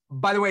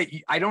By the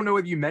way, I don't know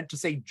if you meant to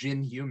say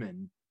Jin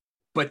human,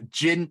 but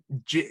Jin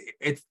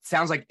it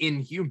sounds like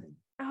inhuman.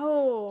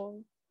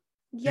 Oh,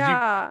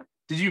 yeah.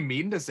 Did you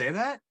mean to say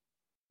that?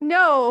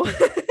 No.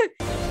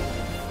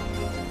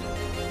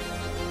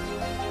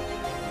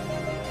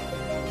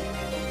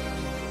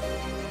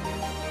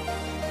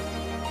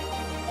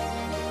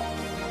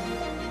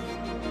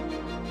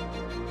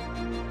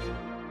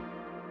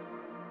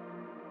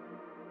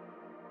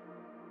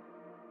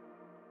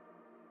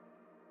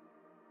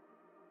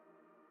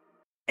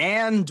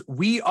 And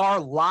we are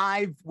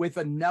live with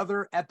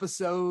another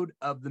episode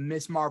of the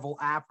Miss Marvel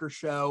After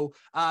Show.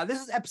 This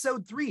is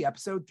episode 3.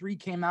 Episode 3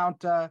 came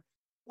out,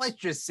 let's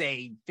just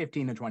say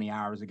 15 to 20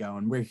 hours ago,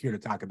 and we're here to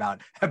talk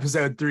about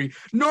episode 3.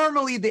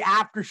 Normally, the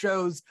after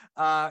shows,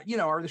 are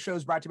the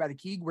shows brought to you by the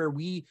Keeg, where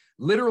we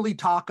literally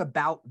talk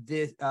about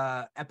the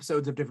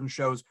episodes of different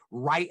shows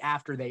right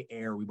after they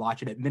air. We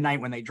watch it at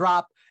midnight when they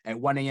drop. At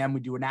 1 a.m.,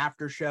 we do an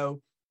after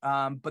show.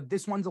 But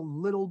this one's a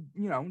little,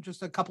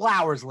 just a couple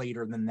hours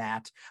later than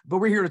that. But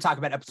we're here to talk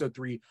about episode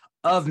 3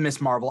 of Miss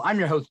Marvel. I'm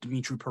your host,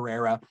 Dimithri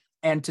Perera.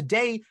 And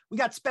today we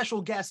got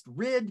special guest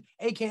Rid,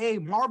 aka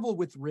Marvel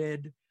with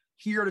Rid,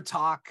 here to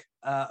talk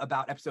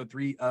about episode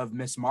 3 of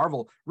Miss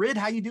Marvel. Rid,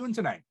 how you doing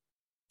tonight?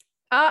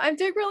 I'm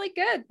doing really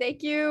good.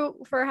 Thank you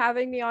for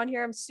having me on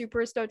here. I'm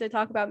super stoked to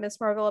talk about Miss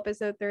Marvel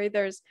episode 3.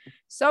 There's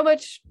so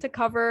much to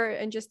cover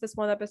in just this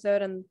one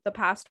episode and the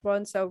past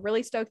one. So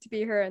really stoked to be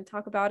here and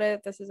talk about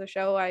it. This is a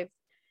show I've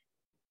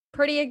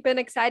been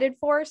excited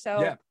for. So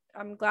yeah.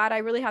 I'm glad I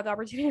really have the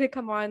opportunity to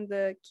come on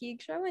the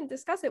Keeg show and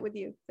discuss it with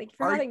you. Thank you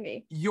for having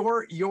me.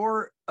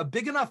 You're a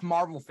big enough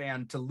Marvel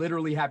fan to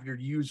literally have your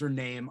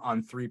username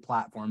on 3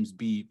 platforms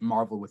be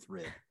Marvel with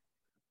Rid,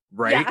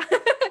 right? Yeah.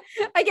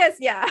 I guess,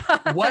 yeah.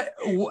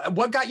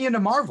 What got you into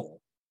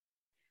Marvel?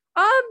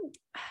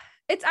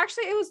 It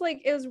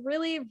was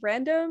really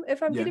random,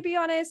 if I'm going to be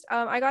honest.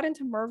 I got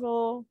into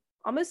Marvel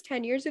almost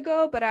 10 years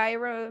ago, but I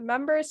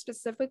remember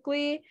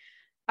specifically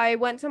I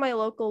went to my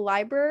local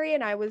library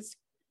and I was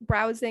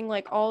browsing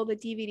like all the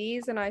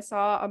DVDs and I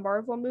saw a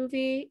Marvel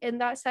movie in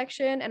that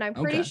section, and I'm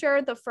pretty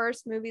sure the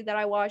first movie that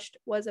I watched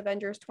was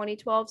Avengers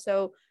 2012.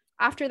 So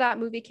after that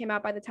movie came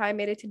out, by the time I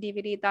made it to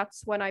DVD,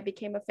 that's when I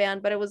became a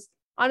fan. But it was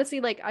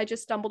honestly like I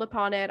just stumbled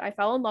upon it. I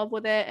fell in love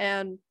with it,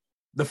 and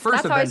the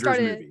first Avengers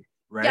movie,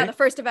 right? Yeah, the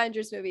first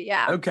Avengers movie.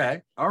 Yeah.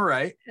 Okay. All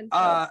right.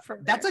 So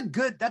that's a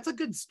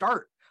good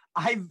start.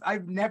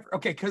 I've never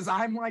because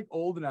I'm like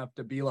old enough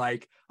to be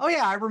like, oh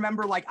yeah, I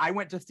remember like I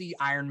went to see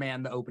Iron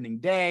Man the opening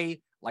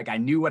day. Like I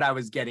knew what I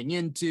was getting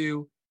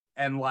into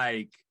and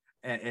like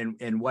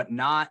and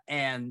whatnot.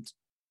 And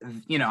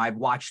I've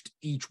watched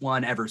each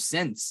one ever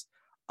since.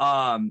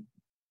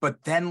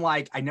 But then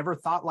like I never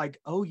thought like,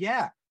 oh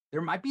yeah,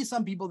 there might be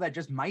some people that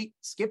just might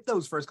skip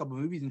those first couple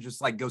of movies and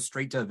just like go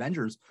straight to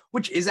Avengers,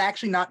 which is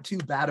actually not too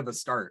bad of a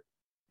start.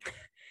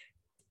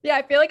 Yeah,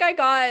 I feel like I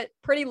got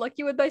pretty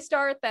lucky with my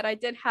start that I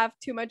didn't have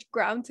too much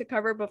ground to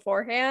cover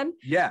beforehand.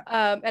 Yeah.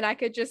 And I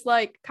could just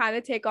like kind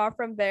of take off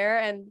from there.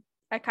 And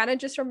I kind of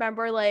just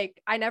remember like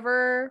I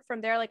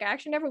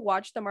actually never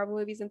watched the Marvel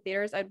movies in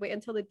theaters. I'd wait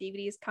until the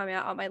DVDs come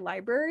out on my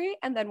library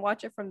and then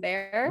watch it from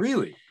there.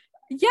 Really?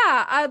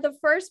 Yeah, the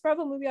first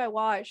Marvel movie I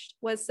watched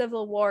was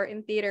Civil War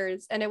in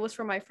theaters, and it was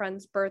for my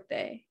friend's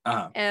birthday.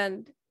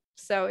 And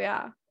so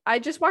yeah, I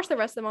just watched the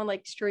rest of them on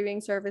like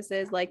streaming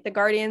services, like the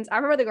Guardians. I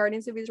remember the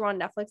Guardians movies were on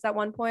Netflix at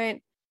one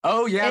point.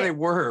 Oh yeah, they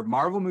were.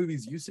 Marvel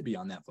movies used to be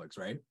on Netflix,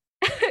 right?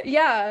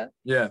 Yeah.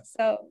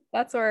 So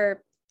that's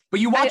where. But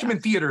you watch them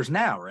in theaters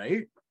now,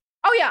 right?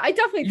 Oh yeah, I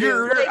definitely do.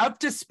 You're up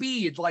to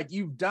speed. Like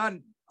you've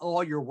done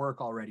all your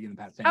work already in the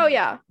past 10 years. Oh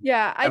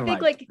yeah. I think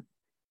like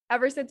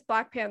ever since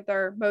Black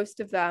Panther, most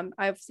of them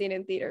I've seen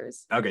in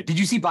theaters. Okay. Did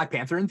you see Black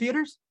Panther in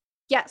theaters?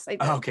 Yes, I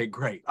did. Okay,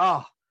 great.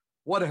 Oh,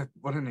 what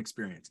an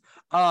experience.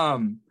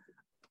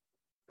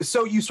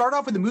 So you start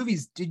off with the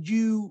movies. Do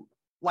you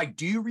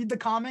read the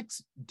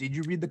comics? Did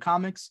you read the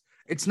comics?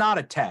 It's not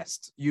a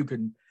test.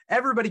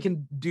 Everybody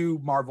can do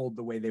Marvel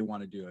the way they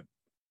want to do it.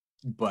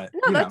 But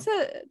no,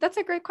 that's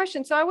a great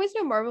question. So I always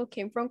knew Marvel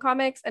came from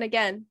comics, and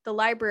again, the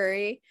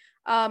library,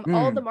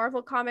 all the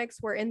Marvel comics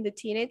were in the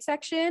teenage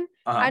section.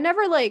 I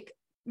never like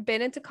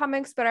been into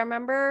comics, but I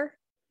remember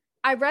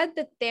I read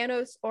the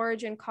Thanos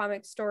origin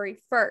comic story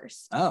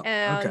first.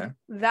 And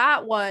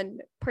that one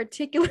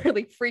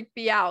particularly freaked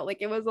me out.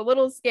 Like it was a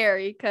little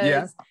scary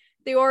because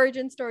the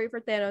origin story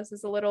for Thanos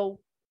is a little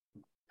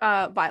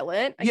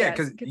violent.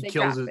 Because he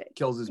kills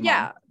his mom.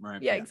 Yeah,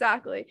 right. Yeah,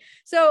 exactly.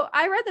 So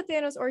I read the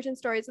Thanos origin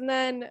stories, and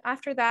then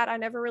after that, I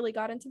never really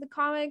got into the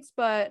comics.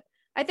 But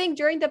I think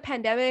during the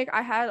pandemic,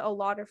 I had a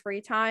lot of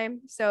free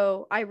time,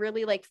 so I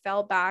really like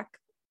fell back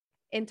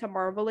into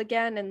Marvel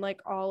again and like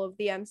all of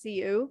the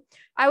MCU.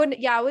 I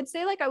would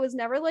say like I was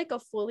never like a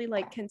fully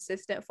like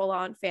consistent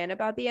full-on fan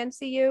about the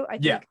MCU. I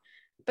think,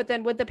 but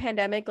then with the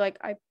pandemic, like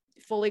I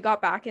fully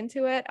got back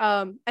into it.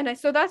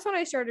 So that's when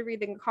I started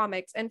reading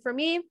comics. And for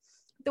me,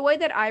 the way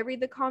that I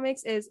read the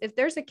comics is if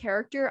there's a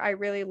character I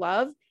really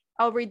love,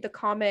 I'll read the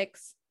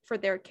comics for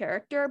their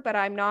character, but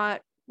I'm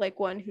not like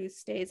one who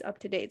stays up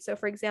to date. So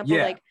for example,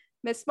 like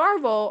Miss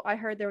Marvel, I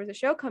heard there was a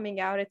show coming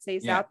out. It's a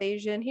Yeah. South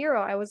Asian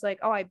hero. I was like,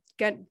 oh, I'm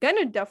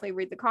gonna definitely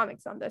read the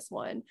comics on this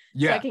one,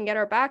 so I Yeah. can get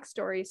her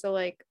backstory. So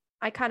like,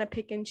 I kind of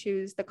pick and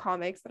choose the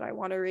comics that I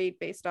want to read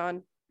based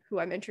on who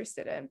I'm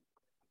interested in.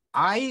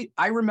 I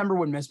remember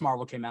when Miss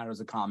Marvel came out as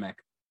a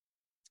comic,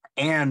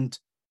 and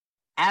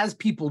as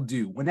people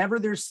do, whenever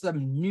there's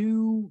some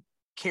new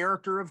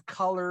character of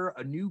color,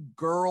 a new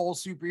girl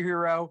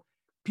superhero,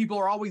 people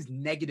are always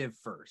negative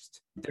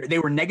first. They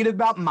were negative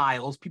about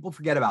Miles. People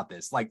forget about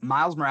this. Like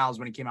Miles Morales,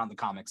 when he came out in the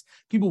comics,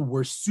 people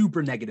were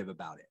super negative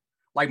about it.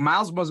 Like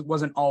Miles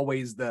wasn't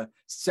always the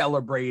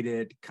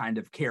celebrated kind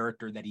of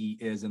character that he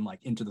is in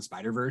like Into the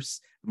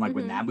Spider-Verse. And like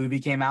when that movie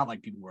came out,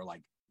 like people were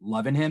like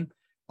loving him.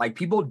 Like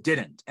people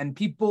didn't. And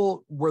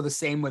people were the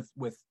same with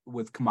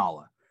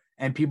Kamala.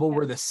 And people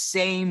were the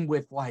same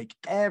with like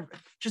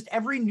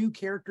every new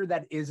character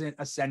that isn't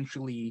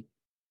essentially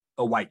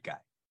a white guy.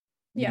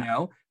 You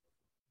know?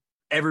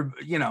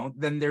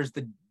 Then there's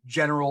the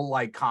general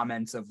like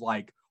comments of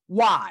like,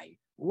 why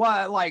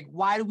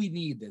do we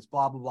need this,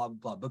 blah blah blah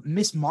blah. But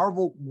Miss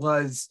Marvel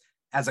was,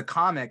 as a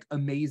comic,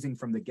 amazing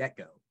from the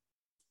get-go.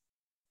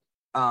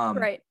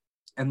 Right.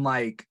 And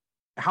like,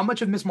 how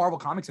much of Miss Marvel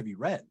comics have you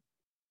read?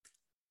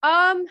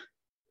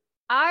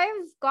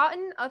 I've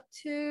gotten up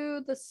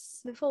to the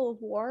Civil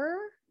War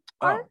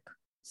arc.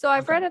 So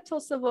I've read up till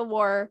Civil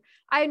War.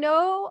 I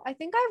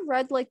think I've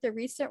read like the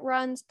recent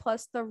runs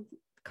plus the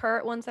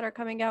current ones that are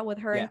coming out with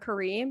her and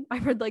Kareem. I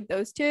read like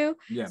those two.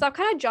 So I've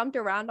kind of jumped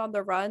around on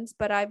the runs,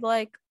 but I'd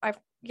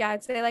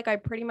say like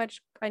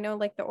I know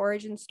like the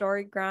origin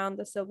story, ground,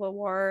 the Civil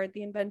War,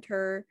 the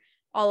inventor,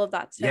 all of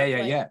that stuff.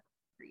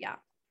 Yeah.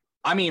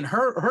 I mean,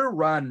 her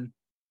run,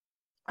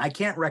 I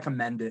can't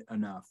recommend it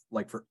enough,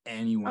 like for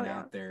anyone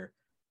out there.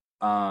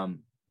 Are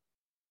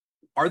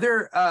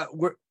there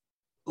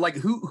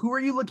who are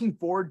you looking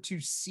forward to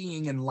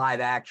seeing in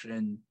live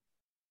action,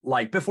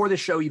 like before the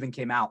show even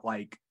came out?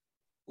 Like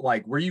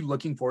were you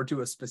looking forward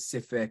to a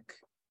specific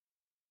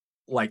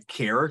like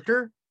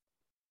character?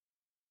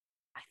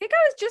 I think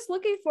I was just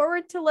looking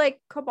forward to like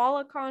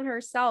Kamala Khan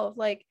herself.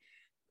 Like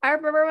I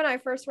remember when I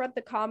first read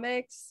the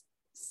comics,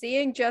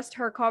 seeing just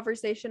her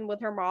conversation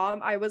with her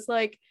mom, I was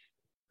like,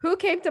 who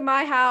came to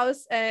my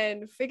house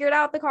and figured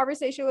out the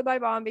conversation with my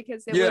mom?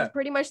 Because it was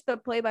pretty much the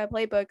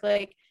play-by-play book.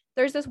 Like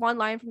there's this one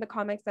line from the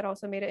comics that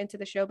also made it into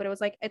the show, but it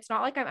was like, it's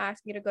not like I'm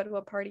asking you to go to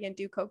a party and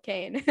do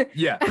cocaine.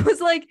 I was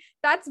like,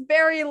 that's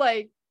very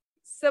like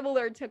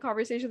similar to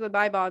conversations with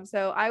my mom.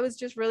 So I was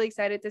just really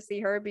excited to see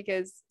her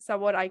because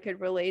someone I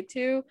could relate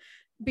to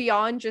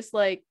beyond just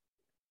like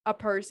a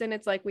person.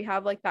 It's like we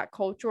have like that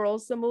cultural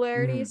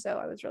similarity. So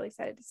I was really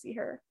excited to see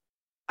her.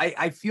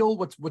 I feel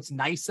what's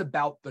nice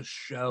about the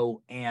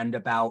show and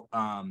about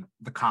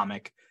the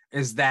comic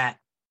is that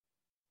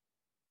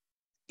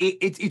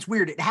it's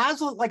weird. It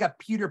has like a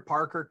Peter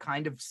Parker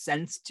kind of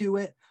sense to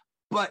it,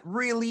 but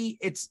really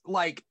it's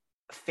like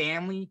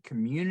family,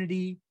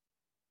 community,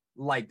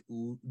 like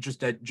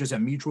just a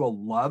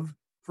mutual love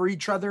for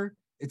each other.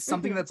 It's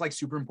something that's like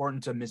super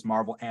important to Miss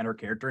Marvel and her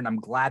character, and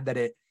I'm glad that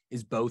it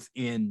is both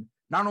in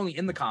not only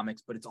in the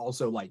comics but it's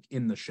also like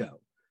in the show.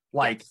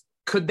 Like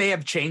could they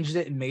have changed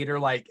it and made her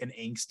like an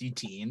angsty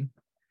teen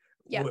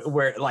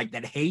where like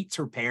that hates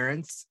her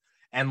parents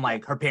and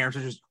like her parents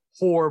are just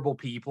horrible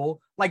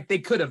people? Like they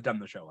could have done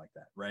the show like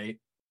that, right?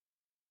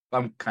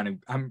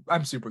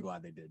 I'm super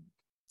glad they did.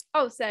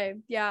 Oh,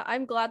 same. Yeah,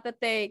 I'm glad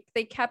that they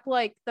kept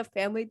like the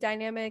family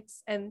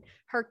dynamics and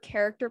her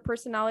character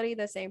personality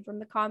the same from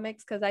the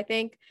comics, because I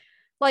think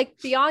like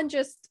beyond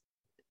just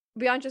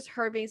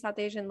her being South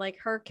Asian, like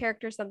her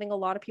character is something a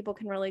lot of people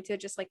can relate to,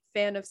 just like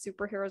fan of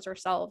superheroes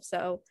herself.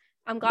 So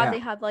I'm glad they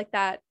had like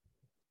that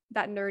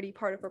nerdy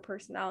part of her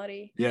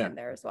personality in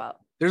there as well.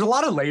 There's a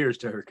lot of layers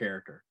to her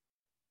character.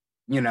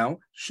 You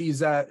know,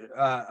 she's a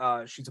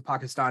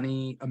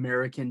Pakistani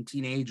American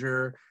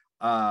teenager.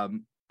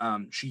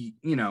 She,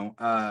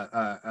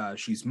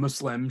 she's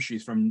Muslim.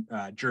 She's from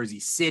Jersey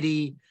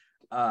City.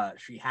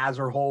 She has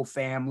her whole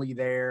family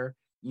there.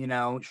 You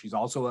know, she's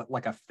also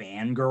like a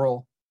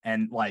fangirl,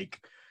 and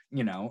like,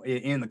 you know,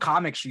 in the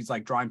comics, she's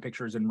like drawing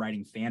pictures and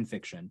writing fan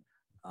fiction.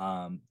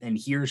 And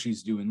here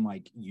she's doing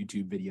like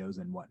YouTube videos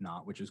and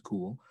whatnot, which is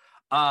cool.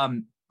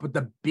 But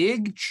the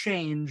big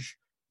change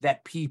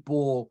that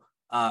people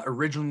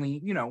originally,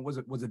 you know, was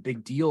a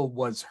big deal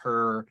was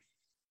her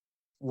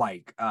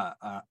like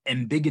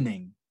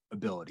embiggening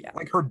ability.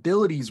 Like her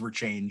abilities were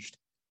changed.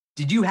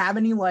 Did you have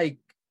any like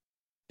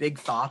big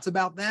thoughts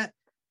about that?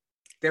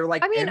 They're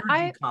like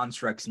energy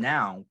constructs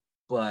now,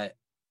 but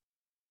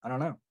I don't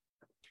know.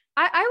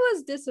 I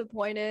was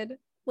disappointed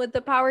with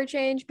the power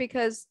change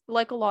because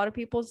like a lot of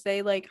people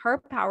say, like her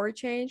power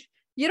change,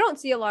 you don't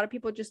see a lot of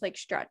people just like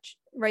stretch,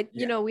 right?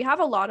 You know, we have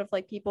a lot of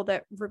like people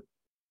that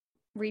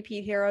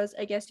repeat heroes.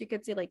 I guess you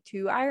could see like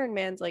 2 Iron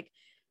Mans, like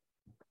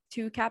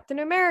 2 Captain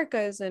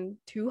Americas and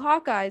 2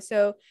 Hawkeyes.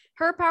 So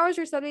her powers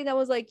are something that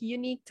was like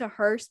unique to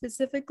her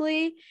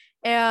specifically.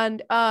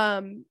 And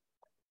also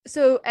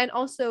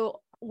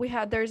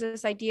there's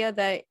this idea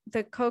that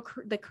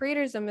the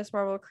creators of Miss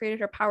Marvel created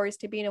her powers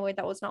to be in a way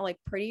that was not like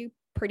pretty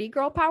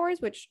girl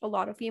powers, which a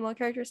lot of female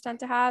characters tend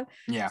to have.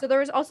 Yeah. So there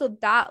was also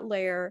that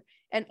layer,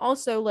 and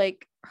also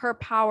like her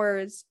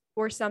powers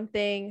were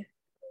something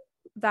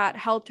that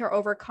helped her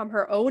overcome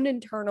her own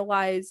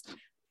internalized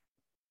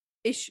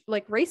issue,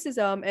 like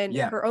racism, and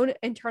her own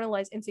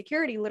internalized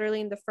insecurity.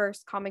 Literally in the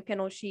first comic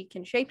panel, she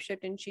can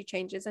shapeshift and she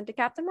changes into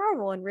Captain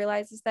Marvel and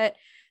realizes that,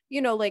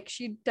 you know, like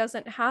she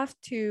doesn't have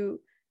to,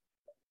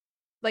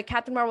 like,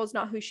 Captain Marvel is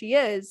not who she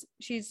is.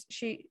 She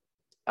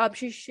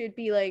should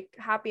be like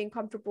happy and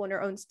comfortable in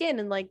her own skin,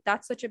 and like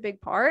that's such a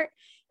big part.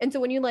 And so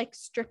when you like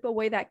strip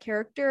away that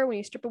character, when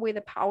you strip away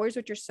the powers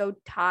which are so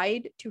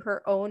tied to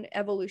her own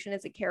evolution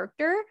as a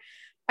character,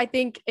 I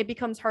think it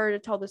becomes harder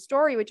to tell the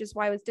story, which is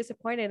why I was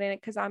disappointed in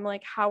it, because I'm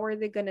like, how are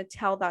they going to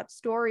tell that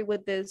story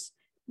with this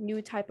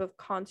new type of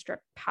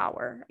construct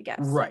power, I guess.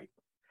 Right.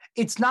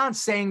 It's not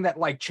saying that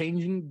like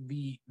changing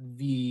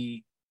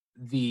the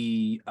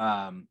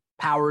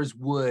powers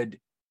would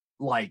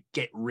like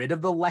get rid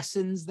of the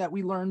lessons that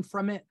we learned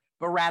from it,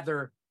 but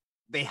rather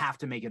they have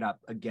to make it up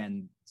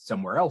again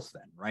somewhere else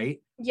then,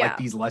 right? Yeah. Like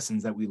these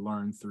lessons that we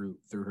learned through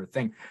her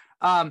thing.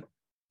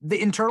 The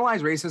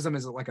internalized racism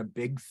is like a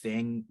big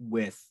thing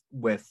with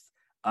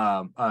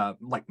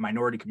like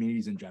minority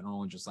communities in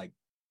general, and just like,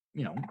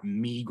 you know,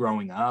 me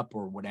growing up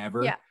or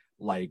whatever. Yeah.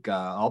 Like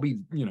I'll be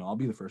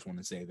the first one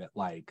to say that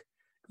like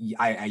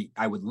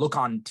I would look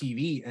on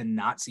TV and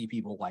not see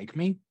people like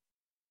me.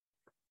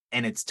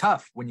 And it's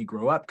tough when you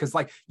grow up, because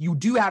like you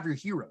do have your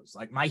heroes.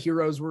 Like my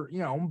heroes were, you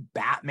know,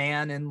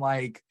 Batman and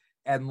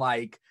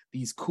like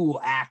these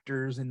cool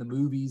actors in the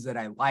movies that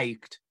I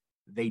liked.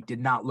 They did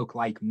not look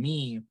like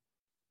me.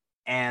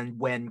 And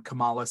when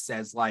Kamala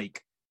says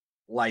like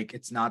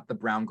it's not the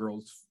brown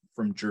girls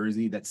from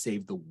Jersey that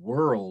saved the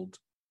world,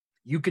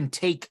 you can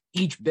take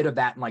each bit of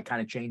that and like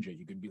kind of change it.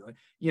 You could be like,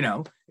 you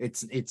know,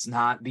 it's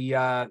not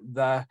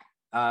the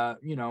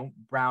you know,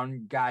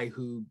 brown guy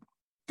who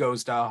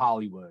goes to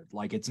Hollywood.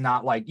 Like it's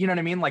not like, you know what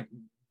I mean? Like,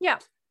 yeah,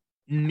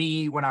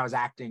 me when I was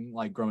acting,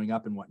 like growing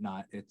up and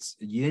whatnot, it's,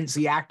 you didn't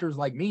see actors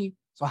like me,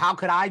 so how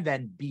could I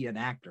then be an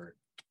actor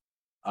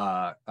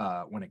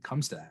when it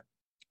comes to that?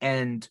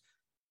 And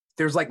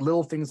there's like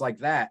little things like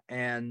that.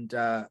 And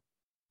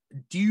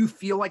do you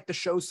feel like the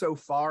show so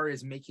far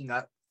is making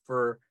up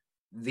for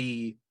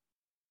the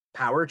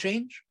power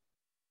change,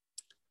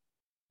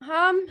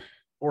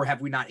 or have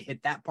we not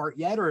hit that part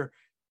yet, or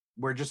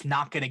we're just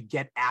not going to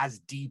get as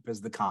deep as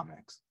the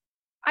comics?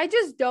 I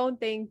just don't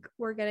think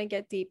we're going to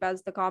get deep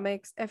as the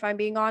comics, if I'm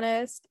being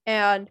honest.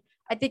 And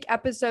I think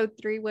episode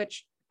 3,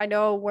 which I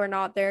know we're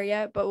not there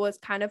yet, but was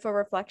kind of a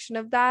reflection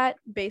of that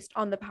based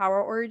on the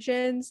power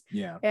origins.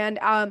 Yeah. And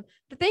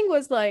the thing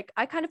was, like,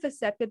 I kind of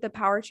accepted the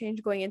power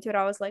change going into it.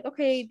 I was like,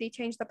 okay, they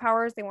changed the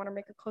powers. They want to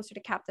make it closer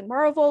to Captain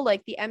Marvel.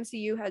 Like, the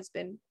MCU has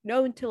been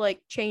known to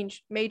like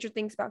change major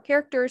things about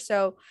characters.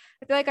 So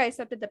I feel like I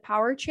accepted the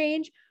power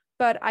change.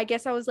 But I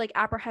guess I was like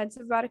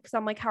apprehensive about it, because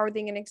I'm like, how are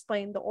they going to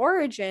explain the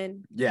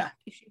origin? Yeah.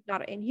 If she's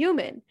not an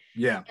Inhuman.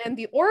 Yeah. And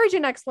the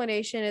origin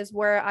explanation is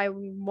where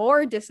I'm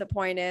more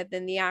disappointed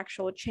than the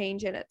actual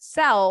change in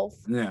itself.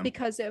 Yeah.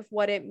 Because of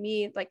what it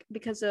means, like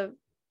because of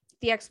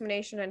the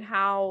explanation and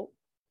how,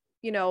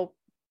 you know,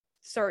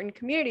 certain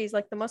communities,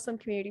 like the Muslim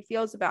community,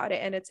 feels about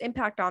it and its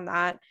impact on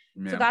that.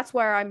 Yeah. So that's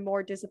where I'm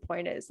more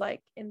disappointed, is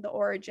like in the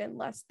origin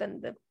less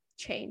than the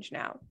change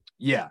now.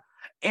 Yeah.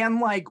 And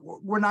like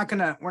we're not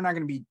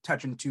gonna be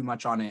touching too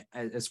much on it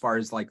as far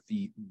as like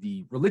the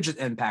religious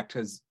impact,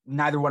 because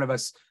neither one of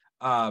us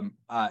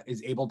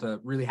is able to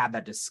really have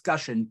that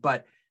discussion.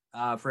 But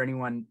for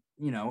anyone,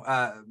 you know,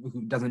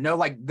 who doesn't know,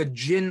 like the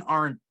jinn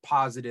aren't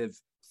positive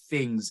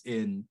things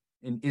in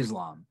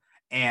Islam,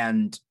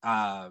 and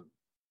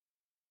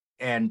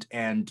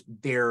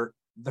they're,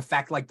 the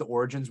fact like the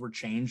origins were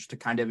changed to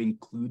kind of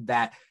include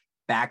that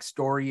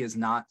backstory is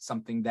not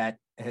something that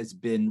has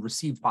been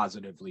received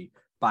positively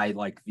by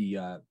like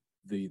the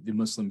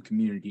Muslim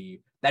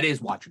community that is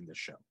watching this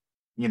show,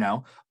 you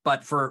know.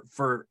 But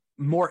for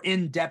more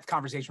in-depth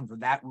conversation for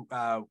that,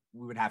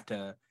 we would have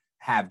to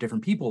have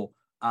different people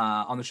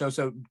on the show.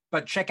 So,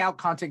 but check out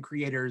content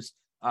creators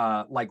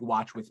like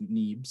Watch with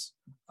Neebs,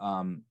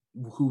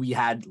 who we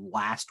had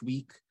last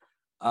week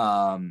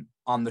on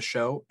the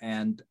show,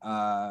 and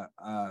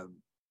I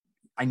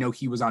know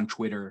he was on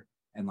Twitter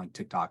and like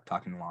TikTok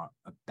talking a lot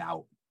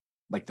about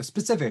like the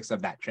specifics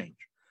of that change.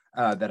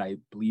 That I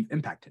believe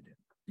impacted it,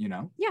 you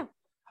know? Yeah.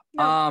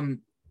 No.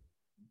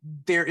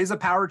 There is a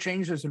power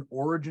change. There's an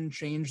origin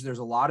change. There's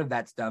a lot of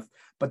that stuff.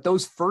 But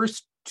those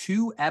first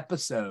 2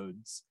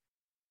 episodes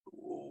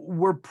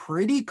were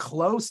pretty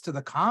close to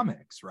the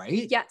comics,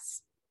 right?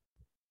 Yes.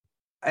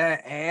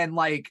 And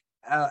like,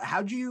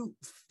 how do you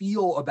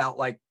feel about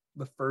like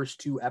the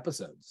first 2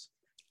 episodes?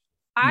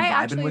 You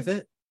vibing with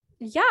it?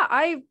 Yeah,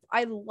 I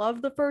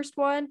love the first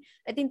one.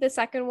 I think the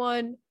second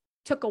one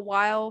took a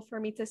while for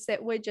me to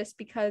sit with, just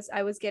because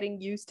I was getting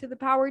used to the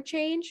power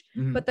change.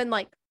 Mm-hmm. But then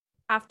like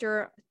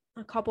after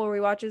a couple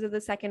rewatches of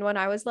the second one,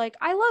 I was like,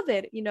 I love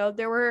it. You know,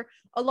 there were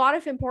a lot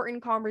of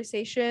important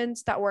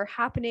conversations that were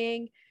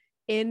happening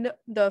in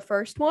the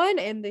first one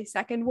and the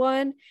second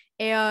one.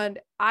 And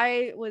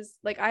I was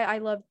like, I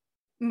loved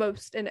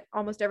most and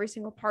almost every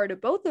single part of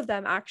both of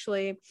them,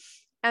 actually.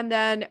 And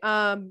then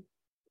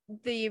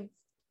the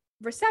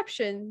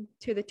reception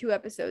to the two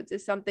episodes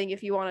is something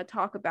if you want to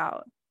talk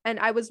about. And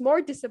I was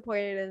more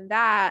disappointed in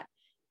that.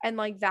 And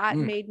like that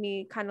made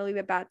me kind of leave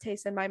a bad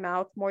taste in my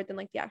mouth more than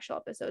like the actual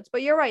episodes.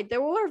 But you're right, they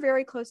were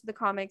very close to the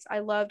comics. I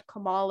loved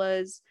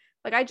Kamala's,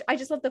 like I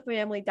just love the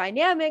family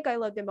dynamic. I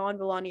loved Iman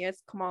Vellani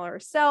as Kamala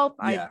herself.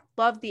 I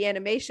loved the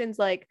animations.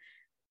 Like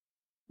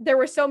there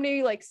were so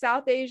many like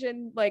South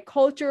Asian like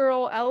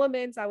cultural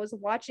elements. I was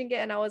watching it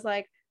and I was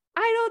like,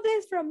 I know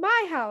this from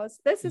my house.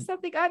 This is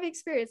something I've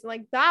experienced. And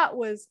like that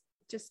was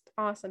just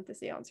awesome to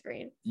see on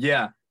screen.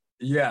 Yeah.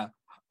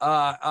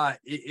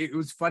 It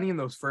was funny in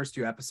those first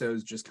two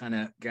episodes, just kind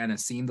of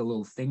seeing the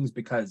little things,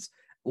 because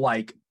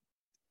like,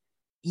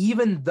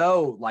 even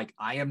though like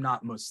I am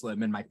not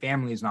Muslim and my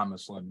family is not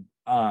Muslim,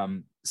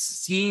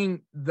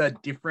 seeing the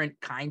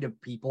different kind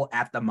of people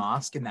at the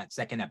mosque in that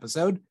second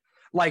episode,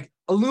 like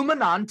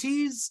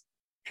Illuminantes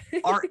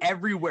are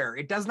everywhere.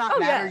 It does not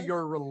matter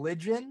your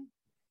religion.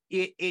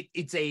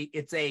 It's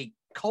a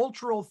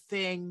cultural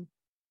thing,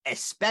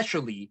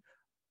 especially.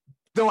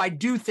 Though I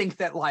do think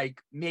that like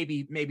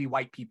maybe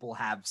white people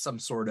have some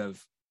sort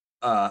of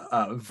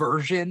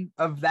version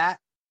of that,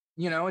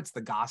 you know, it's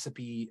the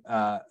gossipy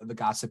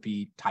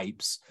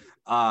types.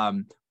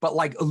 But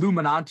like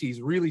Illuminantes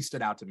really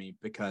stood out to me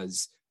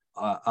because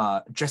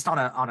just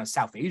on a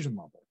South Asian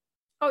level.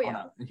 Oh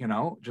yeah. You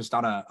know, just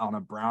on a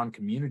brown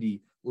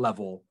community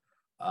level,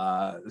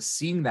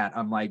 seeing that,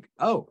 I'm like,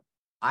 oh,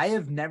 I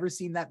have never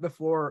seen that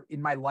before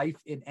in my life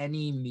in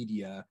any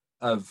media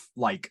of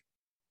like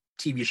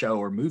TV show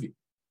or movie.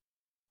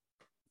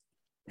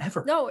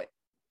 Ever. No.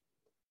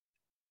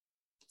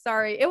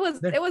 Sorry. It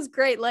was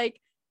great.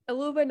 Like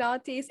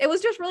Illuminatis. It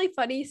was just really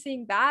funny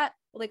seeing that,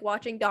 like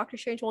watching Doctor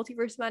Strange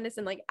Multiverse Madness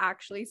and like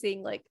actually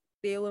seeing like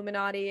the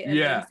Illuminati and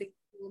then seeing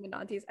the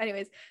Illuminatis.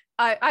 Anyways,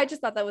 I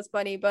just thought that was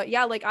funny. But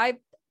yeah, like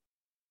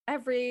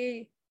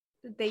every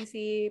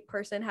Desi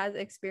person has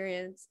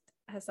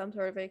some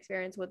sort of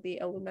experience with the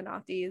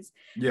Illuminatis.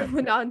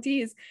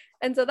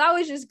 And so that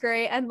was just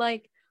great. And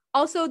like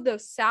also the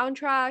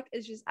soundtrack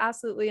is just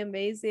absolutely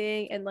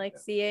amazing, and like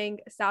seeing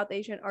South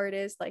Asian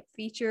artists like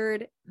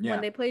featured when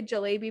they played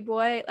Jalebi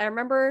Boy. I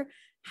remember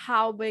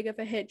how big of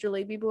a hit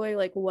Jalebi Boy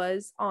like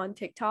was on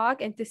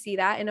TikTok, and to see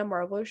that in a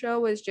Marvel show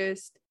was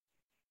just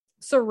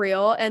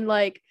surreal. And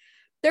like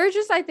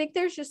I think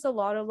there's just a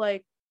lot of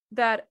like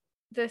that,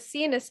 the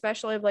scene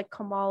especially of like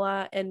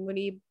Kamala and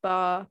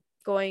Muniba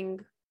going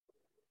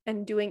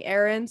and doing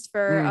errands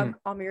for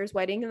Amir's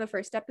wedding in the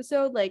first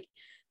episode, like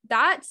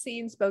that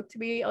scene spoke to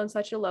me on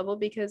such a level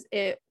because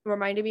it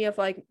reminded me of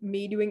like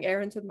me doing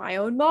errands with my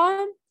own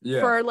mom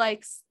for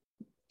like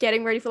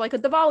getting ready for like a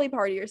Diwali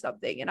party or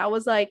something. And I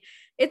was like,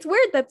 it's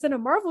weird that's in a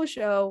Marvel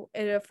show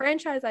in a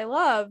franchise I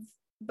love,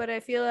 but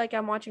I feel like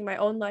I'm watching my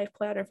own life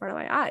play out in front of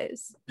my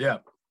eyes. Yeah.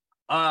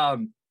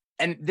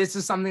 And this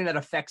is something that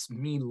affects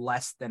me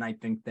less than I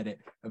think that it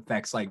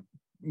affects like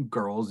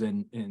girls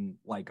in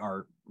like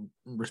our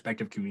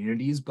respective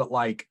communities. But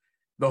like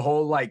the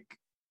whole like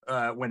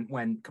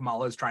when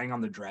Kamala is trying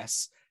on the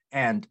dress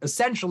and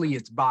essentially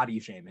it's body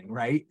shaming,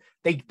 right?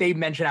 They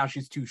mention how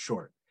she's too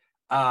short.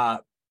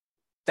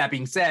 That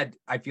being said,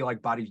 I feel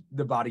like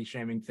the body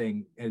shaming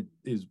thing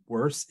is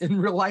worse in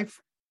real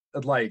life.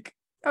 Like,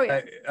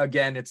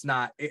 again, it's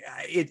not.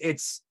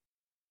 It's.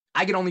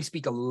 I can only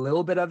speak a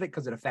little bit of it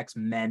because it affects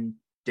men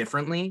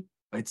differently.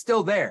 It's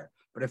still there,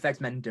 but it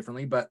affects men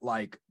differently. But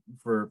like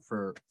for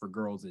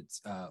girls,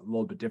 it's a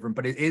little bit different.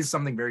 But it is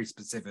something very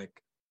specific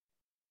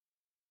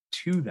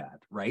to that,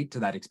 right?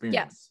 To that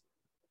experience.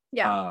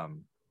 Yes. Yeah.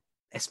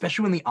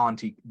 Especially when the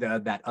auntie,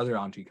 that other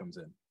auntie comes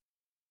in,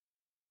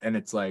 and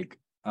it's like,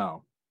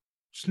 oh,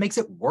 just makes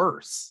it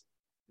worse.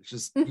 It's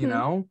just you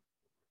know,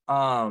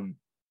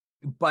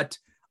 but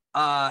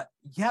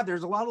yeah,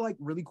 there's a lot of like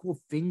really cool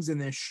things in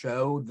this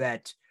show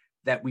that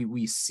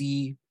we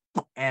see,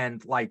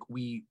 and like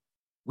we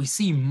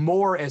see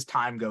more as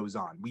time goes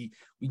on. We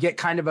get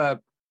kind of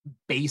a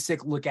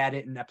basic look at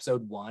it in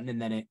episode 1,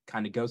 and then it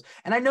kind of goes.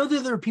 And I know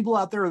that there are people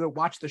out there that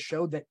watch the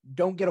show that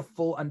don't get a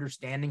full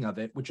understanding of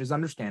it, which is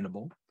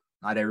understandable.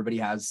 Not everybody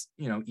has,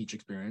 you know, each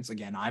experience.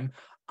 Again,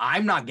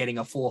 I'm not getting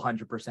a full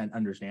 100%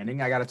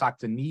 understanding. I got to talk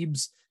to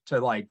Neebs to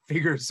like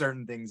figure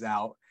certain things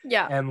out.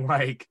 Yeah. And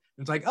like,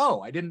 it's like,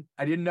 oh, I didn't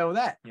know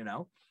that, you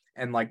know?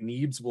 And like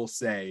Neebs will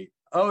say,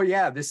 oh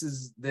yeah, this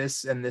is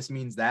this and this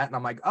means that. And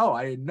I'm like, oh,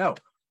 I didn't know.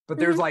 But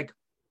there's like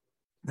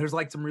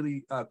some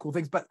really cool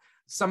things. But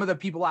some of the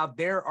people out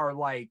there are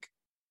like,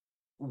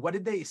 what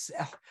did they say?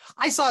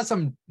 I saw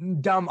some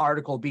dumb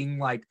article being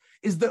like,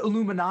 is the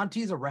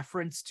Illuminantes a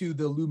reference to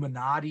the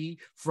Illuminati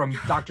from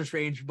Doctor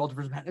Strange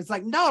Multiverse Madness? It's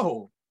like,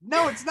 no,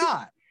 it's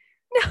not.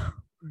 No.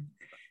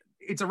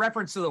 It's a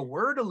reference to the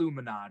word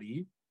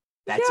Illuminati.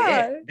 That's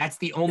it. That's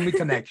the only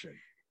connection.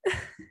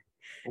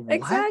 What?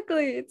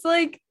 Exactly. It's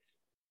like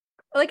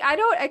I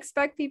don't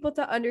expect people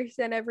to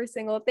understand every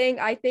single thing.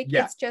 I think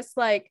it's just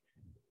like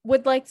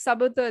with like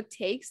some of the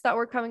takes that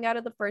were coming out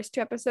of the first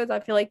 2 episodes, I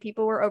feel like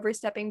people were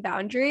overstepping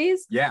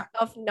boundaries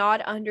of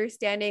not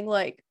understanding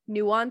like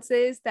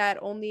nuances that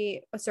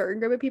only a certain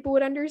group of people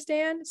would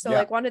understand. So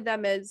like one of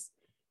them is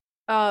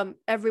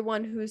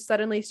everyone who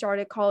suddenly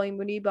started calling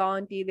Muniba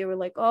Auntie, they were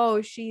like,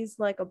 oh, she's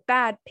like a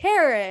bad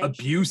parent,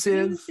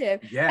 abusive.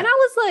 Yeah. And I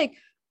was like,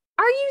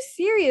 are you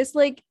serious?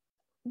 Like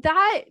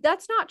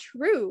that's not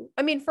true.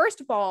 I mean,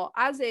 first of all,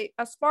 as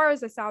far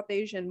as a South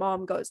Asian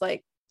mom goes,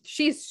 like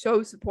she's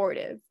so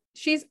supportive.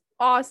 She's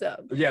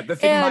awesome. Yeah, the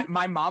thing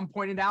my mom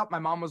pointed out, my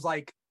mom was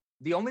like,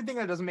 the only thing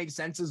that doesn't make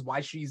sense is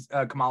why she's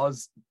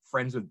Kamala's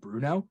friends with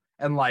Bruno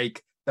and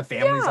like the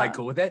family's like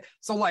cool with it.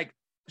 So like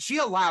she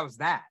allows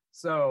that.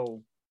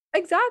 So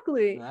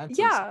exactly.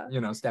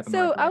 Step in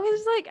so I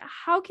was like,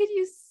 how could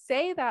you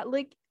say that?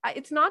 Like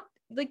it's not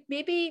like,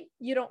 maybe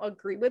you don't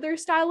agree with her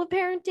style of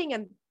parenting,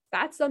 and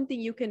that's something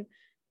you can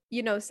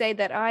say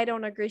that I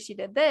don't agree she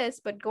did this,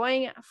 but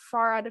going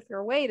far out of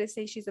your way to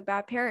say she's a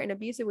bad parent and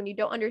abusive when you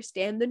don't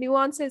understand the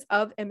nuances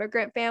of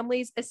immigrant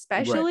families,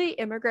 especially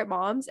immigrant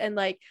moms, and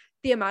like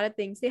the amount of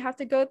things they have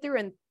to go through,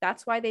 and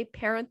that's why they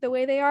parent the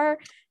way they are.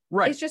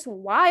 It's just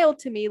wild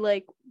to me.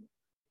 Like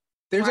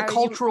there's a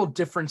cultural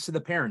difference to the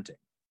parenting,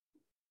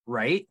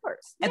 right? Of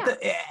course.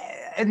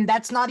 And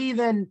that's not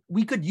even,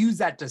 we could use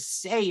that to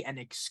say and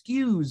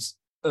excuse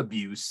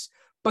abuse,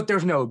 but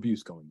there's no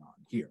abuse going on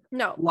here.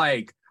 No.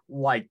 Like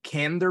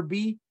can there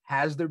be?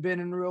 Has there been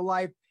in real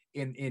life?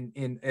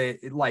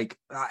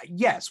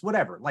 Yes,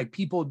 whatever. Like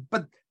people,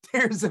 but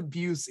there's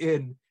abuse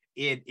in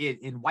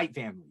white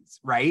families,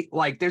 right?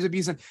 Like there's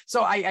abuse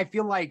so I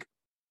feel like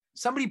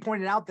somebody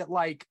pointed out that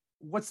like,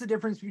 what's the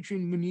difference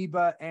between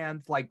Muniba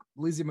and like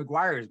Lizzie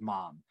McGuire's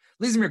mom?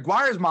 Lizzie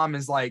McGuire's mom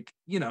is like,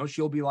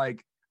 she'll be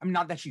like, I mean,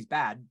 not that she's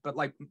bad, but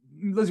like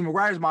Lizzie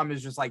McGuire's mom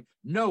is just like,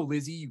 no,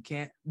 Lizzie, you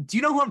can't. Do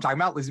you know who I'm talking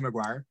about? Lizzie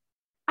McGuire?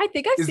 I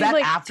think I've seen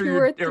like after 2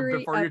 or 3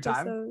 before episodes. Your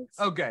time?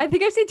 Okay. I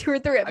think I've seen 2 or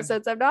 3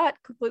 episodes. I'm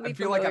not completely I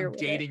feel like I'm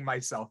dating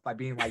myself by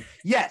being like,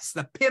 yes,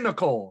 the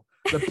pinnacle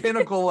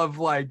of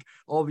like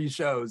all these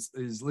shows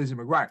is Lizzie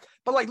McGuire.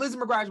 But like Lizzie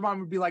McGuire's mom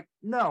would be like,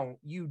 no,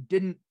 you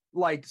didn't,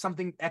 like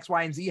something X,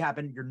 Y, and Z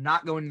happened. You're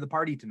not going to the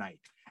party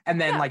tonight.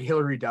 And then like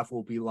Hillary Duff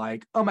will be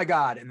like, oh my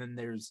God. And then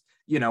there's,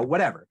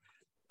 whatever.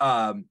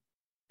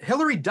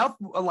 Hillary Duff,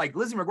 like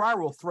Lizzie McGuire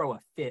will throw a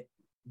fit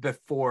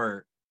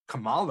before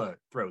Kamala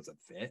throws a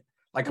fit.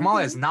 Like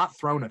Kamala has not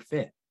thrown a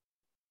fit,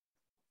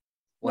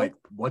 like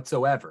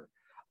whatsoever.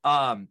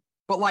 But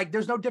like,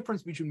 there's no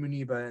difference between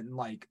Muniba and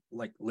like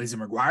Lizzie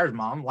McGuire's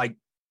mom. Like,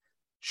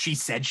 she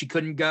said she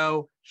couldn't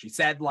go. She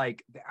said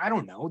like, I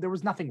don't know. There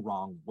was nothing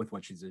wrong with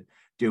what she's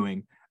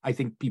doing. I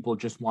think people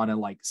just want to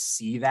like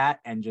see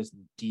that and just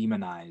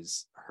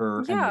demonize her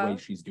and the way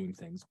she's doing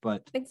things.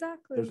 But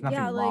exactly, there's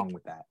nothing wrong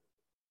with that.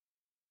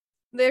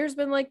 There's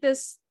been like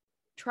this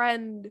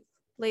trend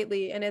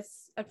lately, and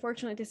it's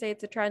unfortunate to say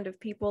it's a trend of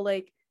people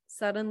like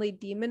suddenly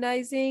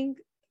demonizing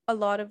a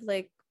lot of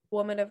like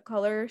women of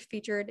color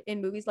featured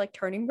in movies like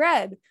Turning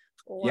Red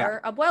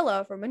or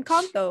Abuela from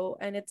Encanto.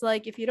 And it's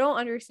like, if you don't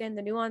understand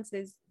the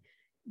nuances,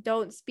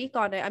 don't speak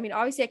on it. I mean,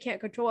 obviously I can't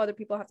control what other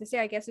people have to say.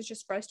 I guess it's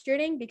just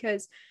frustrating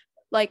because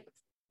like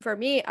for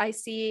me, I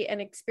see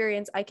an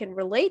experience I can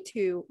relate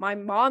to. My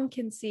mom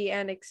can see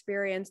an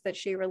experience that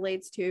she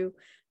relates to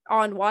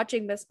on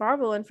watching Miss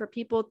Marvel, and for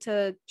people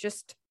to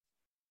just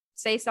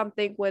say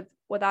something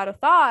without a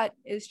thought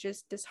is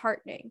just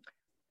disheartening.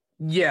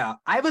 Yeah,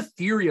 I have a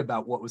theory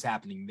about what was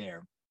happening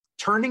there.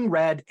 Turning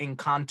Red,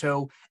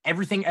 Encanto,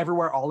 Everything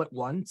Everywhere All at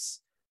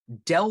Once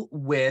dealt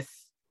with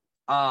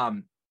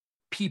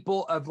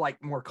people of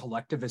like more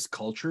collectivist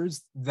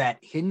cultures that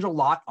hinge a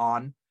lot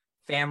on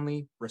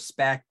family,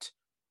 respect,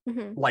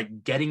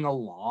 like getting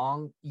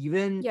along,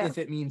 even if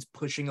it means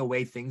pushing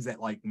away things that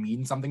like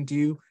mean something to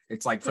you.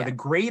 It's like for the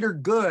greater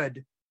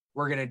good,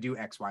 we're going to do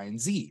X, Y, and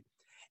Z.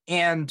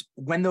 And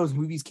when those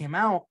movies came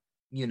out,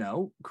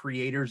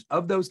 creators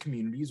of those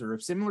communities or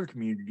of similar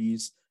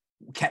communities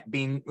kept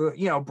being,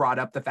 brought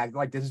up the fact that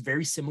like, this is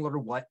very similar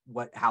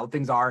to how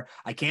things are.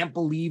 I can't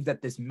believe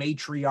that this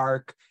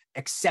matriarch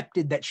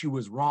accepted that she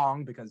was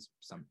wrong, because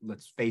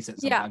let's face it,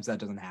 sometimes that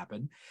doesn't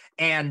happen.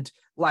 And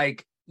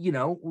like,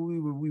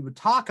 we would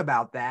talk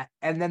about that.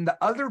 And then the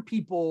other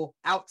people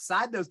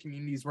outside those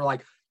communities were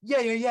like,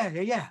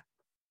 yeah.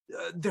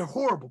 They're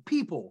horrible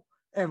people.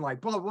 And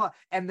like, blah, blah, blah.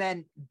 And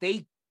then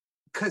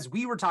because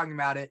we were talking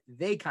about it,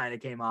 they kind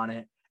of came on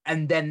it.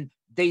 And then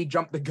they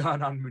jumped the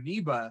gun on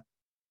Muniba.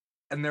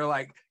 And they're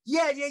like,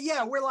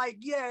 yeah. We're like,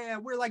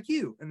 we're like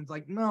you. And it's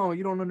like, no,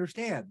 you don't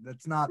understand.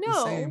 That's not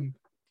the same.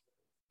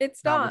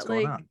 It's not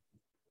like,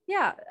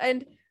 yeah.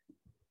 And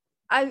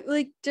I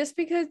like, just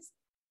because,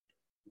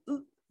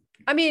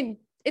 I mean,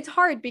 it's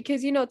hard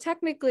because,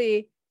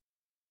 technically,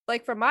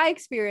 like from my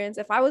experience,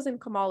 if I was in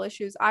Kamala's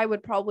shoes, I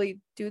would probably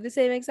do the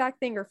same exact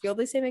thing or feel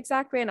the same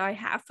exact way. And I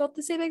have felt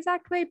the same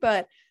exact way.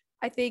 But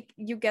I think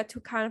you get to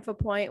kind of a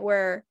point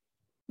where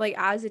like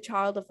as a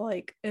child of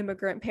like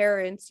immigrant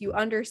parents, you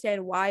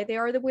understand why they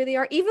are the way they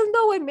are, even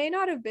though it may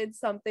not have been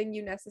something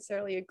you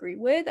necessarily agree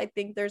with. I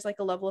think there's like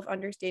a level of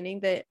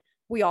understanding that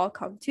we all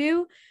come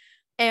to.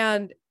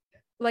 And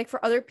like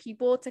for other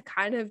people to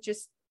kind of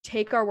just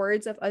take our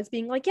words of us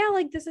being like, yeah,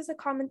 like this is a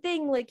common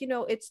thing, like, you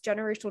know, it's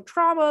generational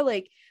trauma,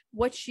 like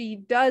what she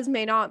does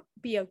may not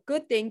be a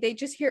good thing. They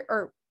just hear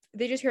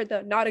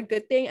the not a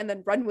good thing and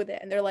then run with it,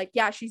 and they're like,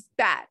 yeah, she's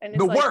bad, and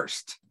it's the like,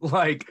 worst.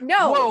 Like,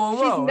 no, whoa,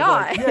 she's whoa.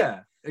 not. Like, yeah,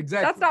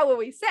 exactly. That's not what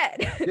we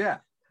said. Yeah.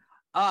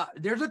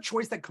 There's a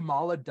choice that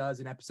Kamala does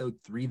in episode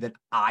 3 that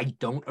I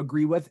don't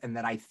agree with, and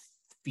that I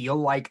feel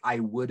like I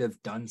would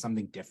have done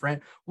something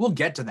different. We'll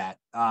get to that.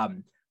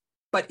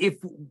 But if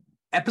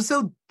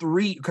episode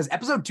 3, because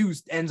episode 2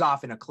 ends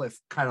off in a cliff,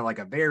 kind of like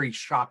a very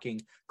shocking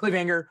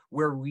cliffhanger,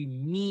 where we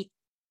meet,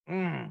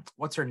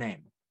 what's her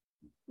name?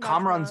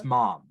 Kamran's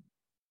mom.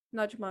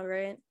 Najma,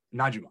 right?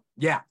 Najma.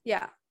 Yeah.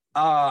 Yeah.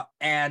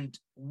 And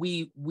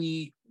we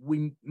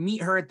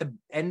meet her at the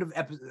end of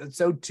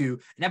episode 2,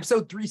 and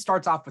episode 3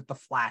 starts off with the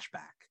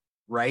flashback,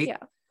 right?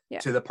 Yeah.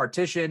 To the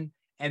partition,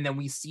 and then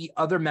we see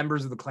other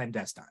members of the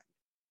clandestine,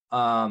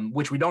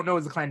 which we don't know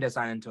is the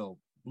clandestine until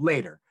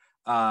later.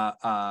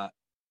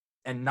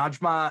 And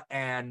Najma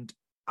and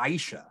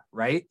Aisha,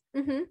 right?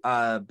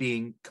 Mm-hmm.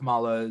 Being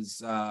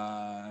Kamala's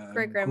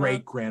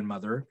great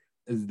grandmother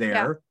is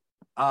there.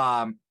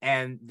 Yeah.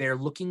 And they're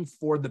looking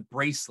for the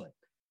bracelet.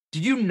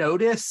 Did you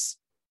notice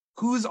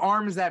whose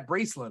arm is that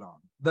bracelet on?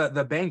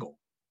 The bangle.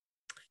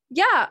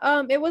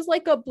 Yeah, it was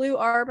like a blue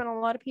arm, and a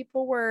lot of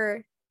people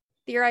were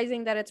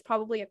theorizing that it's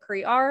probably a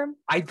Kree arm.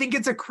 I think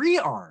it's a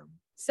Kree arm.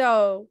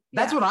 So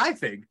that's what I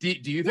think. Do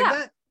you think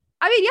that?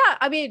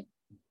 I mean,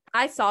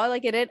 I saw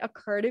like it didn't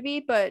occur to me,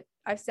 but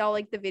I saw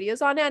like the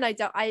videos on it, and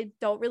I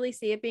don't really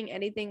see it being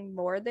anything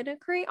more than a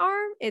Kree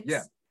arm.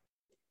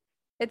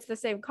 It's the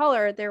same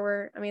color. There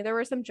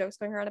were some jokes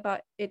going around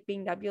about it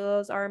being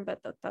Nebula's arm, but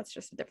that's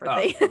just a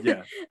different thing.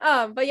 Yeah.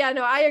 But yeah,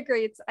 no, I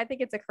agree. I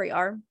think it's a Kree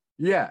arm.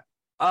 Yeah.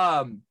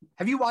 Have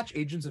you watched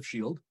Agents of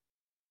S.H.I.E.L.D.?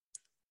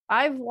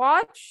 I've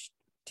watched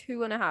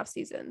 2.5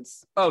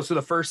 seasons. Oh, so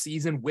the first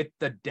season with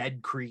the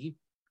dead Kree?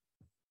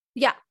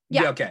 Yeah.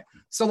 Okay.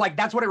 So like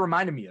that's what it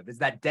reminded me of, is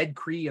that dead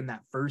Kree in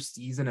that first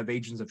season of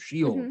Agents of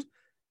S.H.I.E.L.D. Mm-hmm.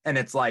 And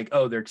it's like,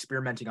 oh, they're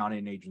experimenting on it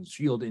in Agents of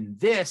S.H.I.E.L.D. In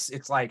this,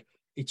 it's like,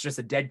 it's just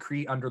a dead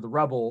Kree under the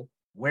rubble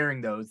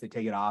wearing those. They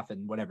take it off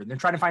and whatever. They're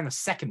trying to find a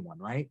second one,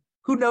 right?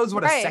 Who knows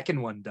what a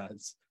second one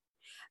does?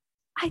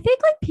 I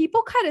think like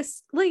people kind of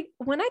like,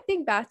 when I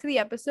think back to the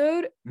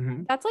episode,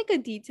 that's like a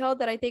detail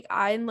that I think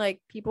I and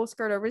like people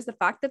skirt over, is the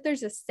fact that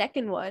there's a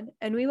second one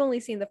and we've only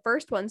seen the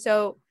first one.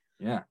 So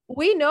yeah,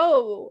 we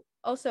know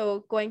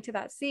also going to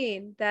that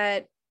scene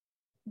that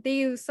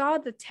they saw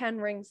the 10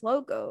 Rings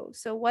logo.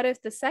 So what if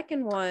the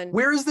second one?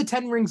 Where is the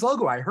 10 Rings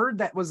logo? I heard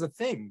that was a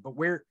thing, but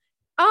where?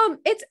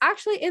 It's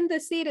actually in the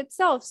scene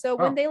itself. So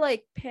when they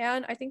like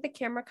pan, I think the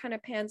camera kind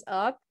of pans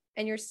up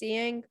and you're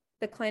seeing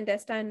the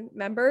clandestine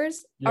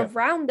members.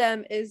 Around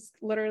them is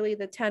literally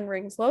the 10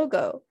 Rings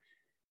logo.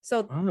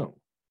 So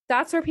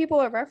that's where people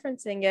are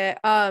referencing it.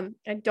 I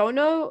don't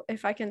know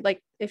if I can,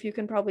 like, if you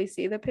can probably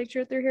see the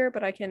picture through here,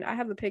 but I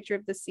have a picture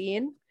of the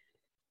scene.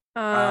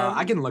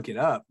 I can look it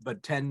up,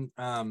 but 10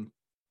 I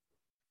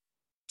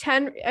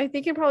think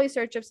you can probably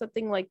search up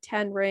something like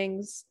 10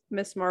 Rings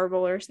Miss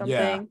Marvel or something.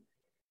 Yeah.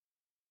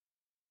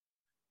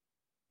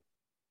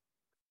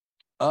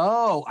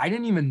 Oh, I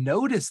didn't even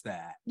notice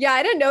that. Yeah,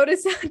 I didn't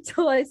notice that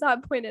until I saw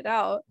it pointed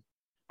out.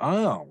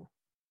 Oh.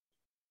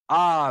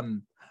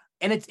 And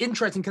it's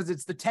interesting because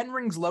it's the 10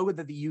 Rings logo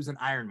that they use in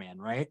Iron Man,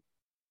 right?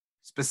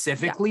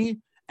 Specifically. Yeah.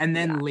 And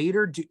then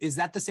later, is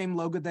that the same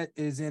logo that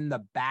is in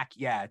the back?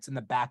 Yeah, it's in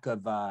the back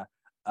of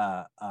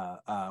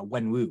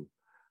Wenwu.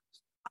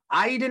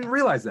 I didn't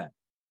realize that.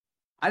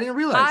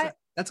 That.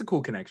 That's a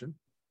cool connection.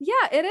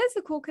 Yeah, it is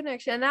a cool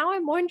connection. Now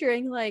I'm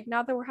wondering, like,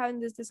 now that we're having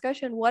this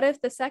discussion, what if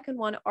the second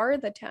one are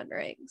the 10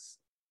 Rings?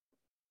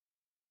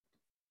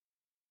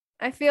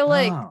 I feel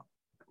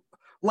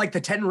like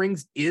the 10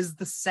 Rings is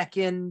the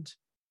second.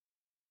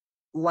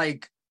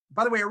 Like,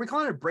 by the way, are we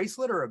calling it a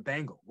bracelet or a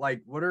bangle?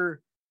 Like, what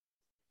are?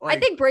 Like, I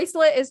think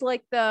bracelet is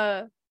like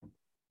the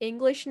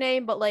English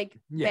name, but like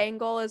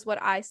bangle is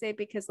what I say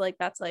because like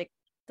that's like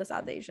the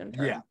South Asian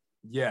term.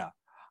 Yeah.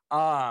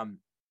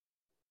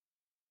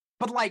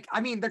 But like, I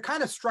mean, they're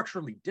kind of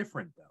structurally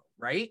different though,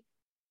 right?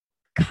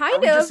 Kind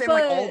of. Just saying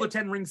like all the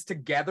 10 Rings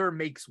together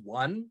makes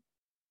one,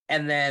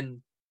 and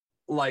then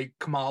like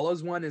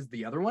Kamala's one is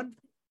the other one?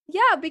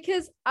 Yeah,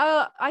 because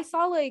I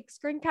saw like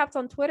screen caps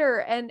on Twitter,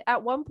 and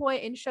at one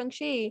point in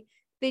Shang-Chi,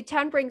 the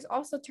 10 Rings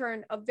also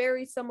turn a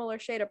very similar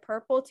shade of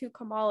purple to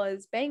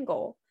Kamala's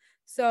bangle.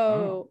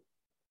 So,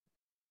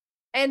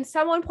 and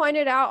someone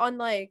pointed out on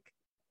like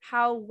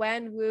how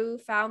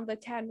Wenwu found the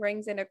 10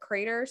 Rings in a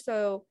crater.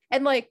 So,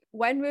 and like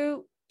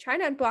Wenwu,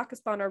 China and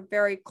Pakistan are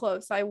very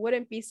close. So I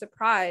wouldn't be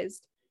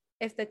surprised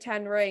if the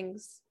 10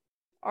 Rings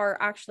are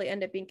actually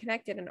end up being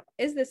connected and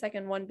is the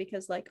second one,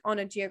 because like on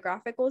a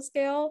geographical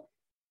scale,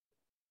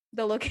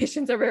 the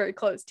locations are very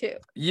close too.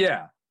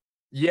 Yeah.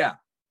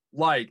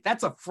 Like,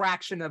 that's a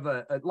fraction of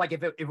like,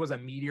 if it was a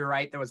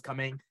meteorite that was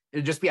coming,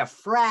 it'd just be a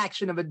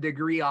fraction of a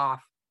degree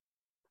off,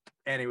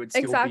 and it would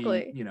still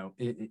be, you know,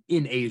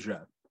 in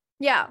Asia.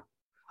 Yeah.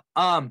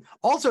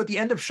 Also, at the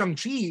end of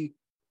Shang-Chi,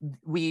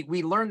 we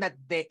learned that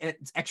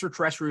it's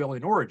extraterrestrial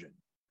in origin.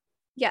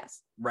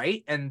 Yes.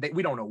 Right? And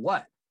we don't know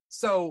what.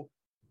 So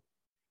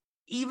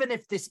even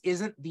if this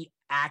isn't the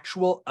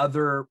actual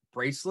other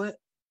bracelet,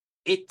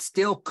 it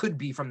still could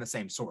be from the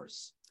same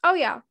source. Oh,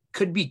 yeah.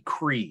 Could be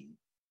Kree.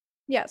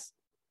 Yes.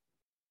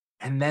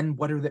 And then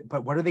what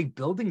are they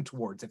building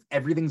towards if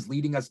everything's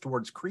leading us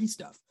towards Kree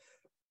stuff?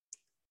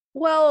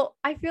 Well,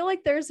 I feel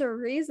like there's a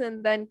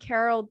reason then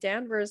Carol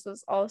Danvers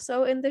was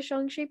also in the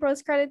Shang-Chi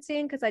post-credit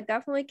scene, because I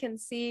definitely can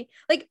see,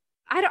 like,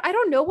 I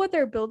don't know what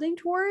they're building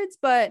towards,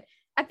 but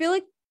I feel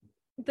like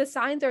the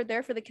signs are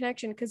there for the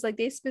connection, because like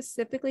they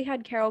specifically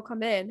had Carol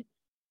come in.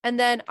 And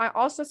then I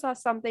also saw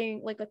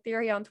something like a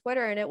theory on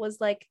Twitter, and it was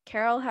like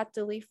Carol had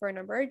to leave for an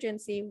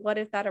emergency. What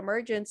if that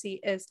emergency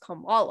is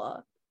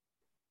Kamala?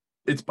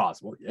 It's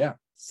possible, yeah.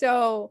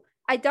 So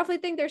I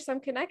definitely think there's some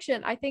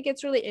connection. I think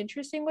it's really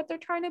interesting what they're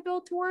trying to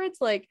build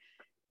towards. Like,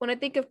 when I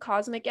think of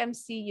Cosmic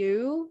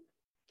MCU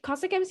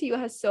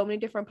has so many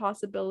different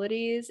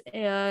possibilities,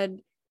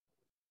 and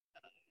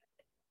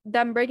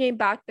them bringing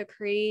back the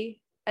Kree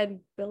and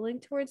building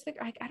towards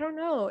I don't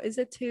know. Is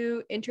it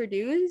to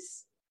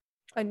introduce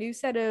a new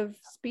set of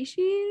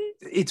species?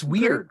 It's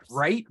weird, groups?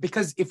 right?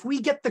 Because if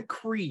we get the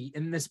Kree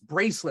in this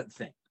bracelet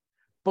thing,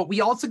 but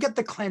we also get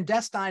the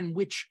clandestine,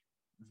 which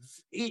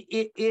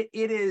it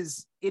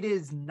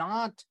is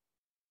not.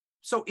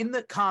 So in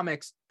the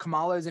comics,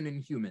 Kamala is an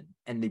Inhuman,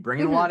 and they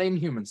bring in a lot of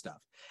Inhuman stuff.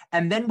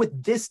 And then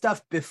with this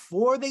stuff,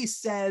 before they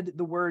said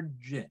the word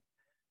Jinn,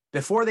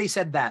 before they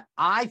said that,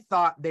 I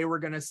thought they were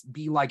going to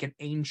be like an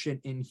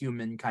ancient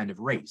Inhuman kind of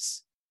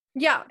race.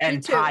 Yeah.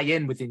 And tie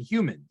in with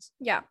Inhumans.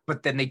 Yeah.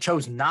 But then they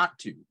chose not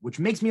to, which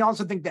makes me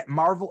also think that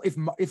Marvel,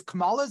 if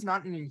Kamala is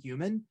not an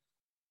Inhuman,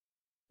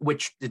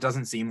 which it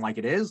doesn't seem like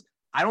it is,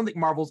 I don't think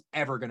Marvel's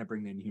ever going to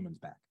bring the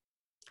Inhumans back.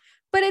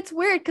 But it's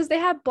weird because they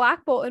had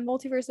Black Bolt in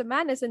Multiverse of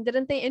Madness, and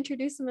didn't they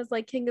introduce him as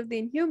like King of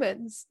the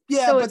Inhumans?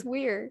 Yeah, so it's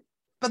weird.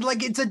 But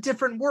like, it's a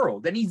different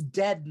world, and he's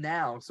dead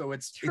now, so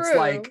it's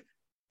like,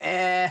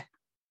 yeah,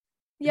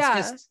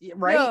 just,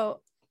 right?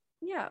 No.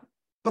 Yeah.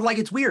 But like,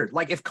 it's weird.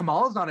 Like, if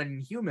Kamala's not an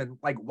Inhuman,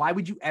 like, why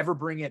would you ever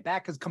bring it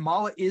back? Because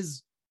Kamala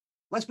is,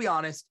 let's be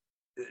honest,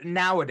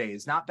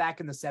 nowadays, not back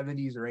in the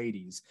 70s or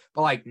 80s,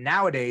 but like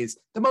nowadays,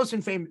 the most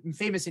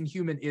famous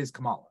Inhuman is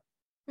Kamala.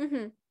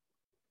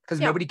 Because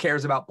nobody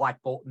cares about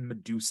Black Bolt and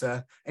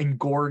Medusa and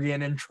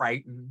Gorgon and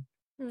Triton.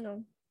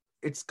 No.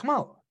 It's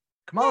Kamala.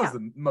 Kamala's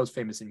the most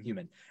famous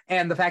Inhuman.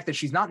 And the fact that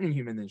she's not an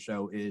Inhuman in the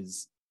show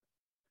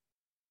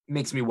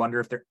makes me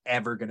wonder if they're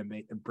ever going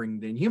to bring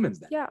the Inhumans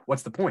then. Yeah.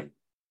 What's the point?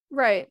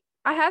 Right.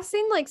 I have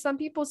seen like some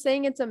people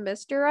saying it's a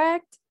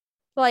misdirect.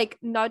 Like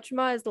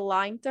Najma is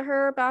lying to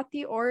her about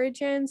the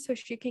origin so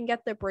she can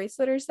get the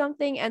bracelet or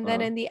something. And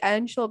then in the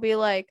end, she'll be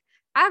like,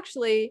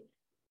 actually,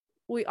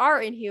 we are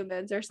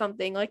Inhumans or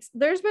something. Like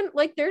there's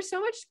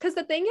so much, because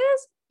the thing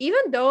is,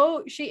 even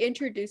though she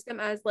introduced them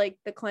as like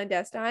the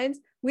clandestines,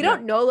 we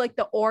don't know like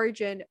the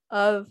origin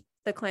of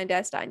the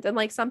clandestines. And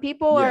like some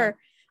people are,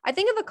 I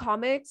think in the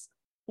comics,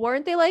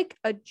 weren't they like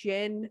a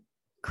Jinn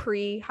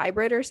Kree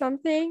hybrid or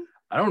something?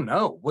 I don't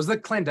know. Was the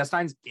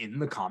clandestines in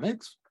the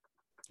comics?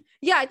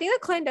 Yeah, I think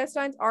the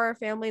clandestines are a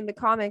family in the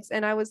comics.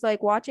 And I was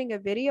like watching a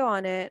video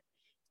on it,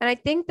 and I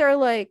think they're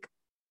like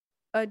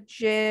a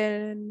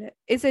Jinn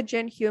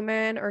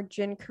human or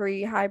Jinn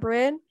Kree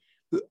hybrid.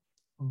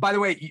 By the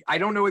way, I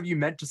don't know if you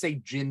meant to say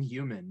Jinn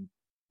human,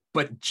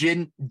 but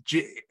Jinn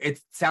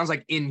it sounds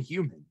like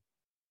inhuman.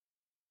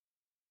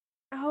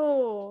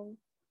 Oh,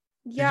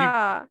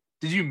 yeah.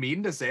 Did you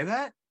mean to say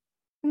that?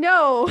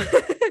 No.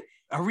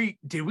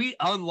 Did we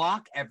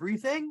unlock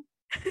everything?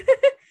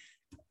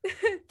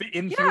 The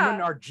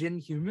Inhuman are Jinn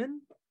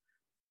human?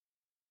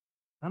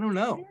 I don't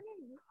know.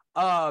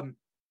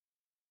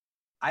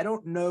 I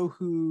don't know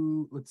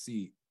who. Let's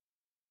see.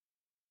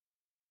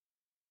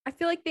 I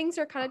feel like things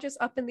are kind of just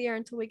up in the air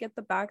until we get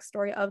the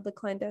backstory of the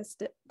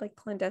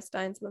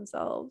clandestines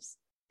themselves.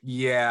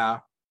 Yeah,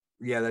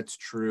 that's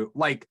true.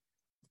 Like,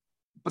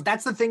 but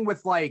that's the thing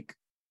with like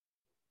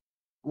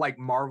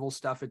Marvel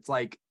stuff. It's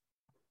like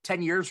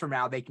 10 years from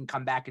now, they can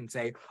come back and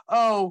say,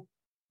 oh,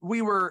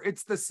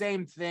 it's the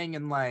same thing.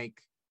 And like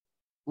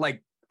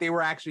they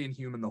were actually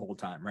Inhuman the whole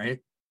time, right?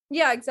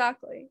 Yeah,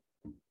 exactly.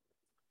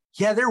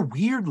 Yeah, they're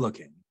weird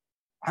looking.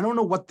 I don't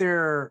know what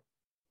they're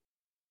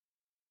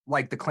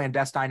like, the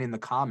clandestine in the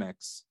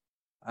comics.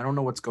 I don't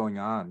know what's going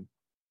on.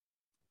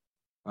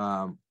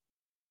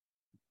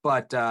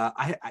 But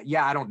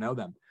I don't know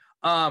them.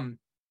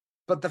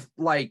 But the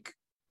like,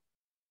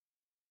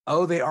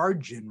 oh, they are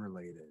Jinn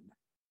related.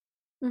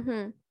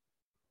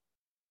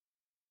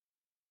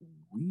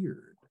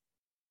 Weird.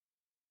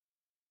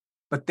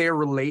 But they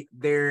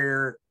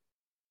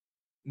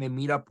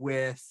meet up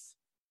with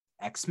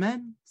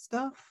X-Men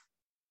stuff.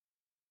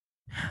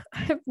 I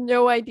have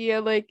no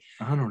idea. Like,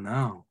 I don't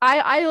know.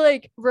 I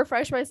like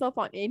refresh myself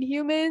on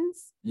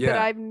Inhumans, but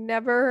Yeah. I've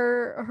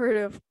never heard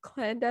of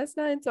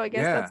Clandestine. So I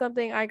guess that's Yeah.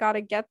 something I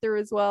gotta get through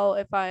as well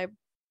if I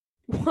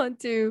want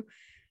to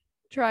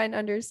try and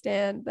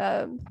understand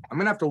them. I'm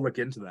gonna have to look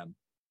into them.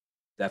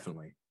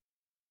 Definitely.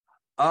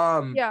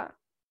 Um, Yeah.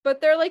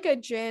 But they're like a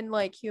Jinn,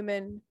 like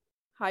human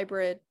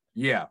hybrid.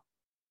 yeah.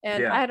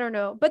 And Yeah. I don't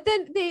know. But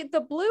then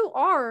the blue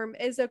arm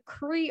is a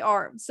Kree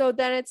arm. So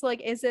then it's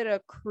like, is it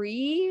a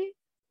Kree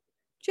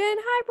Jinn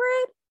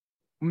hybrid?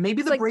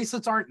 Maybe It's the like,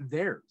 bracelets aren't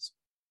theirs.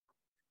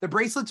 The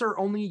bracelets are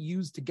only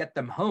used to get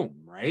them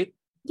home, right?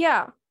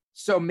 yeah,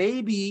 So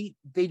maybe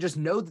they just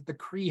know that the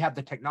Kree have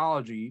the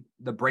technology,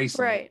 the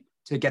bracelet, right.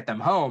 to get them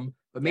home,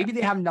 but maybe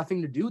Yeah. they have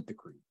nothing to do with the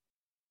Kree.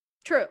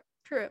 True,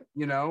 true.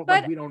 You know,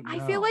 like But we don't know.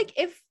 I feel like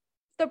if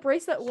the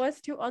bracelet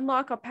was to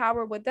unlock a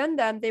power within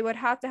them, they would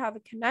have to have a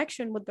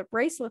connection with the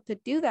bracelet to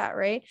do that,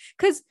 right?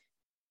 Because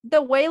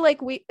the way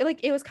like we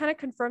like it was kind of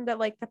confirmed that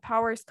like the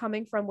power is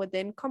coming from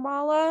within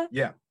Kamala.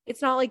 Yeah.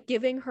 It's not like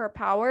giving her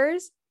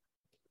powers.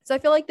 So I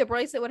feel like the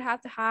bracelet would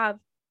have to have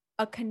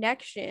a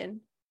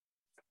connection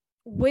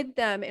with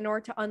them in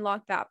order to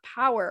unlock that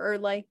power, or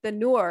like the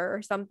Noor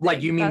or something.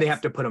 Like you mean they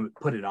have That's, to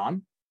put it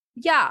on?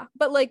 yeah,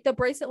 but like the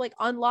bracelet like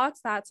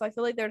unlocks that. So I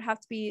feel like there'd have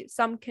to be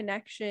some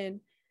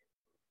connection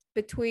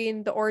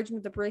between the origin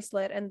of the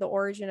bracelet and the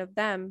origin of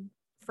them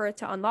for it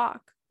to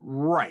unlock.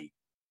 Right.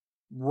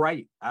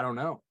 Right. I don't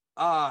know.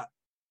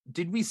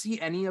 Did we see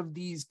any of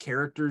these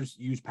characters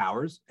use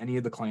powers? Any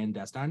of the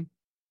clandestine?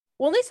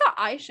 We only saw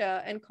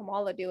Aisha and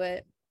Kamala do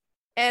it.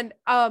 And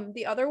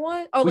the other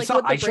one, oh, We like saw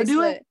with the Aisha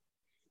do it? bracelet.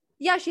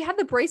 Yeah, she had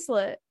the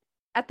bracelet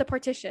at the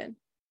partition.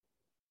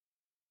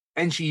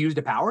 And she used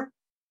a power?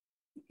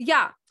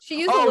 Yeah, she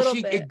used a little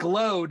bit. It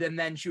glowed, and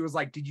then she was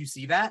like, "Did you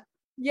see that?"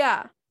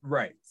 Yeah.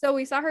 Right. So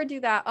we saw her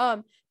do that.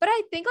 But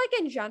I think like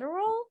in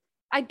general,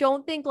 I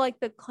don't think like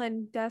the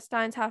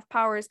clandestines have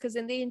powers, because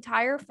in the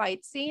entire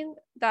fight scene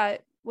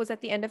that was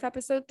at the end of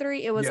episode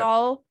 3, it was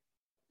all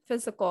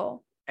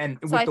physical. And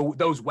So with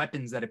those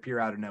weapons that appear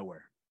out of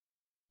nowhere.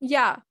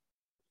 Yeah.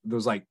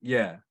 Those like,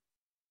 yeah.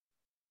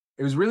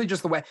 It was really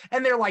just the way,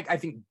 and they're like, I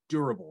think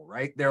durable,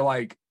 right? They're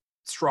like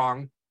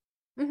strong,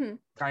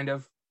 kind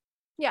of.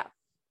 Yeah.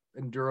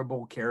 And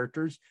durable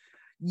characters.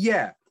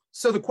 Yeah.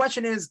 So the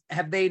question is,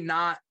 have they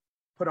not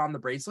put on the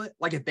bracelet?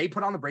 Like, if they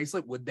put on the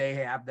bracelet, would they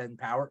have then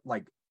power?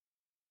 Like,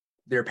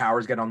 their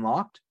powers get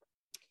unlocked?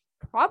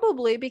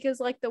 Probably, because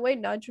like the way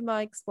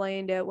Najma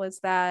explained it was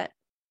that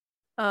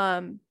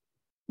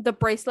the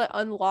bracelet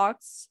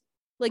unlocks,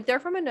 like they're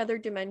from another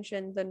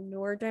dimension, the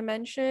Noor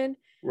dimension.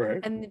 Right.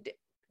 And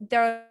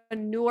the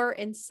Noor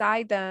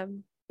inside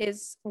them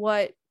is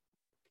what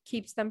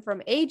keeps them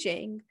from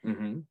aging.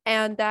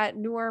 And that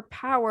Noor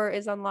power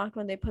is unlocked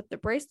when they put the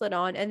bracelet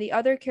on. And the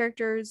other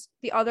characters,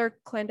 the other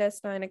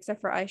clandestine,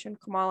 except for Aisha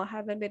and Kamala,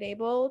 haven't been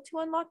able to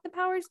unlock the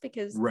powers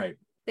because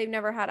they've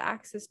never had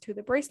access to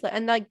the bracelet.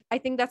 And like I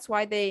think that's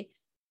why they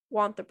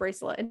want the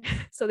bracelet,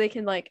 so they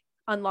can like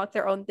unlock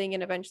their own thing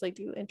and eventually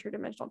do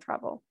interdimensional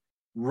travel.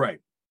 Right.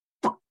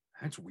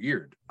 That's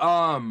weird.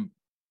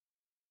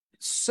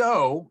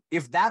 So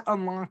if that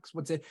unlocks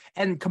what's it,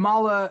 and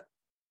Kamala,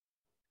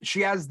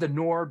 she has the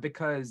Noor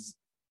because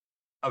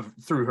of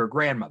through her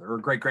grandmother or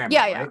great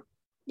grandmother, right?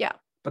 Yeah.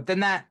 But then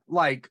that,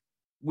 like,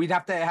 we'd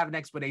have to have an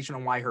explanation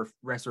on why her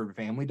rest of her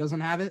family doesn't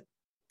have it,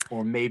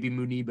 or maybe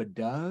Muniba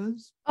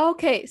does.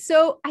 Okay,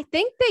 so I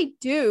think they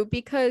do,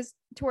 because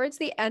towards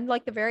the end,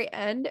 like the very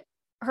end,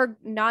 her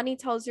Nani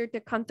tells her to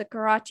come to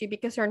Karachi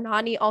because her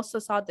Nani also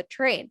saw the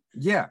train.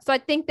 Yeah. So I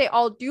think they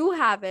all do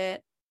have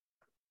it,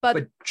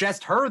 but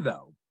just her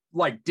though.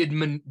 Like, did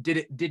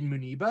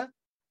Muniba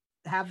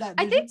have that vision?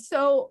 I think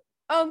so.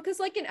 Because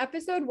like in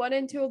episode 1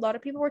 and 2, a lot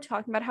of people were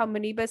talking about how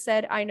Muniba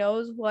said, "I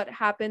knows what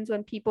happens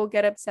when people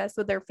get obsessed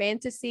with their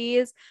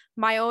fantasies.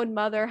 My own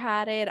mother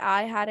had it.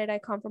 I had it. I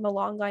come from a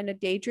long line of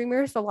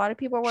daydreamers." So a lot of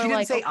people were she didn't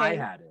like, say okay. I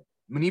had it.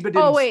 Muniba didn't.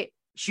 Oh wait,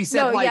 she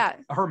said no, like yeah.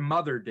 her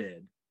mother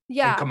did.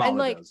 Yeah, and Kamala and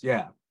like does.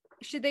 Yeah.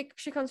 She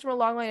comes from a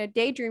long line of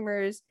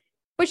daydreamers.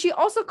 But she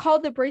also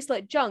called the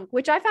bracelet junk,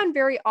 which I found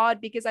very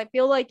odd, because I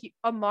feel like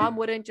a mom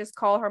wouldn't just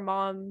call her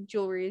mom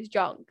jewelry as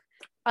junk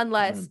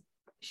unless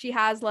she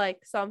has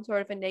like some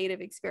sort of a negative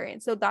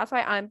experience. So that's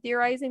why I'm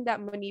theorizing that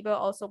Muniba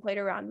also played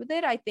around with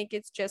it. I think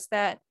it's just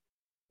that,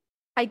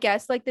 I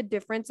guess like the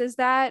difference is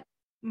that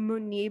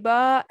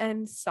Muniba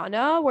and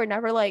Sana were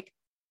never like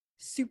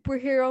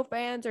superhero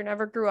fans or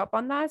never grew up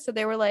on that. So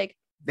they were like,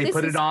 they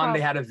put it on,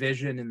 they had a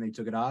vision and they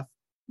took it off.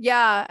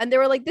 Yeah. And they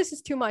were like, this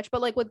is too much.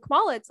 But like with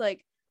Kamala, it's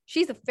like,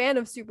 she's a fan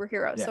of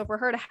superheroes. Yeah. So for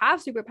her to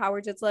have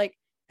superpowers, it's like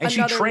and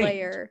another she trained.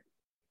 layer.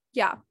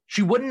 Yeah.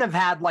 She wouldn't have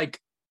had like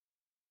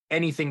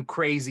anything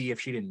crazy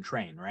if she didn't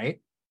train, right?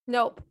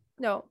 Nope.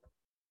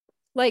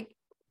 Like,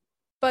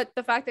 but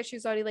the fact that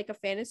she's already like a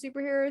fan of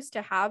superheroes,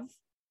 to have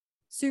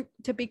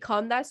to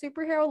become that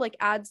superhero, like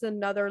adds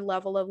another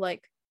level of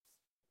like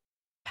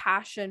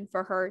passion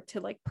for her to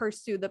like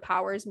pursue the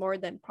powers more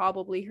than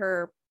probably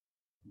her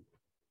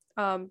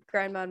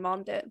grandma and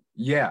mom did.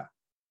 Yeah.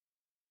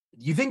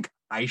 You think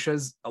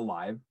Aisha's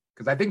alive?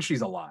 Because I think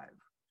she's alive.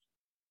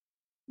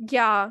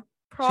 Yeah,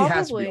 She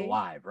has to be probably.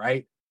 alive,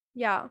 right?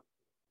 Yeah.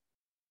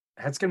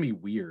 That's gonna be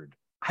weird.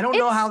 I don't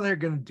know It's how they're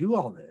gonna do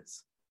all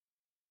this.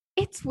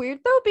 it's weird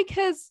though,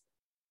 because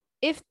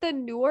if the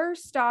newer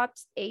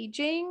stops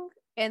aging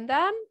in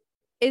them,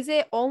 is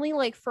it only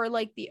like for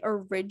like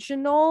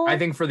I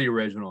think for the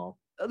original.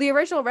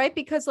 right?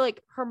 Because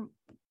like her mom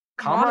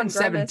and Kamran's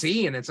grandma,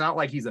 17. It's not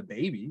like he's a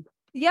baby.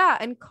 yeah,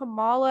 and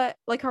Kamala,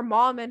 like her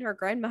mom and her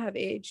grandma have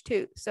aged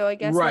too. So I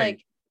guess Right.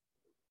 like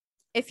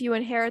if you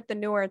inherit the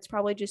newer, it's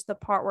probably just the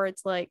part where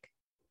it's like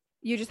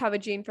you just have a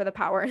gene for the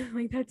power.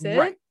 Like that's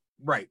Right. it.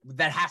 Right.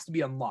 That has to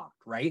be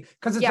unlocked, right?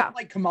 Because it's Yeah. not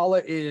like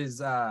Kamala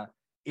is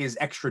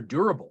extra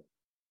durable.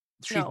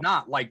 She's No.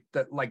 not like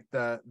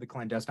the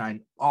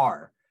clandestine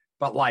are,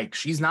 but like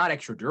she's not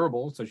extra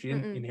durable, so she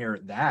didn't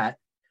inherit that.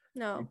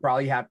 No. You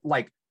probably have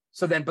like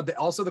so then, but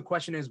also the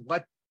question is,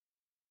 what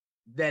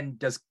then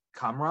does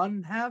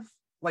Kamran have?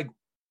 Like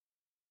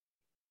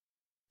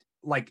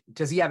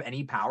does he have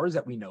any powers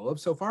that we know of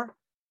so far?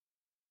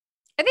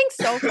 I think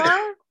so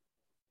far.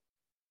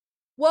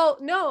 Well,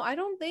 no, I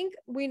don't think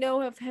we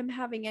know of him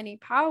having any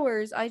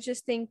powers. I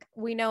just think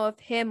we know of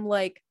him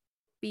like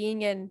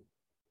being in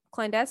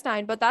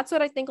clandestine. But that's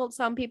what I think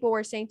some people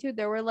were saying too.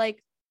 They were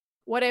like,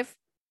 what if,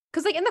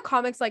 because like in the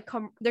comics, like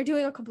they're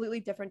doing a completely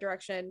different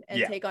direction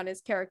and take on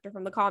his character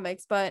from the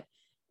comics. But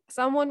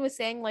someone was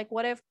saying like,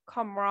 what if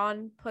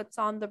Kamran puts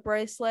on the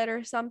bracelet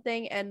or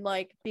something and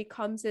like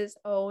becomes his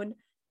own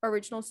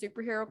original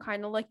superhero,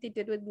 kind of like they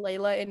did with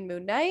Layla in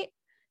Moon Knight?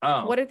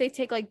 Oh. What if they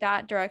take like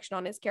that direction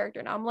on his character?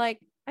 And I'm like,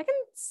 I can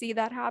see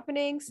that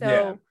happening.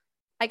 So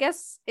I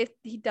guess if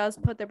he does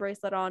put the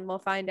bracelet on, we'll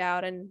find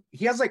out. And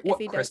he has like what,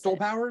 crystal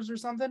powers or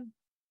something?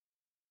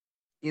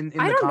 In the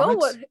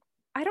comics?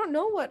 I don't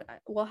know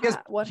what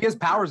he has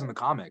powers in the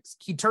comics.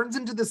 He turns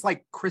into this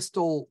like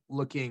crystal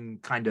looking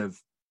kind of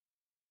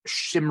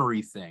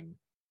shimmery thing.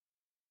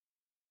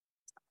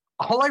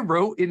 All I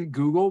wrote in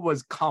Google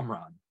was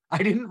Kamran. I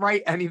didn't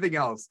write anything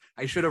else.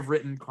 I should have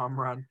written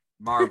Kamran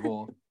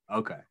Marvel.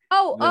 Okay.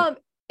 Oh,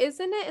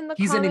 isn't it in the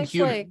he's comics an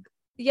Inhuman. like,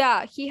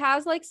 yeah, he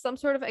has like some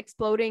sort of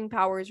exploding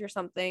powers or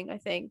something, I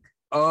think.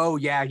 Oh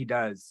yeah, he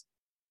does.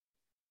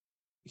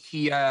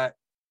 He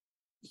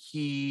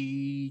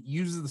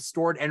uses the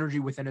stored energy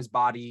within his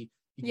body.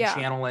 He can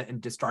channel it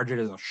and discharge it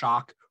as a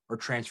shock or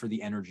transfer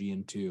the energy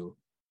into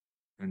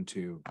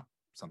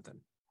something.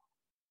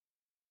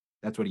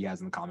 That's what he has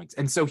in the comics.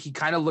 And so he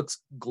kind of looks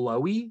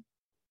glowy.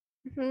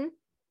 Mm-hmm.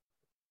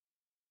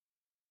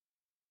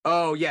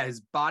 Oh yeah,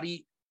 his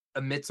body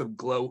emits a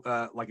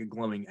glow, like a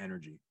glowing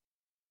energy.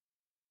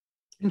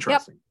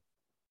 Interesting. Yep.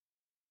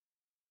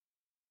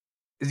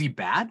 Is he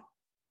bad?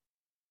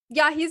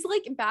 Yeah, he's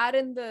like bad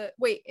in the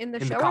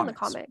show or in the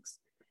comics.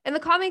 In the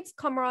comics,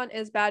 Kamran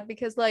is bad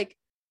because like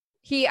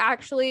he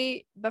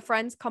actually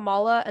befriends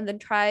Kamala and then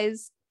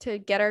tries to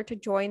get her to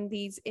join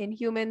these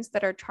Inhumans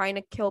that are trying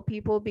to kill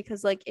people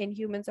because like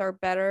Inhumans are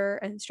better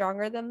and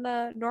stronger than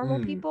the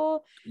normal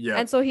people. Yeah.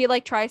 And so he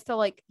like tries to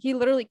like he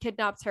literally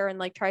kidnaps her and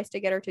like tries to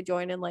get her to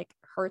join and like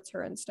hurts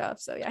her and stuff.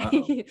 So yeah,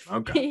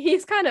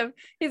 he's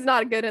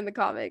not good in the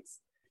comics.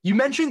 You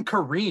mentioned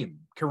Kareem.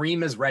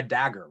 Kareem is Red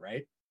Dagger,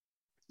 right?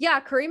 Yeah,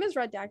 Kareem is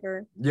Red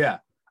Dagger. Yeah.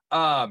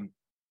 I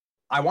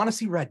want to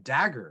see Red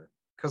Dagger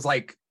because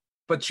like,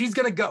 but she's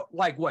gonna go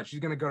like what? She's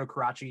gonna go to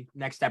Karachi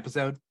next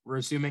episode, we're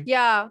assuming.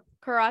 Yeah,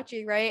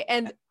 Karachi, right?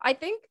 And I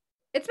think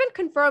it's been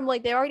confirmed,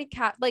 like they already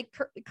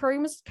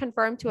Kareem was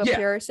confirmed to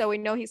appear, so we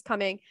know he's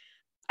coming.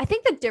 I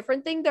think the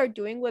different thing they're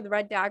doing with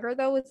Red Dagger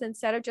though is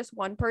instead of just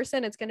one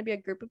person, it's gonna be a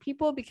group of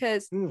people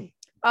because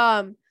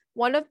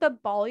one of the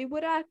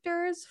Bollywood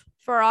actors,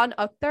 Farhan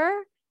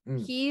Akhtar,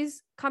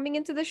 he's coming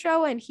into the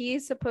show and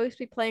he's supposed to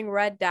be playing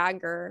Red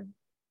Dagger.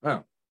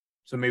 Oh,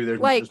 so maybe there's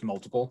like, just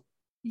multiple.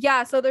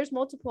 Yeah, so there's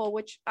multiple,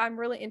 which I'm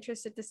really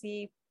interested to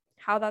see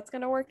how that's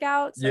gonna work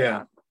out. So,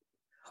 yeah.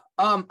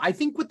 I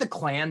think with the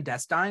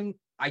clandestine,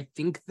 I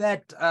think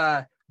that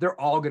they're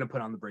all gonna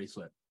put on the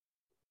bracelet.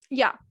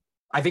 Yeah.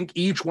 I think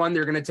each one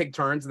they're gonna take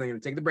turns and they're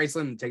gonna take the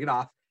bracelet and take it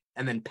off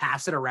and then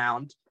pass it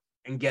around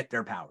and get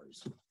their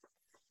powers.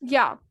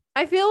 Yeah,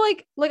 I feel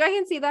like I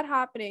can see that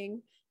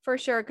happening for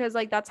sure because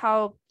like that's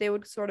how they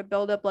would sort of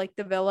build up like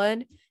the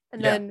villain,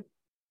 and then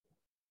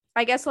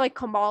I guess like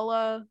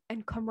Kamala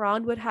and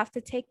Kamran would have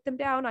to take them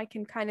down. I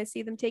can kind of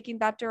see them taking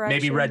that direction.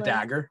 Maybe Red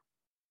Dagger.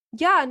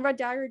 Yeah, and Red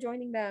Dagger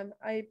joining them.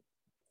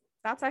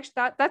 That's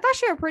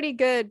actually a pretty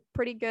good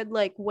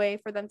like way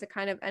for them to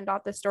kind of end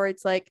off the story.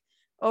 It's like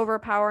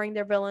overpowering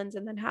their villains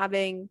and then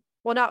having,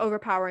 well, not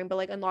overpowering, but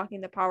like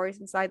unlocking the powers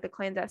inside the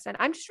clandestine.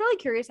 I'm just really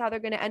curious how they're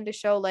gonna end the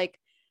show. Like,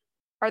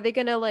 are they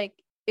gonna like,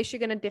 is she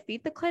gonna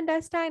defeat the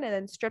clandestine and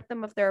then strip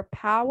them of their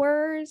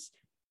powers?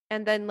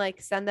 And then like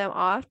send them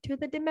off to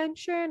the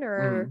dimension,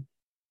 or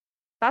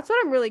that's what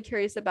I'm really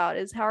curious about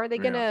is how are they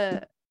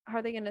gonna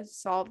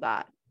solve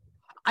that?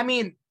 I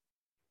mean,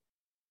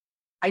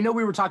 I know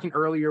we were talking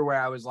earlier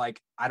where I was like,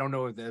 I don't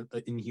know if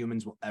the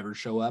Inhumans will ever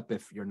show up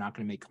if you're not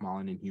going to make Kamala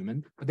an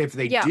Inhuman, but if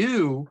they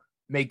do,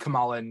 make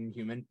Kamala an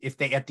Inhuman. If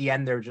they at the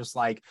end they're just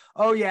like,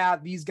 oh yeah,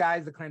 these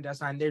guys, the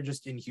clandestine, they're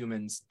just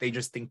Inhumans. They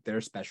just think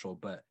they're special,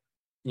 but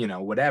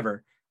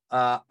whatever.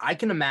 I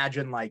can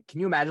imagine can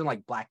you imagine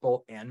like Black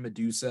Bolt and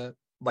Medusa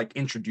like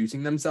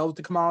introducing themselves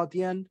to Kamala at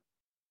the end?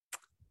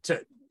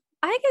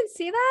 I can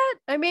see that.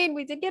 I mean,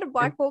 we did get a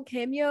Black Bolt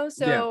cameo,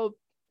 so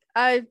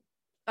I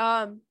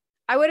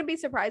wouldn't be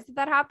surprised if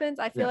that happens.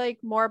 I feel like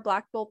more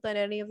Black Bolt than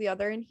any of the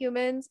other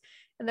Inhumans,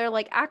 and they're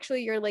like,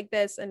 actually, you're like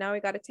this, and now we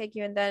got to take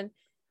you. And then,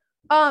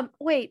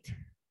 wait,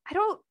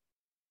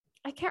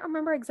 I can't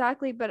remember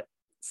exactly, but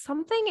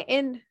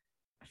I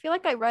feel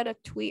like I read a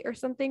tweet or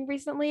something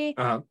recently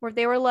where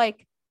they were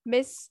like,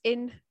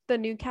 in the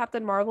new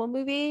Captain Marvel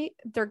movie,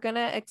 they're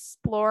gonna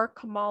explore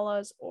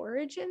Kamala's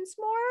origins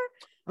more.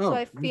 So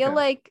I feel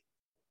like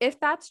if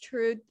that's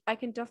true, I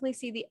can definitely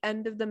see the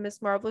end of the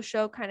Miss Marvel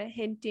show kind of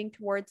hinting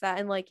towards that,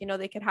 and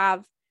they could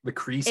have the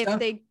Kree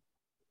stuff.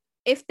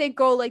 If they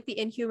go like the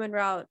Inhuman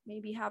route,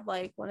 maybe have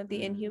like one of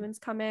the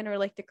Inhumans come in, or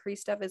like the Kree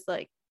stuff is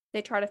like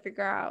they try to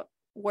figure out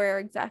where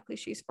exactly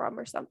she's from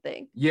or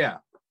something. Yeah.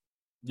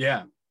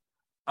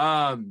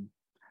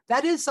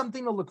 That is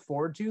something to look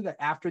forward to, that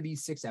after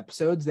these 6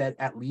 episodes that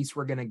at least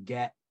we're gonna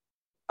get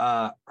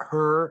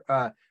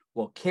Carol,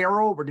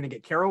 we're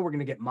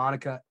gonna get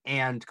Monica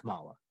and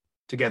Kamala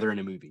together in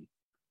a movie.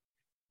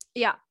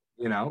 Yeah.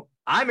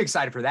 I'm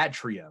excited for that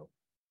trio,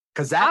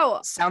 because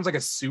that sounds like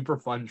a super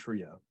fun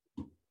trio.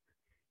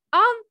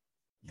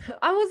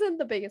 I wasn't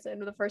the biggest fan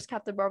of the first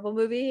Captain Marvel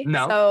movie.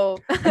 No. So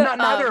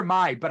neither am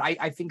I, but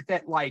I think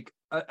that like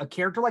a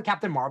character like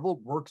Captain Marvel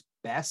works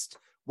best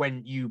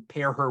when you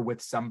pair her with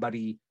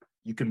somebody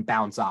you can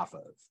bounce off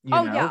of.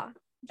 Yeah.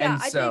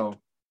 And I so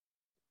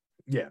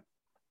think,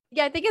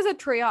 I think as a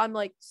trio, I'm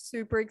like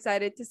super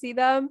excited to see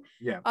them.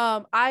 Yeah.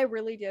 I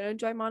really did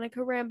enjoy Monica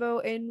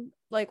Rambeau in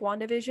like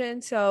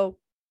WandaVision, so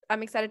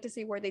I'm excited to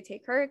see where they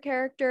take her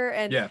character,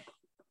 and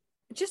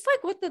just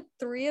like what the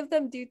 3 of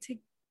them do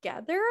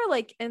together,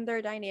 like in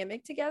their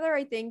dynamic together.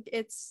 I think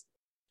it's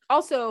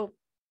also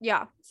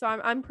so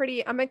I'm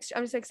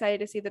just excited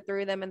to see the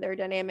 3 of them and their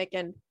dynamic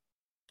and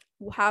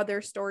how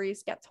their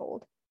stories get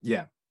told.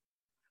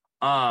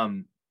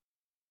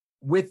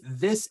 With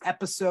this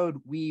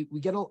episode, we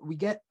get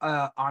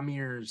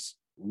Amir's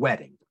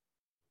wedding,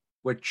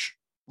 which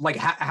like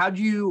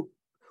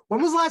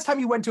when was the last time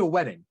you went to a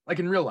wedding, like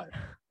in real life?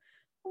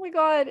 Oh my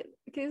god,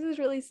 okay, this is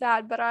really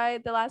sad, but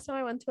the last time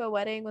I went to a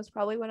wedding was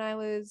probably when I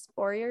was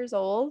 4 years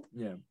old.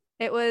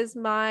 It was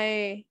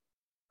my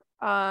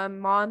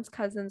mom's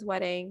cousin's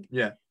wedding.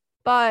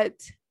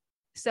 But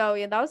so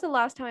that was the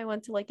last time I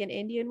went to like an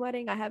Indian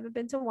wedding. I haven't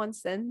been to one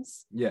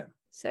since.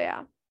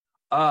 So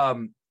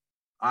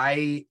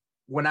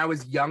when I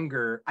was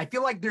younger, I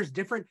feel like there's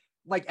different,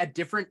 like at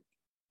different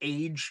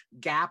age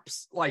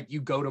gaps, like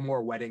you go to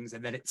more weddings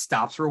and then it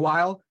stops for a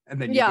while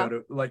and then you go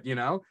to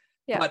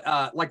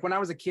but like when I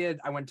was a kid,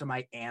 I went to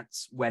my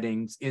aunt's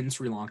weddings in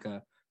Sri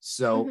Lanka,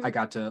 so I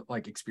got to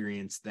like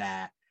experience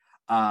that,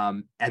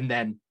 and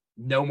then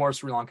no more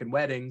Sri Lankan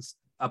weddings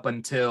up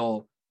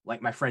until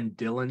like my friend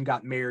Dylan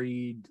got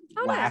married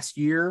last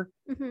year,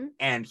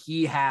 and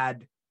he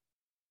had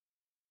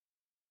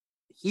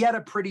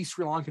a pretty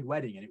Sri Lankan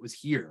wedding, and it was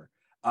here,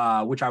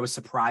 which I was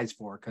surprised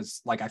for,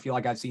 because like I feel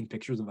like I've seen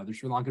pictures of other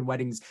Sri Lankan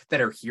weddings that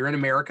are here in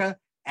America,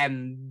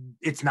 and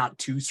it's not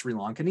too Sri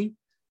Lankan-y,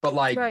 but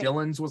like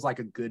Dylan's was like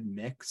a good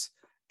mix,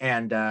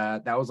 and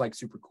that was like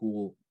super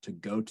cool to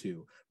go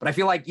to. But I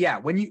feel like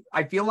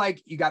I feel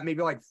like you got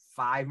maybe like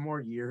 5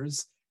 more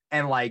years,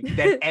 and like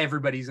then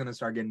everybody's gonna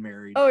start getting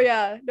married. Oh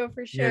yeah, no,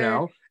 for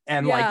sure.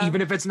 And like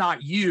even if it's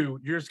not you're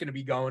just gonna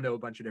be going to a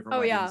bunch of different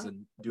weddings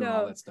and doing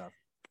all that stuff.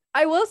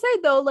 I will say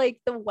though,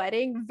 like the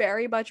wedding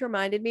very much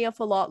reminded me of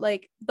a lot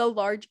like the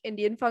large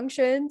Indian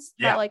functions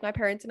that like my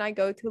parents and I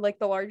go to, like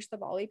the large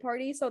Diwali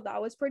party. So that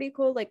was pretty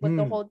cool, like with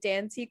the whole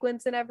dance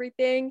sequence and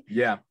everything.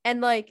 And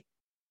like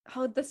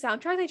how the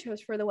soundtrack they chose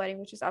for the wedding,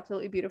 which is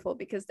absolutely beautiful,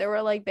 because there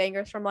were like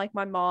bangers from like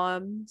my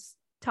mom's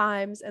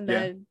times and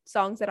then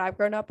songs that I've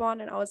grown up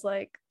on. And I was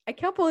like, I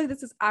can't believe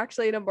this is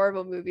actually in a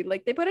Marvel movie.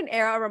 Like they put an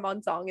Era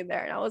Ramon song in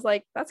there, and I was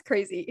like, that's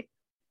crazy.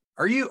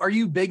 Are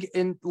you big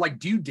in like,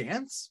 do you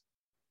dance?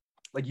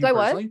 Like you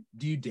personally,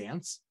 do you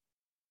dance?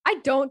 I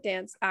don't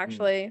dance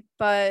actually,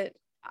 but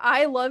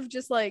I love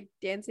just like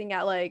dancing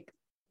at like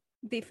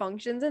the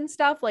functions and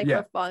stuff, like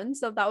for fun.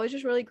 So that was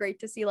just really great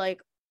to see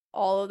like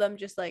all of them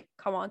just like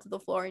come onto the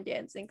floor and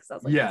dancing, because I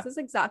was like, this is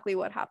exactly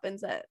what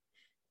happens at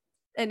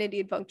an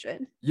Indian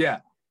function.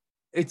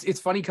 It's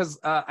funny because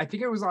I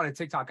think it was on a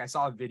TikTok. I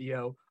saw a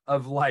video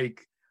of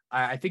like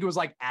I think it was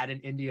like at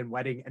an Indian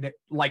wedding, and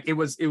it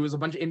was a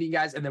bunch of Indian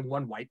guys and then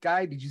one white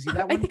guy. Did you see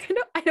that one?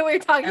 I know what you're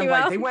talking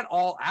about. Like they went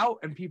all out,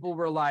 and people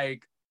were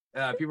like,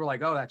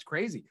 oh, that's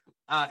crazy.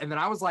 And then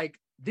I was like,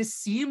 this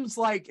seems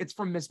like it's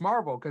from Miss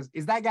Marvel, because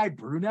is that guy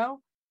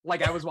Bruno?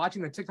 Like I was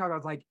watching the TikTok, I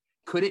was like,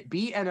 could it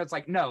be? And it's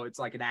like, no, it's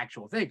like an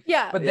actual thing.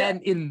 But then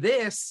in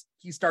this,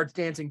 he starts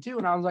dancing too,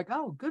 and I was like,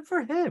 oh, good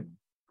for him.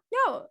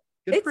 No,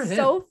 it's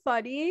so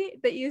funny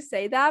that you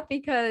say that,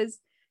 because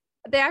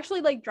they actually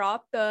like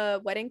dropped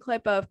the wedding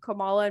clip of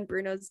Kamala and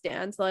Bruno's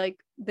dance like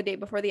the day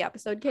before the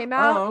episode came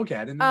out. Oh, okay.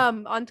 I didn't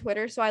know. On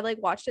Twitter. So I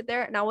like watched it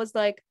there and I was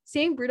like,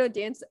 seeing Bruno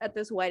dance at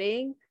this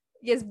wedding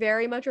is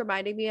very much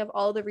reminding me of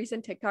all the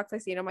recent TikToks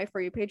I've seen on my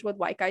For You page with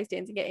white guys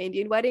dancing at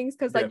Indian weddings,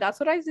 because like that's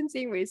what I've been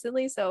seeing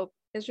recently. So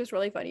it's just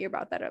really funny you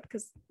brought that up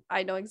because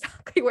I know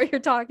exactly what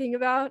you're talking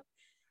about.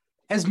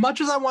 As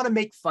much as I want to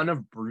make fun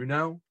of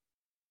Bruno,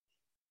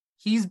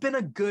 he's been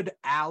a good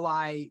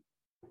ally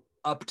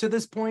up to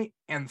this point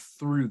and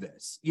through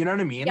this. You know what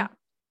I mean? Yeah.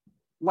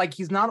 Like,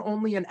 he's not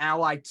only an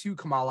ally to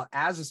Kamala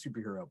as a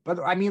superhero, but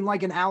I mean,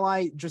 like, an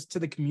ally just to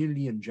the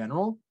community in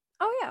general.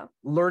 Oh, yeah.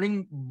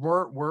 Learning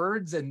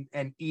words and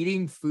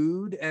eating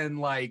food and,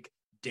 like,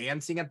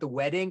 dancing at the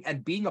wedding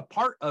and being a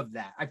part of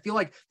that. I feel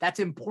like that's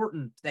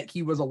important that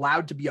he was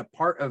allowed to be a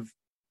part of,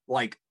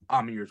 like,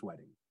 Amir's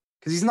wedding.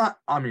 Because he's not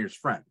Amir's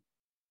friend.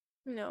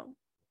 No.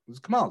 He was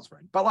Kamala's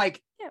friend. But,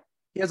 like, yeah.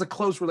 He has a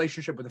close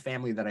relationship with the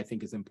family that I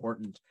think is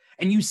important.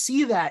 And you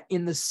see that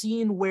in the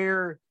scene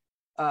where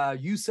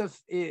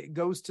Yusuf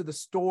goes to the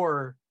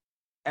store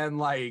and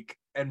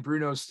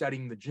Bruno's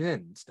studying the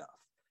jinn stuff.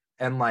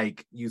 And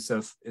like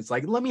Yusuf is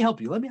like, let me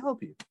help you.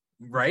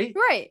 Right?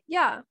 Right.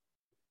 Yeah.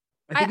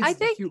 I think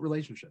it's a cute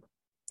relationship.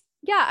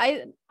 Yeah.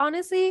 I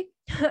honestly,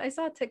 I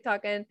saw a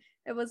TikTok and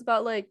it was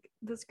about like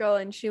this girl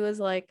and she was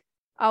like,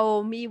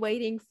 oh, me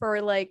waiting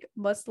for like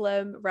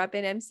Muslim rep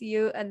in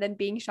MCU and then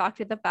being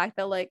shocked at the fact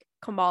that like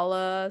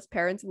Kamala's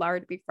parents allowed her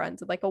to be friends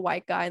with like a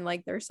white guy and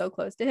like they're so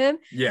close to him.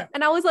 Yeah.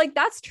 And I was like,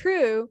 that's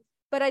true.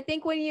 But I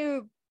think when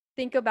you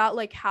think about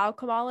like how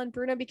Kamala and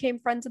Bruno became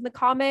friends in the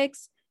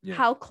comics,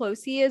 how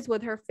close he is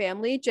with her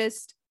family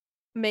just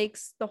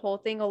makes the whole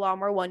thing a lot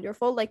more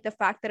wonderful. Like the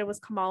fact that it was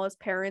Kamala's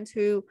parents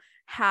who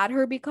had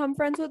her become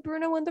friends with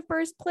Bruno in the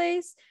first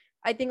place.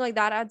 I think like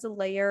that adds a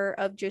layer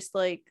of just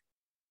like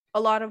a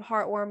lot of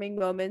heartwarming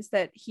moments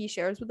that he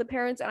shares with the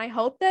parents. And I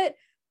hope that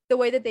the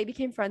way that they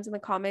became friends in the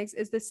comics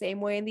is the same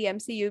way in the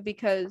MCU,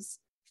 because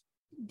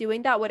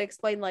doing that would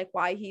explain like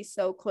why he's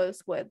so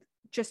close with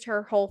just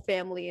her whole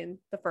family in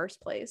the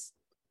first place.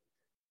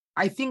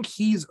 I think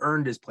he's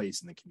earned his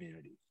place in the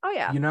community. Oh,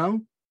 yeah. You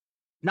know?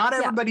 Not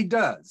everybody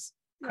does,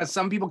 because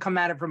some people come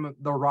at it from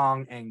the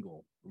wrong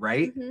angle,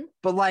 right? Mm-hmm.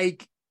 But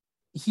like,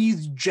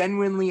 he's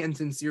genuinely and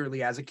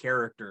sincerely as a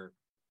character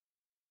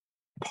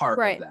part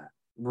of that,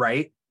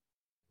 right?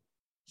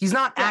 He's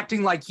not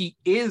acting like he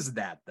is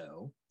that,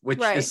 though,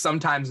 which is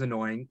sometimes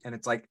annoying. And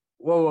it's like,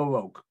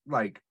 whoa,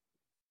 like,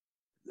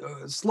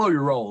 slow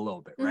your roll a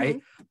little bit, right?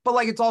 Mm-hmm. But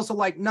like, it's also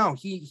like, no,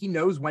 he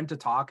knows when to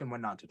talk and when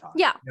not to talk.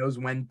 Yeah, he knows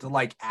when to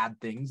like add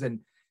things and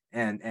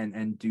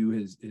do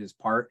his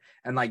part.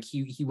 And like,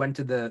 he went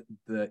to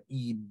the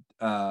Eid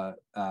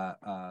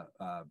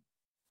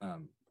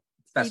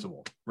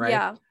festival, right?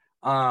 Yeah.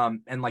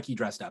 And like, he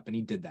dressed up and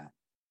he did that.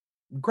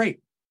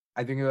 Great.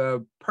 I think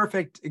a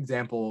perfect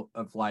example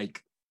of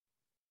like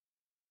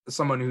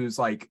someone who's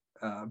like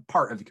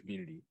part of the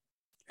community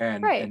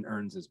and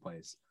earns his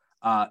place.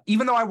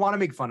 Even though I want to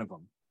make fun of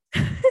him.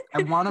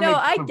 I want to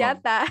I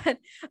get that.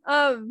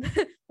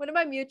 One of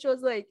my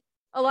mutuals, like,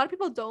 a lot of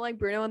people don't like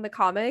Bruno in the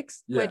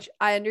comics, which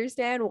I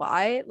understand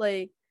why.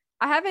 Like,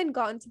 I haven't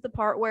gotten to the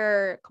part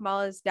where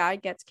Kamala's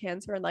dad gets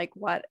cancer and like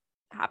what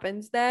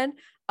happens then.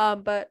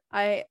 But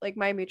I like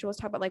my mutuals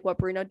talk about like what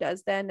Bruno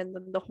does then and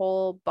the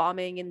whole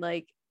bombing and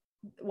like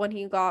when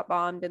he got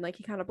bombed and like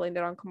he kind of blamed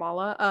it on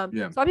Kamala.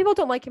 Some people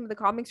don't like him in the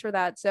comics for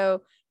that.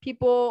 So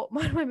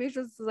one of my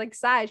mutuals is like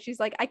sad.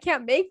 She's like, I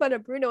can't make fun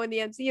of Bruno in the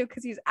MCU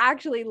because he's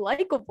actually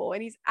likable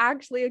and he's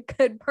actually a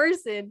good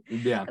person.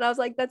 Yeah. And I was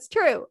like, that's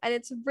true. And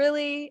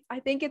I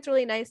think it's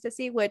really nice to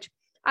see, which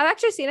I've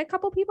actually seen a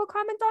couple people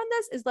comment on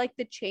this, is like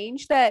the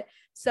change that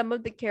some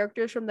of the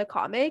characters from the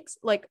comics,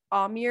 like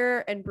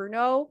Amir and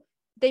Bruno,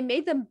 they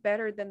made them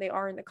better than they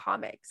are in the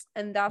comics.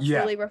 And that's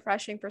really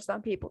refreshing for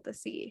some people to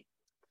see.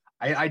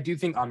 I do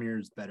think Amir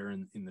is better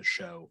in the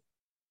show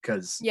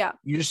because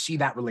you just see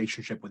that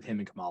relationship with him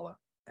and Kamala,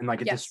 and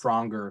like it's a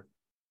stronger,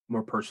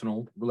 more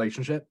personal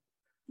relationship.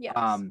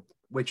 Yeah.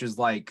 Which is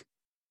like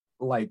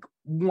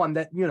one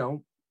that, you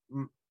know,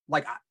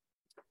 like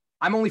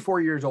I'm only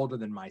 4 years older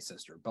than my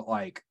sister, but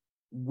like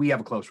we have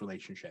a close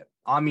relationship.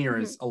 Amir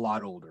is a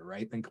lot older,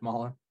 right, than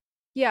Kamala?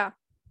 Yeah.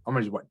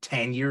 Amir's what,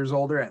 10 years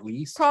older at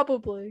least?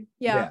 Probably.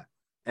 Yeah.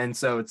 And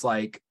so it's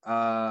like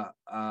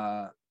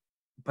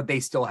but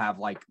they still have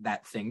like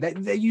that thing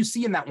that you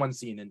see in that one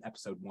scene in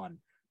episode 1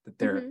 that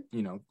they're,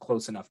 you know,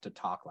 close enough to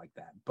talk like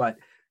that. But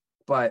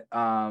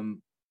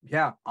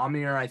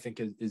Amir I think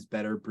is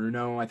better.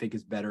 Bruno I think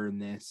is better in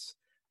this.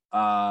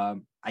 I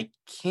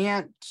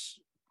can't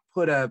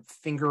put a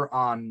finger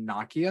on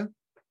Nakia,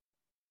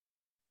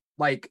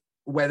 like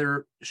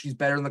whether she's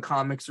better in the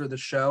comics or the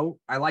show.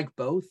 I like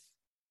both.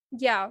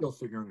 Yeah. Still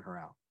figuring her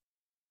out.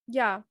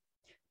 Yeah.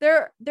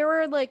 There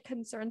were like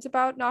concerns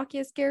about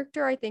Nakia's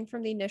character, I think,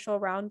 from the initial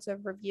rounds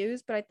of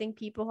reviews, but I think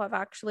people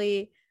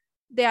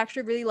they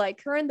actually really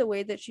like her and the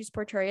way that she's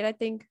portrayed. I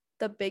think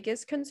the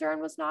biggest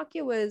concern was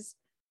Nakia was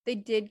they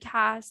did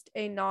cast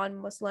a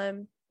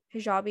non-Muslim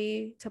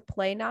hijabi to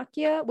play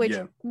Nakia, which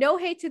no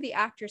hate to the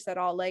actress at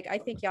all. Like, I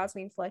think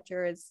Yasmin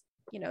Fletcher is,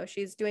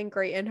 she's doing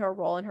great in her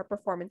role and her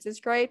performance is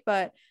great,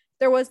 but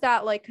there was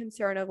that like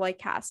concern of like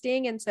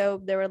casting. And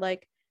so they were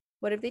like,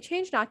 what if they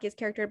changed Nakia's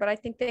character? But I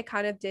think they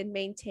kind of did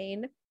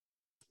maintain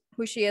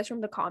who she is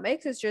from the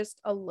comics. Is just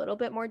a little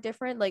bit more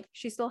different. Like,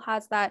 she still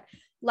has that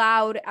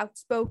loud,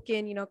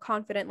 outspoken,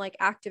 confident, like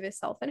activist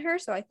self in her.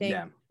 So I think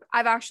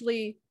I've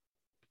actually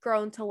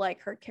grown to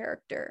like her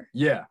character.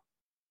 Yeah,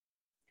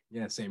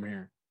 same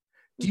here.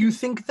 Do you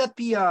think that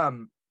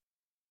the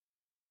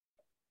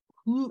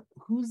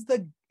who's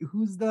the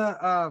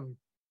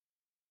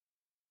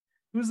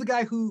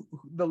guy who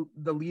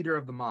the leader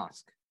of the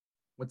mosque?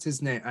 What's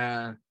his name?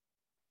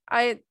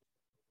 I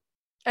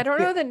don't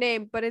know the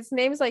name, but his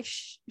name's like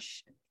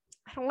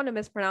I don't want to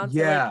mispronounce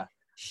it. Like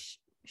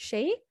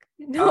Sheikh?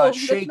 No,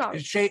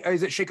 Sheikh.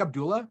 Is it Sheikh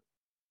Abdullah?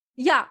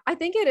 Yeah, I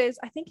think it is.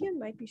 I think it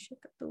might be Sheikh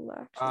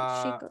Abdullah.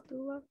 Actually. Sheikh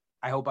Abdullah.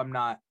 I hope I'm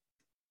not.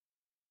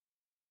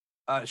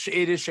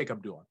 It is Sheikh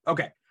Abdullah.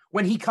 Okay.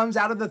 When he comes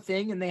out of the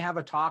thing and they have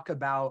a talk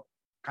about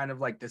kind of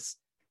like this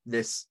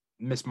Miss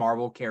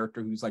Marvel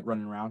character who's like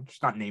running around.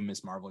 She's not named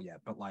Miss Marvel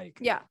yet, but like,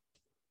 yeah.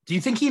 Do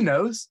you think he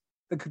knows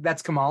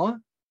that's Kamala?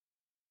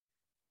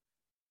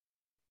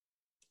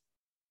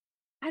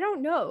 I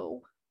don't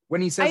know.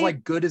 When he says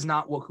like good is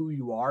not who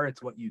you are,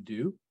 it's what you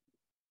do.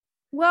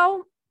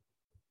 Well,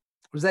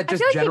 was that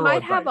just I feel like general he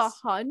might advice? have a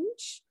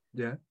hunch.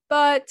 Yeah.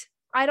 But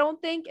I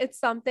don't think it's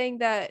something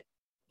that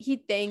he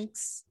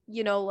thinks,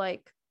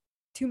 like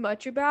too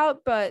much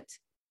about, but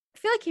I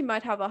feel like he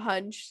might have a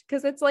hunch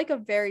because it's like a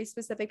very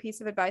specific piece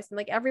of advice. And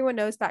like everyone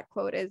knows that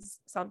quote is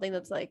something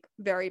that's like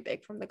very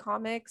big from the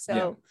comics.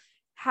 So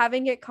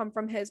having it come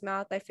from his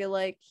mouth, I feel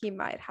like he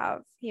might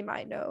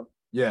know.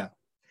 Yeah.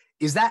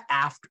 Is that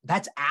after?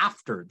 That's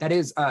after. That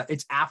is,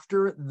 it's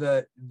after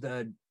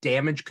the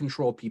damage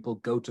control people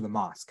go to the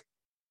mosque.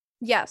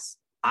 Yes.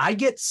 I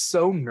get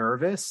so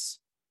nervous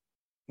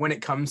when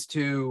it comes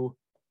to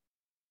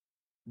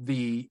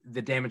the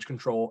damage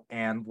control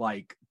and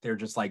like they're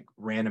just like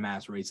random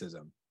ass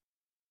racism.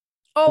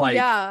 Oh like,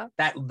 yeah.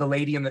 That the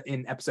lady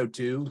in episode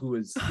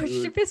 2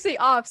 she pissed me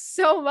off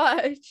so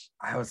much.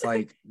 I was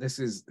like, this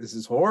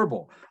is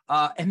horrible.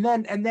 And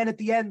then at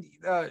the end,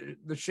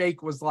 the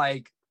sheikh was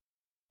like,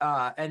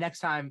 and next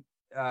time,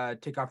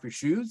 take off your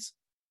shoes.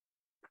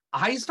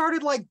 I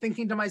started like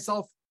thinking to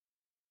myself,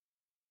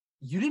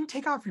 you didn't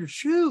take off your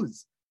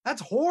shoes.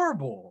 That's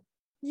horrible.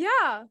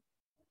 Yeah.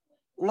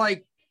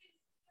 Like,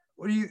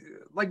 what do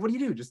you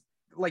do? Just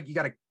like, you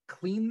got to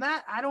clean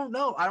that? I don't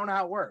know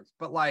how it works,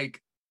 but like,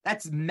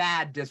 that's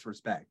mad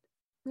disrespect.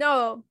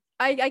 No,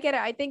 I get it.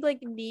 I think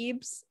like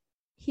Neebs,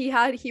 he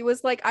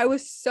was like, I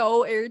was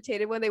so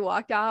irritated when they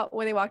walked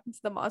into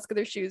the mosque with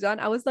their shoes on.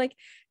 I was like,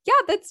 yeah,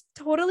 that's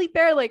totally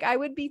fair. Like I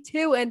would be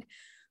too.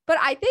 But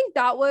I think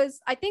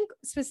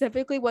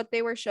specifically what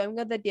they were showing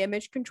of the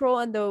damage control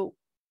and the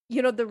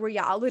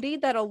reality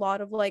that a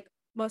lot of like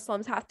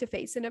Muslims have to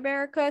face in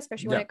America,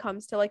 especially when it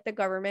comes to like the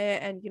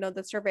government and,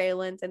 the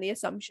surveillance and the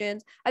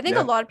assumptions. I think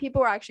a lot of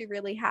people were actually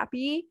really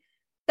happy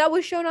that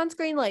was shown on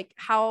screen, like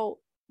how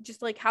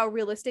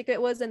realistic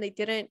it was. And they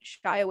didn't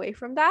shy away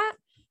from that.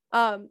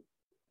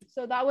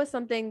 So that was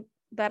something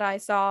that I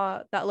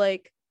saw that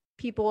like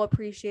people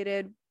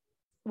appreciated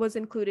was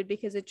included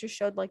because it just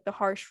showed like the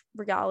harsh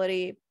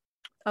reality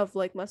of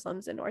like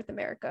Muslims in North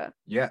America.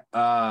 Yeah.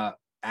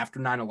 After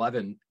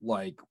 9/11,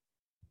 like,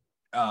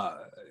 I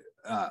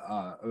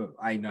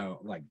know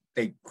like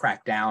they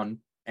cracked down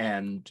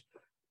and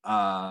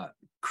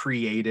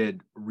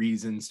created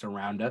reasons to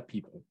round up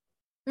people,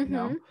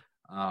 and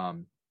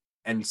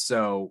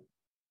so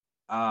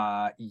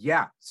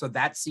so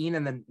that scene,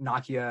 and then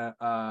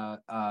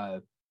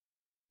Nakia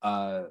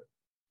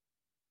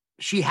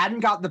she hadn't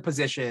got the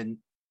position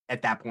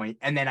at that point,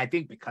 and then I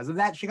think because of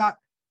that she got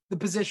the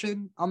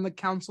position on the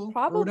council,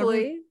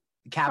 probably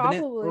the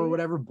cabinet or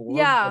whatever board,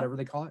 whatever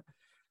they call it.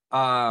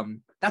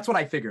 That's what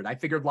I figured. I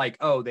figured like,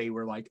 oh, they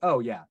were like,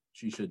 oh yeah,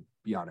 she should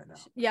be on it now.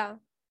 Yeah.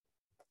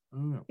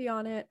 Be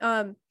on it.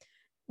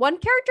 One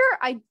character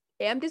I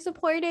am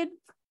disappointed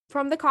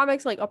from the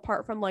comics, like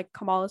apart from like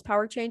Kamala's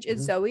power change,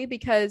 is Zoe,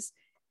 because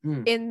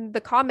in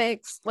the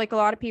comics, like a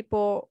lot of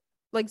people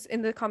like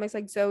in the comics,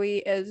 like Zoe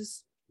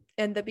is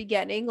in the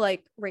beginning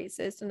like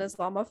racist and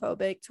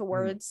Islamophobic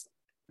towards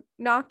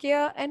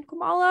Nakia and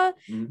Kamala,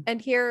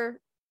 and here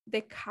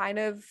they kind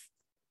of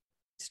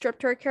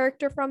stripped her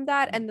character from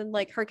that, and then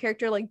like her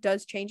character like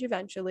does change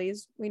eventually,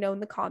 as we know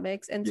in the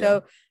comics. And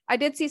so I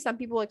did see some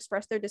people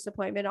express their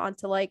disappointment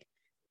onto like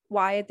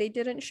why they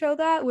didn't show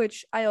that,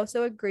 which I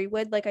also agree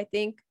with. Like I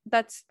think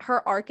that's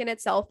her arc in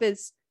itself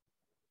is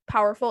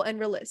powerful and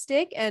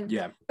realistic, and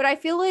but I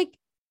feel like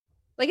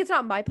it's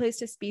not my place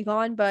to speak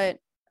on, but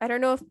I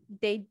don't know if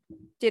they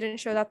didn't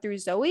show that through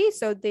Zoe,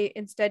 so they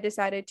instead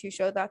decided to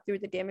show that through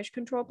the damage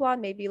control plot.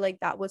 Maybe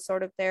like that was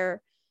sort of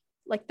their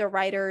like the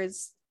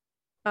writers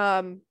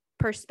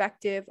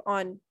perspective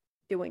on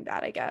doing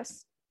that, I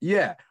guess.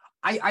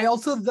 I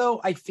also, though,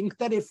 I think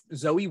that if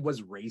Zoe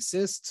was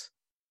racist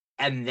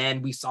and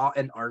then we saw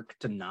an arc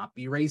to not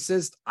be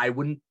racist, I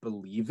wouldn't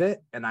believe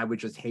it, and I would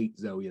just hate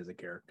Zoe as a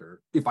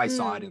character if I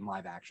saw it in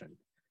live action.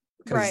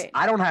 Because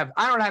I don't have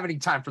any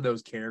time for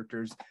those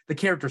characters. The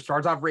character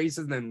starts off racist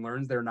and then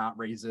learns they're not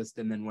racist,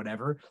 and then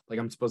whatever. Like,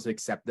 I'm supposed to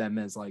accept them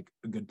as like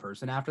a good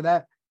person after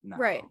that. No,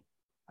 right.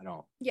 I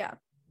don't. Yeah.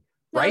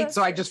 Right.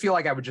 So true. I just feel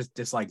like I would just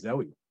dislike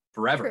Zoe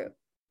forever. True.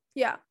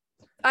 Yeah.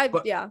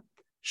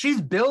 She's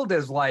billed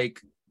as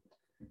like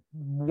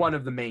one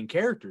of the main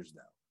characters,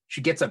 though.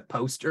 She gets a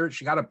poster.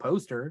 She got a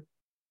poster.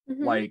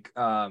 Mm-hmm. Like,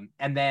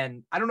 and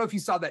then I don't know if you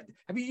saw that.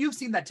 You've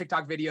seen that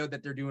TikTok video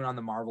that they're doing on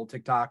the Marvel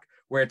TikTok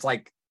where it's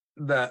like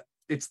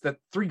it's the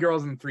 3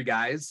 girls and 3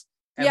 guys,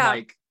 and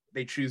like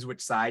they choose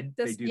which side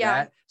they do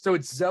that. So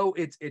it's Zoe.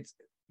 It's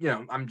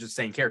I'm just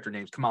saying character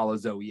names: Kamala,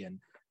 Zoe,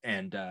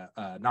 and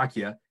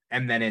Nakia,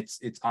 and then it's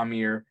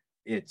Amir,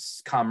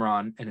 it's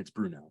Kamran, and it's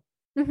Bruno.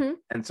 Mm-hmm.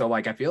 And so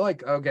like I feel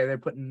like okay,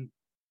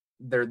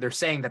 they're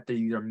saying that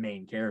they're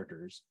main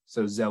characters.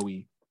 So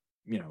Zoe,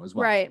 as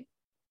well.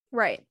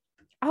 Right.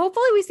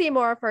 Hopefully we see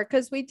more of her,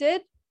 because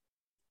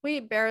we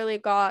barely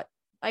got,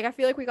 like, I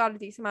feel like we got a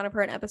decent amount of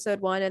her in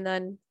episode 1 and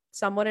then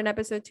somewhat in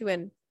episode 2,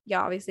 and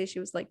obviously she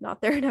was like not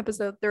there in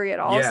episode 3 at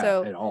all.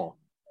 At all.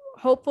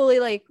 Hopefully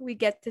like we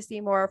get to see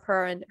more of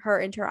her and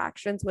her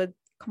interactions with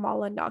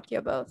Kamala and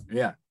Nakia both.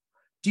 Yeah.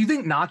 Do you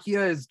think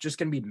Nakia is just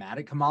going to be mad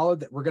at Kamala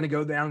that we're going to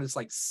go down this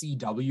like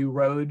CW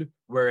road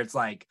where it's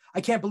like,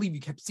 I can't believe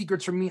you kept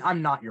secrets from me.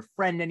 I'm not your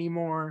friend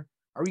anymore.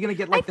 Are we going to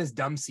get like this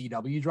dumb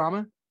CW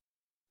drama?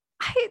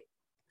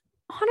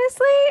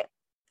 Honestly,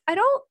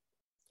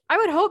 I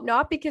would hope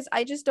not, because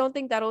I just don't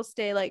think that'll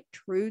stay like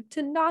true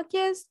to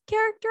Nakia's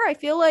character. I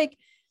feel like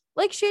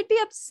she'd be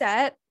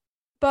upset,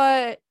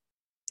 but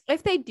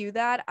if they do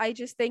that, I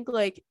just think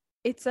like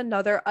it's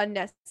another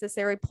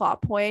unnecessary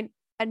plot point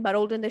and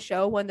muddled in the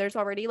show when there's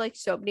already like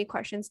so many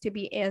questions to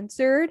be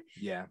answered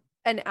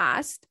and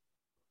asked.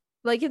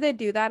 Like, if they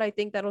do that, I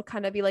think that'll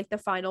kind of be like the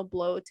final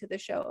blow to the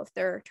show if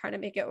they're trying to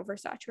make it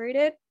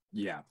oversaturated.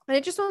 Yeah. And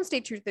it just won't stay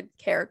true to the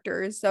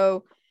characters.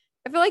 So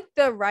I feel like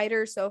the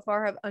writers so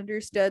far have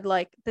understood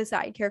like the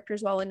side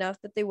characters well enough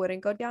that they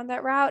wouldn't go down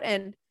that route.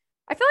 And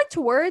I feel like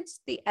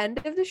towards the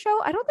end of the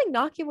show, I don't think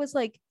Nakia was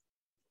like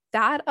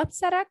that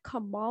upset at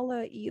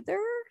Kamala either.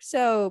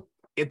 So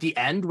at the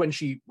end, when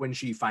she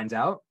finds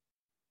out,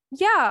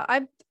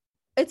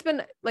 it's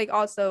been like,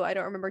 also I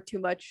don't remember too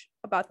much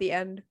about the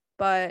end,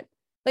 but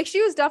like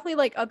she was definitely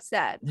like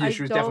upset. Yeah,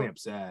 she was definitely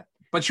upset,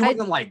 but she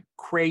wasn't like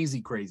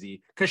crazy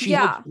because she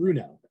helped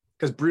Bruno,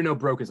 because Bruno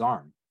broke his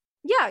arm.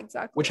 Yeah,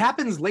 exactly. Which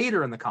happens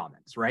later in the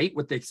comics, right?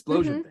 With the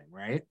explosion thing,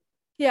 right?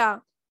 Yeah.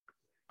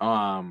 So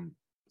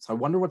I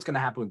wonder what's going to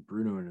happen with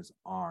Bruno and his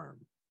arm.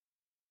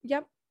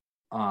 Yep.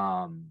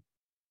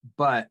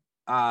 But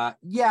I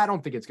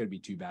don't think it's going to be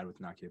too bad with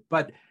Nakia.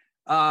 But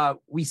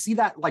we see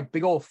that like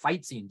big old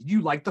fight scene. Did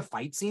you like the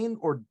fight scene,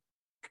 or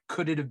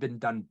could it have been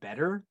done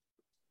better?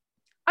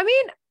 I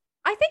mean,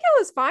 I think it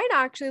was fine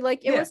actually.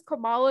 Like it was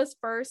Kamala's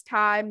first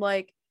time.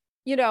 Like,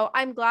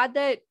 I'm glad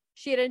that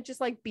she didn't just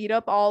like beat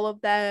up all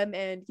of them,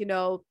 and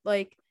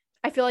like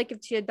I feel like if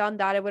she had done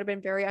that, it would have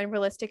been very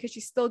unrealistic because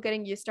she's still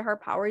getting used to her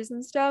powers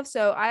and stuff.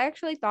 So I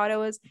actually thought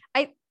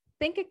I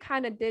think it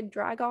kind of did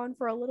drag on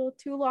for a little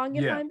too long,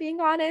 if I'm being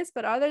honest.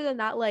 But other than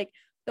that, like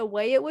the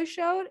way it was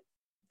showed,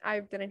 I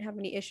didn't have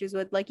any issues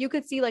with. Like you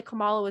could see like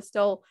Kamala was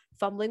still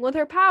fumbling with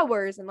her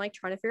powers and like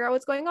trying to figure out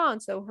what's going on.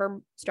 So her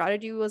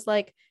strategy was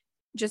like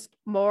just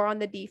more on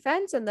the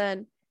defense. And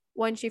then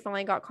when she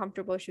finally got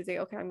comfortable, she was like,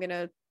 okay, I'm going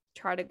to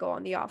try to go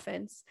on the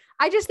offense.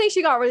 I just think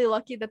she got really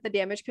lucky that the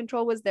damage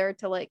control was there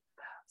to like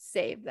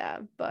save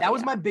them. But that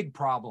was my big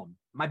problem.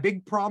 My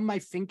big problem, I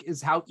think,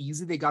 is how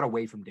easy they got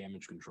away from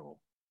damage control.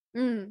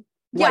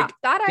 That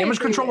damage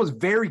control was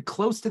very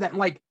close to that.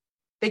 Like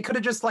they could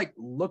have just like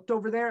looked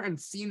over there and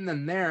seen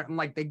them there, and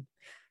like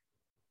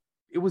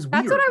it was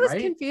weird. That's what I was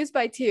confused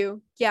by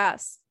too.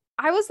 Yes,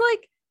 I was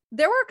like,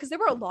 there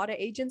were a lot of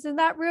agents in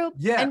that room.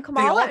 Yeah, and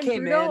Kamala and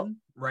Bruno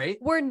right?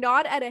 We're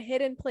not at a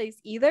hidden place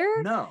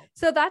either. No.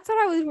 So that's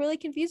what I was really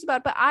confused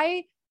about. But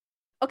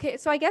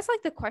so I guess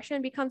like the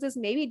question becomes is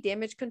maybe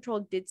damage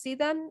control did see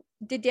them.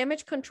 Did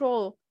damage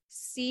control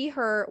see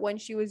her when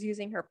she was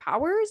using her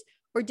powers,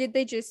 or did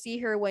they just see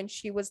her when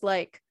she was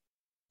like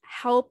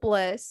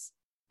helpless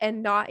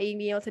and not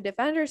being able to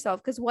defend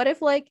herself? Because what if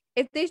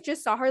they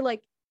just saw her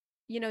like,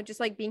 just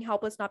like being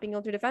helpless, not being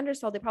able to defend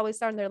herself, they probably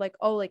started and they're like,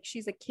 oh, like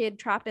she's a kid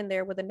trapped in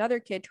there with another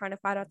kid trying to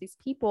fight out these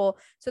people.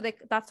 So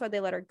that's why they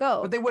let her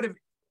go. But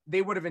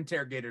they would have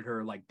interrogated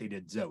her like they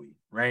did Zoe,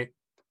 right?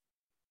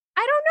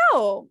 I don't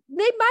know.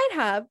 They might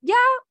have. Yeah.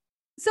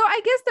 So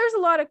I guess there's a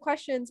lot of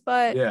questions,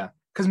 but yeah.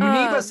 Because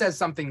Muniba says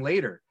something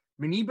later.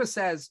 Muniba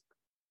says,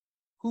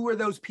 who are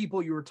those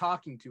people you were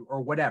talking to,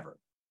 or whatever?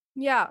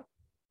 Yeah.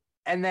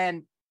 And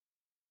then,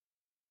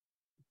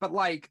 but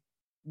like,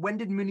 when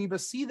did Muniba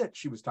see that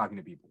she was talking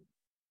to people?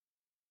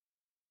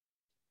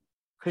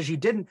 Because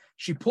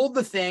she pulled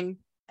the thing,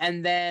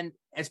 and then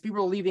as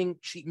people were leaving,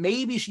 she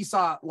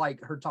saw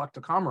like her talk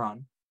to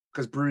Kamran,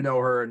 because Bruno,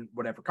 her, and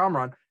whatever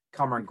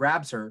Kamran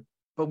grabs her,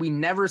 but we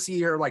never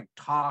see her like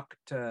talk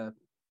to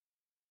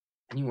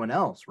anyone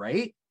else,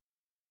 right?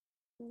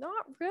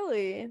 Not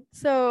really.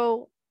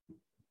 So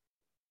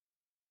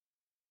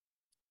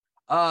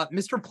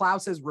Mr. Plow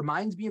says,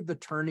 reminds me of the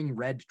Turning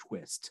Red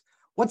twist.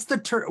 What's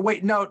the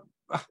wait, no,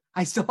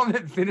 I still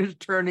haven't finished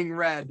Turning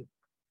Red.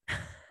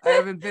 I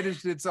haven't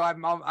finished it, so I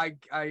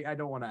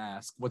don't want to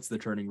ask what's the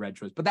Turning Red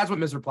twist, but that's what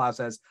Mr. Plow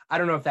says. I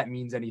don't know if that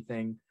means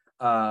anything.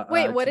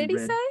 Wait, what did he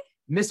say?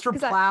 Mr.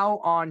 Plow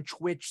on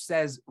Twitch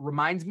says,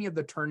 reminds me of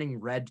the Turning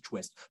Red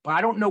twist, but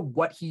I don't know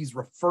what he's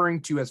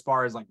referring to as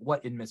far as like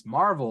what in Miss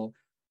Marvel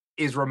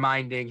is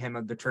reminding him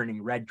of the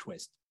Turning Red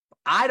twist.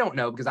 I don't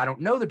know because I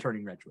don't know the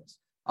Turning Red twist.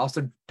 I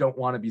also don't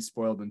want to be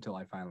spoiled until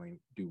I finally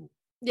do.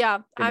 Yeah,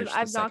 I'm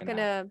not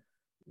gonna.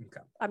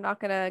 Okay. I'm not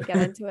gonna get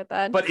into it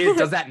then. But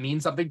does that mean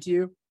something to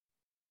you?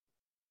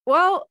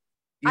 Well,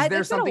 is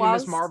there something in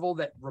Miss Marvel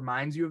that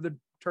reminds you of the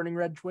Turning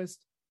Red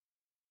twist?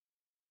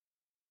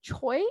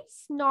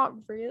 Choice? Not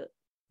really.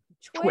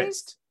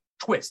 Twist.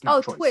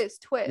 Not choice.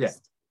 Twist. Yeah.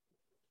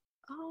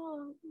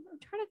 Oh, I'm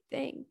trying to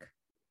think.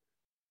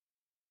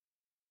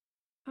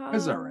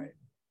 It's all right.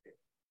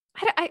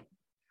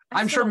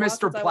 I'm sure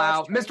Mr.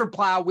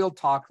 Plow, we'll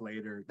talk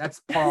later.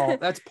 That's Paul.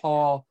 That's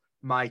Paul,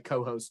 my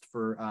co-host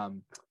for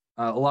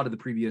a lot of the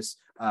previous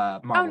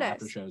Marvel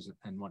after shows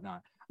and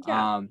whatnot.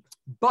 Yeah.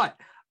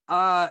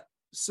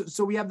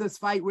 So we have this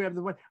fight, we have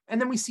the one,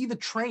 and then we see the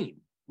train.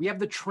 We have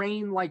the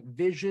train like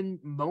vision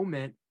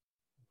moment.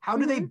 How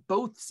do they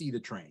both see the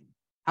train?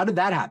 How did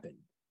that happen?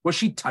 Was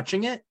she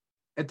touching it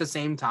at the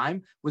same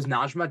time? Was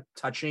Najma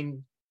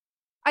touching?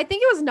 I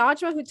think it was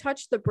Najma who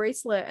touched the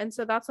bracelet, and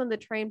so that's when the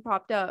train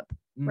popped up,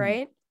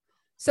 right?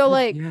 So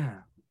like,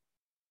 yeah,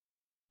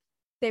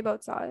 they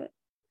both saw it.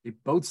 They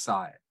both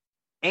saw it,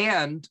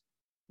 and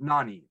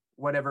Nani,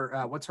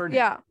 whatever, what's her name?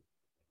 Yeah,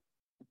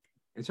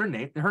 it's her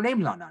name. Her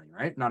name's not Nani,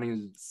 right? Nani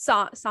is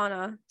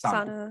Sana.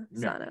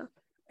 Yeah.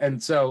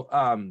 And so,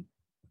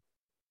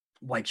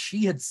 like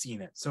she had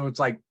seen it, so it's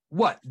like,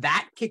 what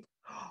that kick?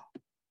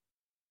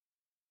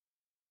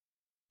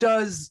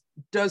 Does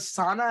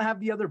Sana have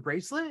the other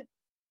bracelet?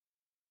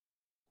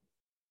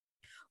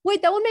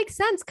 Wait, that would make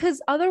sense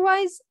because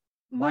otherwise,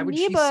 why would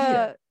she see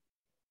it?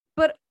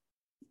 But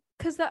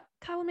because that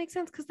would make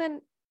sense because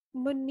then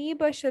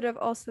Muniba should have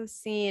also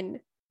seen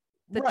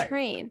the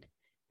train,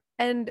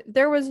 and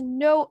there was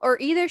no, or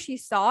either she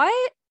saw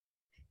it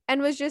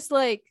and was just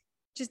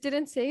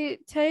didn't say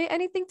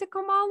anything to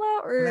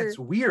Kamala, or that's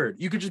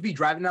weird. You could just be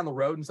driving down the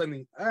road and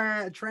suddenly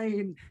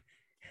train.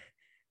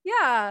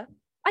 Yeah,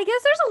 I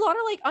guess there's a lot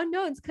of like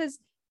unknowns because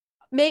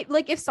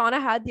if Sana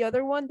had the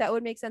other one, that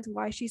would make sense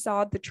why she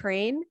saw the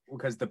train.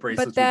 Because the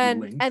bracelets but then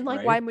would be linked, and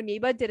like why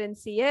Muniba didn't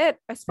see it.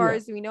 As far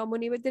as we know,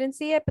 Muniba didn't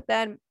see it. But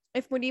then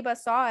if Muniba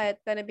saw it,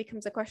 then it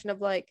becomes a question of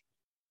like,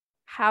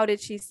 how did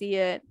she see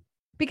it?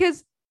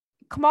 Because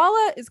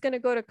Kamala is gonna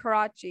go to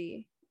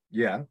Karachi.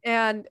 Yeah.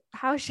 And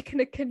how is she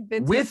gonna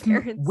convince her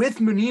parents? With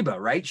Muniba,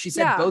 right? She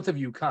said both of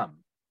you come.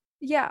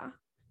 Yeah.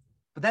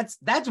 But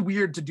that's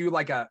weird to do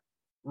like a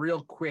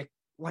real quick,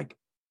 like,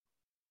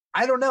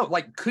 I don't know.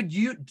 Like,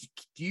 do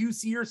you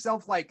see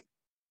yourself like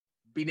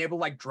being able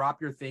to like drop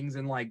your things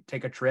and like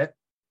take a trip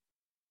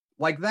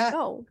like that?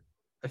 No.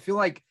 I feel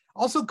like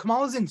also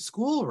Kamala's in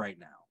school right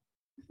now.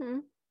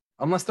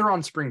 Unless they're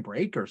on spring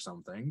break or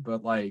something,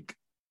 but like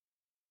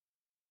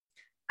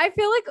I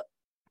feel like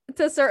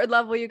to a certain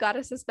level you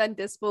gotta suspend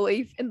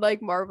disbelief in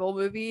like Marvel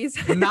movies.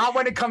 Not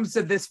when it comes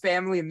to this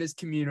family and this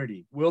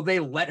community. Will they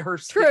let her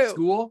skip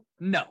school?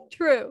 No.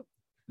 True.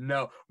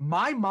 No.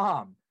 My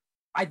mom,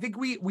 I think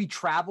we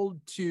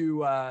traveled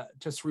to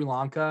Sri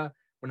Lanka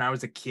when I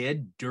was a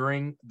kid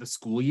during the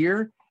school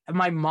year, and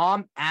my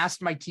mom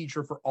asked my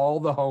teacher for all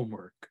the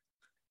homework.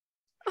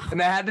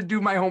 And I had to do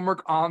my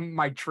homework on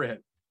my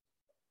trip.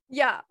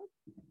 Yeah.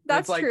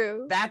 That's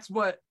true. That's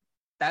what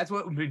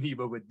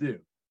Muniba would do.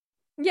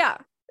 Yeah,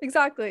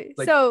 exactly.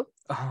 Like, so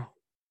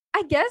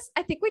I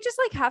think we just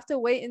like have to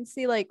wait and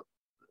see like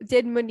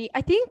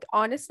I think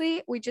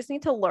honestly we just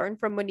need to learn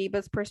from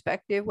Muniba's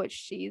perspective what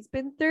she's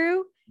been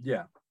through.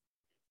 Yeah.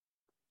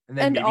 And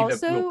then maybe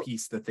we'll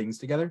piece the things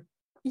together.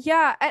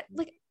 Yeah,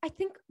 like I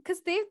think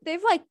because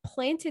they've like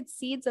planted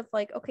seeds of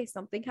like, okay,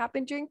 something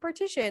happened during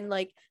partition.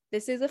 Like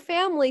this is a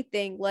family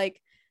thing.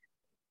 Like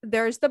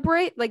there's the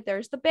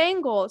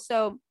bangle.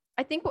 So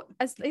I think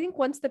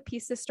once the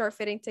pieces start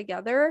fitting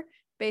together,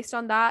 based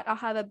on that, I'll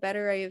have a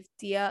better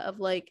idea of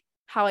like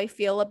how I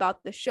feel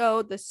about the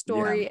show, the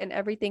story, and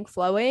everything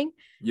flowing.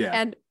 Yeah.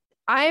 And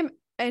I'm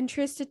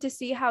interested to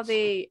see how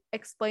they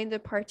explain the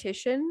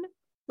partition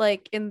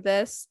like in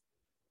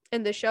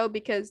the show,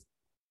 because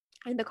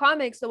in the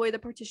comics, the way the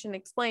partition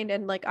explained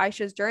and like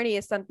Aisha's journey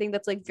is something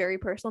that's like very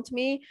personal to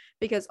me,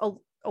 because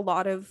a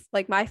lot of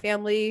like my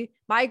family,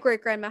 my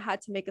great grandma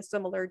had to make a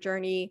similar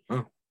journey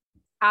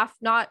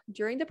not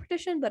during the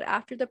partition, but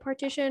after the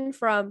partition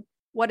from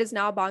what is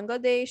now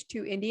Bangladesh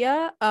to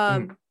India.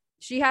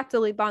 She had to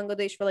leave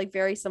Bangladesh for like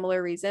very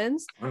similar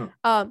reasons.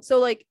 So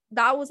like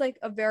that was like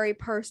a very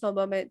personal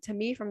moment to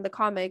me from the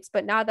comics.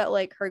 But now that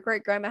like her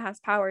great grandma has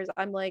powers,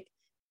 I'm like,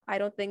 I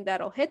don't think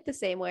that'll hit the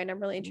same way. And I'm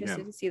really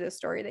interested to see the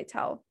story they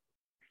tell.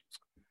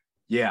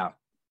 Yeah.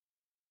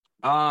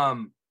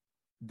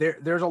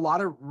 There's a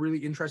lot of really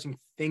interesting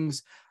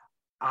things.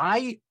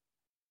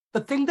 The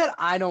thing that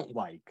I don't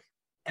like,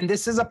 and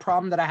this is a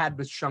problem that I had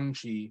with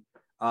Shang-Chi,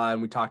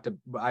 and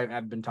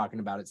I've been talking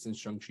about it since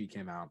Shang-Chi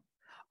came out.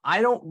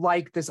 I don't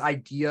like this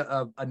idea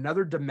of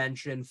another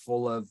dimension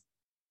full of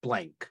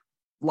blank.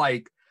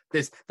 Like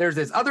there's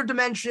this other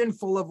dimension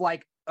full of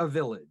like a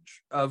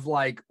village of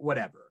like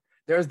whatever.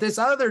 There's this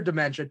other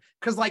dimension,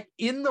 because like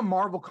in the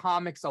Marvel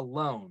comics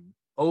alone,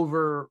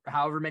 over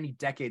however many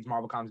decades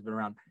Marvel comics have been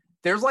around,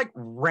 there's like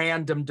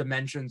random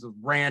dimensions of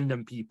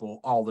random people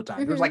all the time.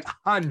 Mm-hmm. There's like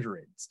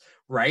hundreds,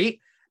 right?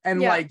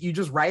 And like you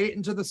just write it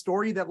into the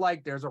story that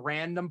like there's a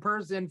random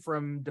person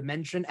from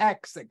dimension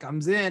X that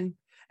comes in,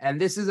 and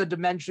this is a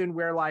dimension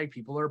where like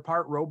people are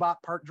part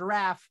robot, part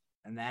giraffe,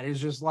 and that is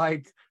just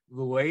like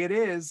the way it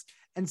is.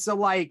 And so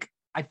like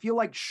I feel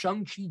like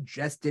Shang-Chi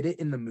just did it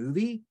in the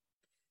movie,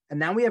 and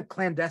now we have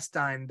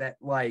Clandestine that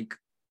like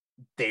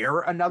they're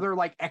another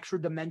like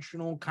extra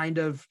dimensional kind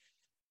of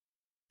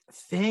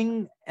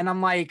thing, and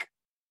I'm like,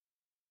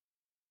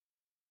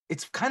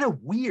 it's kind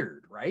of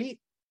weird, right?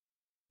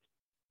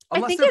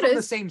 Unless they're from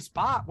the same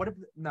spot. What if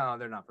no,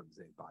 they're not from the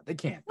same spot. They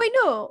can't. Wait,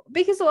 no,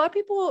 because a lot of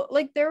people,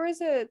 like, there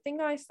was a thing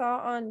I saw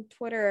on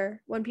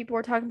Twitter when people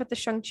were talking about the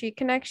Shang-Chi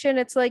connection.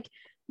 It's like,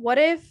 what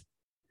if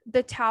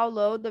the Ta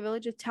Lo, the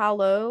village of Ta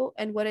Lo,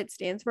 and what it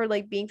stands for,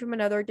 like being from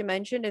another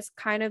dimension, is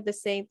kind of the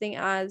same thing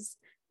as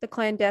the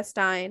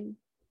Clandestine,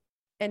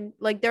 and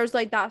like there's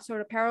like that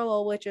sort of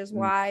parallel, which is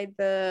why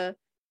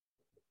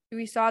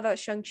we saw that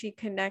Shang-Chi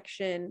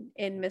connection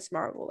in Miss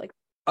Marvel. Like,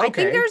 okay. I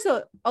think there's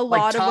a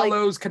lot of like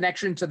Talo's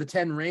connection to the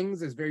 10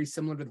 Rings is very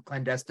similar to the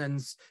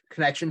Clandestine's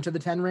connection to the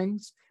 10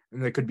 Rings,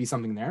 and there could be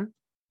something there.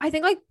 I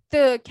think like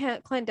the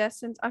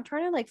Clandestines, I'm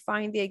trying to like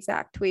find the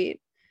exact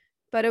tweet,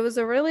 but it was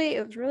really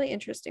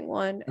interesting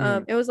one.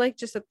 It was like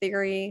just a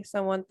theory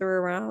someone threw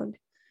around.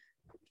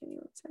 Give me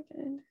 1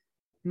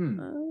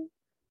 second.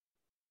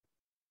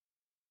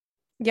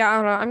 Yeah, I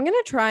don't know. I'm gonna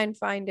try and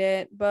find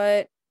it,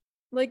 but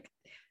like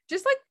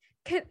just like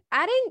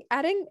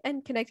adding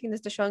and connecting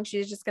this to Shang-Chi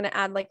is just gonna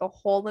add like a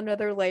whole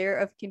another layer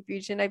of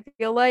confusion, I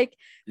feel like,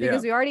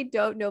 because we already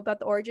don't know about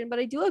the origin. But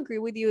I do agree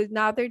with you.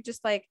 Now they're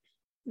just like,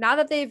 now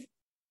that they've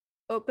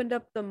opened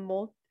up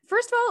the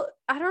first of all,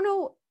 I don't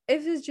know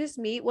if it's just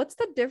me. What's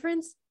the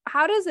difference?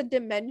 How does a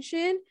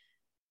dimension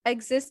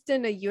exist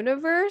in a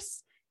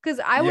universe? Because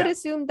I would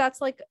assume that's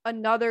like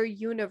another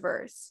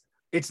universe.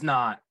 It's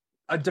not.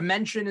 A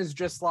dimension is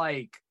just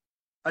like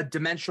a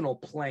dimensional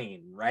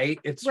plane, right?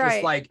 It's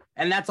just like,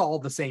 and that's all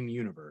the same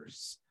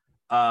universe.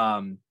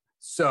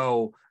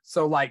 So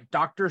like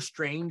Doctor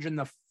Strange in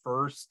the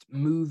first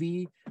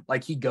movie,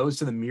 like he goes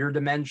to the mirror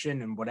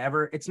dimension and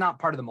whatever. It's not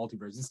part of the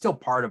multiverse. It's still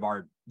part of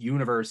our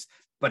universe,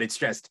 but it's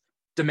just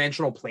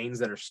dimensional planes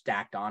that are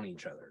stacked on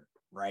each other,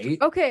 right?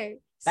 Okay.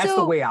 That's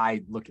the way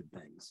I look at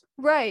things.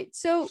 Right.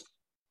 So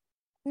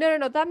no,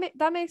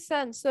 that makes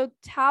sense. So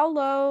Ta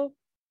Lo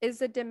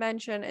is a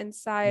dimension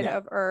inside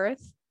of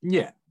Earth.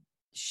 Yeah.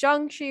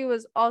 Shang-Chi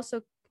was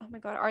also, oh my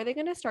god, are they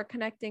going to start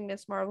connecting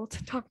Miss Marvel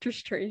to Doctor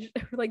Strange?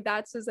 Like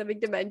that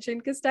specific dimension?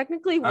 Because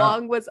technically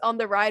Wong was on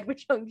the ride with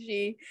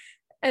Shang-Chi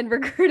and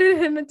recruited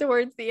him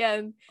towards the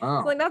end.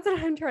 So like that's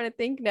what I'm trying to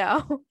think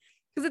now.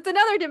 Because it's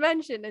another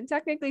dimension, and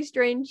technically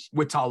Strange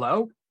with Ta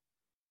Lo?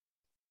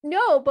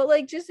 No, but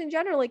like just in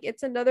general, like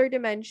it's another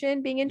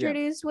dimension being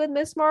introduced with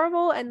Miss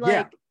Marvel, and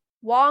like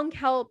Wong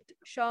helped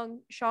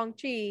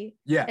Shang-Chi.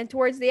 Yeah. And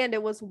towards the end,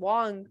 it was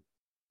Wong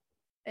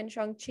and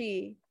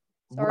Shang-Chi.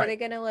 So are they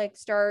gonna like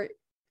start?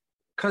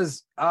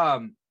 Because Ta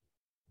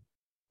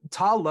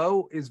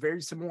Lo is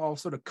very similar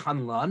also to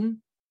Kunlun,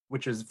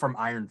 which is from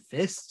Iron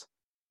Fist.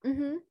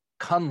 Mm-hmm.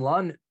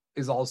 Kunlun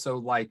is also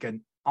like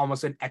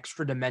almost an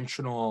extra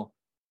dimensional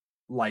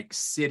like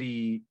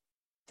city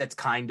that's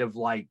kind of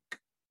like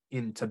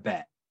in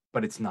Tibet,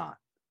 but it's not,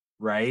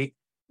 right?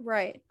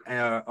 Right.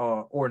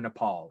 Or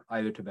Nepal,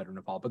 either Tibet or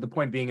Nepal. But the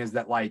point being is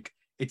that like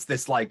it's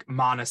this like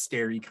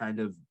monastery kind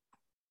of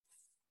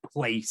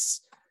place.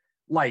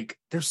 Like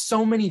there's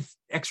so many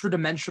extra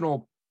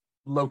dimensional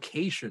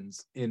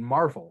locations in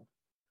Marvel.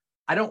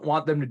 I don't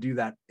want them to do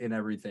that in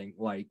everything,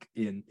 like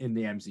in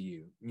the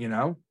MCU, you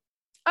know?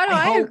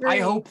 I agree. I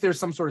hope there's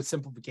some sort of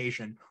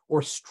simplification or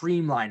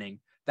streamlining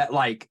that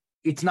like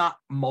it's not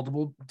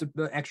multiple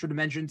extra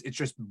dimensions, it's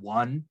just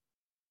one.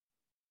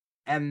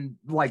 And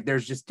like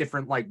there's just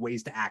different like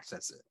ways to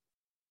access it.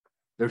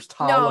 There's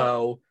Ta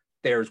Lo,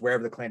 there's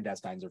wherever the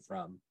clandestines are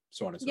from,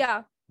 so on and so forth.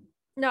 Yeah.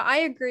 No, I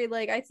agree.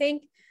 Like I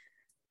think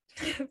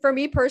for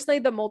me personally,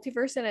 the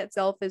multiverse in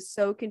itself is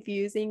so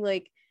confusing.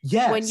 Like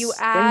when you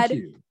add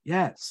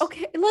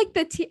okay, like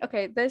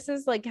this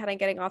is like kind of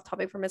getting off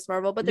topic from Miss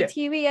Marvel, but the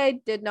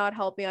TVA did not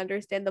help me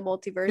understand the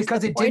multiverse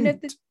because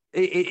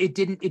it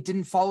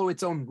didn't follow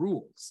its own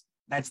rules.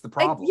 That's the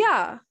problem.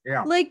 Yeah.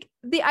 Yeah. Like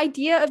the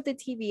idea of the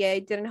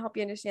TVA didn't help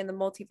you understand the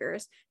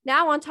multiverse.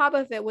 Now on top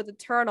of it with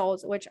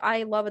Eternals, which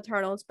I love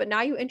Eternals, but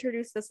now you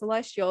introduce the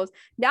Celestials.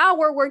 Now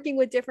we're working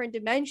with different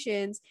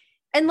dimensions.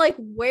 And like,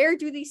 where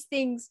do these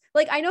things,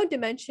 like, I know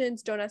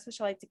dimensions don't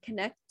necessarily like to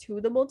connect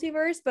to the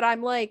multiverse, but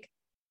I'm like,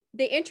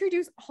 they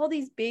introduce all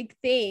these big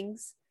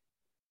things,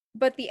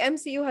 but the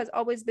MCU has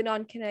always been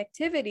on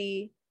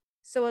connectivity.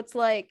 So it's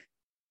like,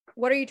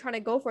 what are you trying to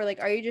go for? Like,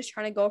 are you just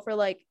trying to go for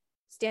like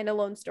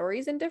standalone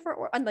stories in different,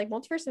 and like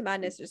Multiverse of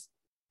Madness, just,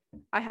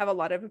 I have a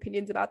lot of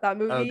opinions about that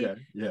movie.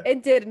 Okay. Yeah.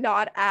 It did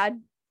not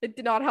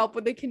help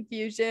with the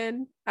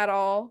confusion at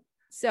all.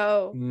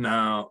 So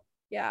no.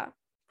 Yeah.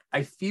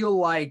 I feel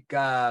like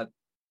like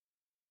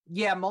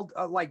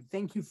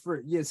thank you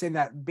for saying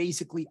that.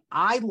 Basically,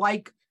 I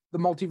like the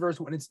multiverse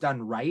when it's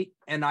done right,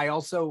 and I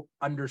also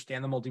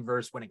understand the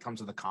multiverse when it comes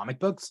to the comic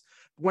books.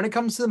 When it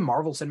comes to the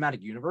Marvel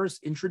Cinematic Universe,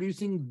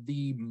 introducing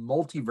the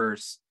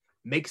multiverse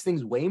makes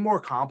things way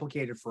more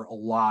complicated for a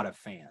lot of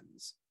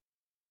fans,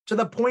 to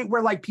the point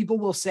where like people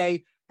will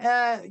say,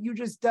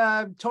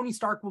 Tony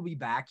Stark will be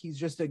back. He's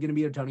just going to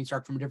be a Tony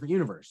Stark from a different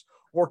universe.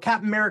 Or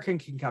Captain America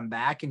can come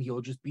back and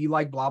he'll just be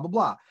like blah, blah,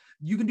 blah.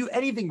 You can do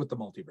anything with the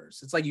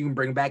multiverse. It's like you can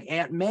bring back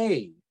Aunt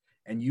May,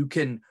 and you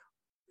can,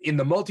 in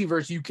the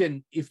multiverse, you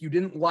can, if you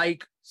didn't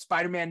like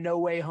Spider-Man No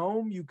Way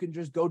Home, you can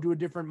just go to a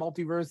different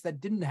multiverse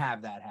that didn't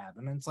have that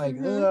happen. And it's like,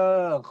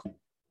 ugh,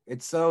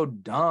 it's so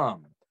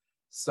dumb.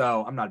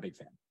 So I'm not a big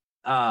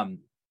fan.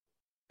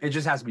 It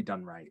just has to be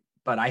done right.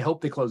 But I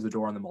hope they close the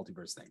door on the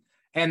multiverse thing.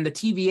 And the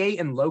TVA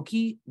and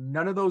Loki,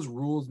 none of those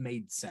rules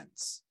made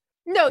sense.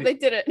 No, they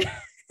didn't.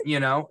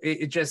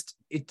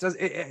 It does,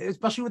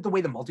 especially with the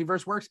way the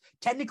multiverse works.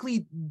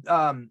 Technically,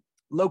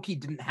 Loki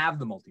didn't have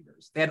the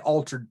multiverse. They had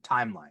altered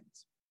timelines.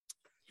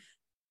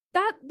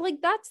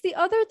 That's the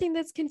other thing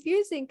that's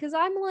confusing, because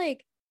I'm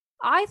like,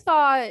 I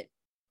thought,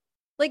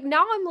 like,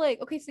 now I'm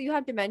like, okay, so you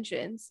have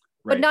dimensions,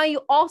 right, but now you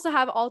also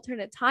have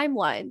alternate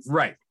timelines.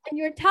 Right. And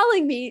you're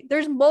telling me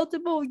there's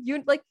multiple,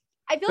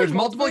 I feel there's like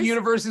multiple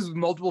universes with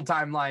multiple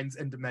timelines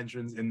and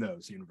dimensions in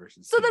those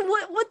universes. So then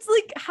what's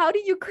like, how do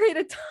you create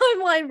a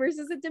timeline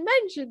versus a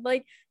dimension?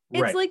 Like,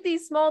 it's right, like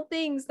these small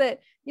things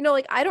that,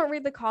 like, I don't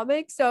read the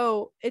comics,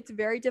 so it's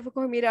very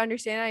difficult for me to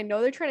understand. I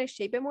know they're trying to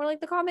shape it more like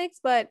the comics,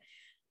 but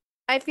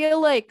I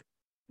feel like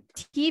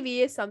TV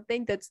is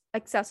something that's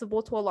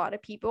accessible to a lot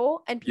of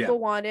people, and people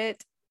want to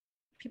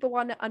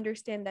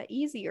understand that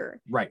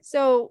easier. Right.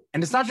 So,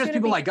 and it's not just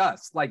people like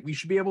us. Like, we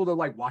should be able to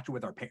like watch it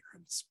with our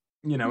parents,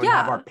 and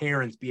have our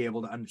parents be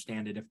able to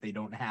understand it if they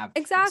don't have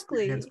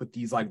experience with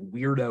these like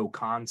weirdo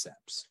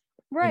concepts.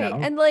 Right.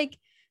 And like,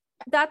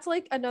 that's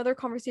like another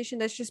conversation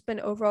that's just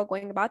been overall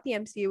going about the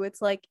MCU.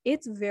 It's like,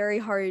 it's very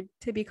hard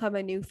to become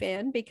a new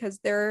fan because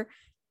they're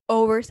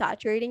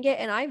oversaturating it.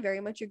 And I very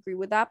much agree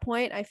with that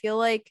point. I feel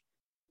like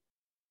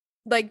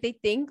they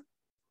think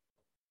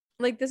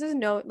like this is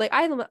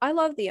I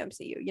love the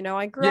MCU,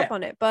 I grew up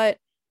on it, but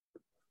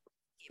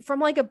from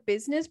like a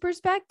business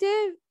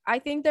perspective, I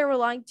think they're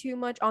relying too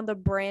much on the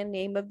brand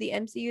name of the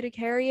MCU to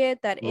carry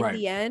it, that in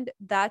the end,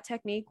 that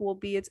technique will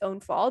be its own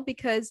fault,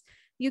 because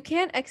you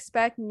can't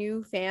expect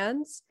new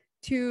fans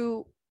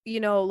to,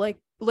 like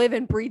live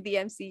and breathe the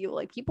MCU.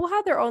 Like, people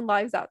have their own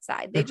lives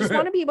outside. They just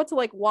want to be able to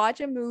like watch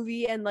a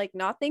movie and like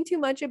not think too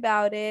much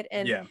about it.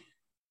 And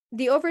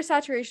the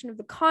oversaturation of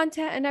the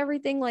content and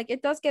everything, like,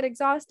 it does get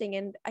exhausting.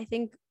 And I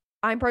think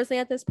I'm personally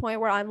at this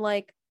point where I'm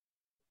like,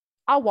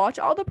 I'll watch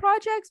all the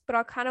projects, but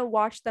I'll kind of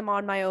watch them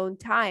on my own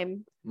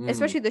time,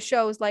 especially the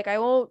shows. Like, I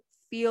won't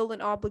feel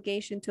an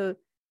obligation to,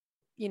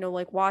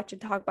 like watch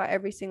and talk about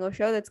every single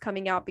show that's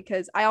coming out,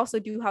 because I also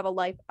do have a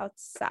life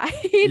outside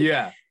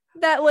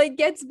that like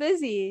gets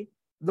busy.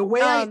 The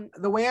way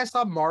I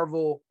saw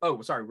Marvel.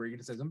 Oh, sorry, were you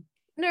gonna say something?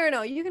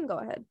 No, you can go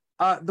ahead.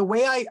 The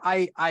way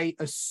I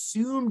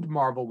assumed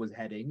Marvel was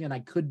heading, and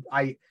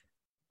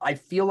I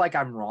feel like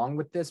I'm wrong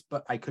with this,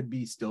 but I could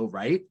be still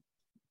right,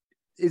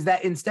 is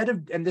that instead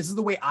of, and this is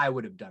the way I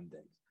would have done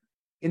things,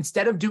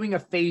 instead of doing a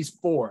phase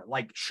 4,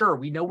 like, sure,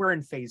 we know we're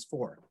in phase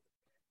 4,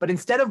 but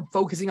instead of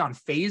focusing on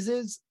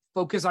phases,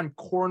 focus on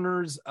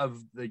corners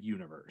of the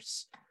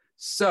universe.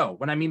 So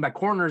what I mean by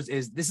corners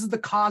is, this is the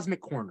cosmic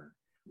corner.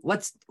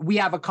 We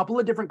have a couple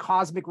of different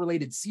cosmic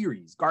related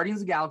series, Guardians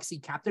of the Galaxy,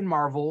 Captain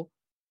Marvel,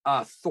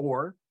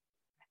 Thor,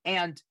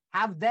 and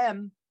have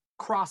them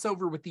cross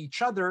over with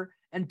each other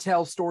and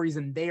tell stories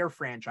in their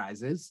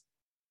franchises.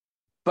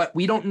 But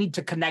we don't need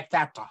to connect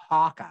that to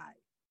Hawkeye.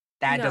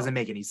 That doesn't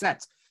make any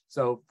sense.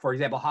 So, for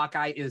example,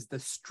 Hawkeye is the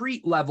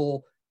street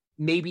level,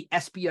 maybe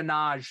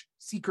espionage,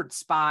 secret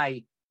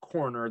spy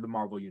corner of the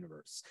Marvel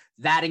universe.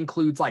 That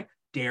includes like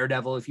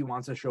Daredevil, if he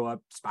wants to show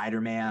up,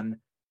 Spider-Man,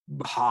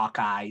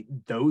 Hawkeye,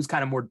 those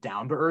kind of more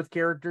down-to-earth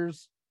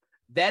characters.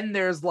 Then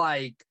there's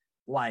like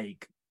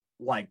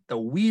the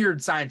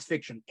weird science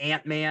fiction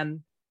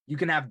Ant-Man. You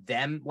can have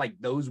them, like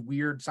those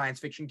weird science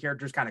fiction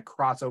characters, kind of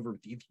cross over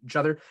with each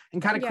other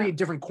and kind of create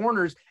different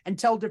corners and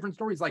tell different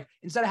stories. Like,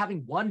 instead of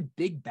having one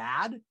big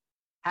bad,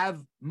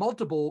 have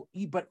multiple,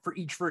 but for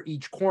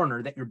each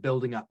corner that you're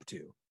building up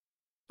to.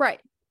 Right.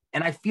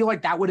 And I feel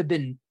like that would have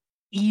been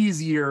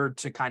easier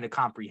to kind of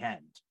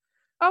comprehend.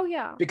 Oh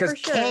yeah, because for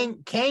sure.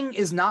 Kang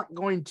is not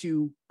going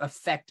to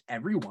affect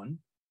everyone.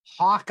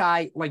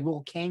 Hawkeye, like,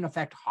 will Kang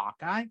affect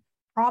Hawkeye?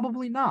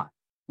 Probably not.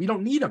 We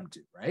don't need him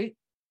to, right?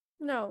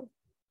 No.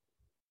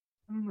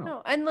 I don't know.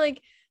 No. And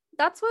like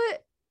that's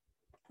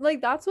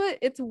what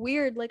it's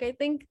weird. Like I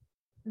think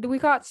we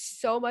got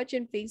so much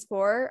in phase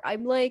 4.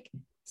 I'm like,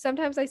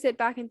 sometimes I sit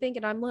back and think,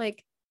 and I'm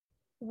like,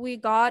 we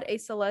got a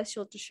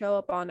celestial to show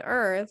up on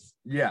Earth.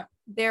 Yeah.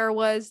 There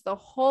was the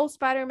whole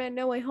Spider-Man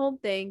No Way Home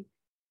thing.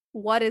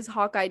 What is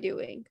Hawkeye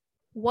doing?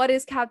 What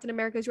is Captain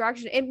America's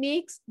reaction? It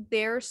makes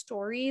their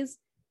stories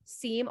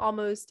seem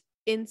almost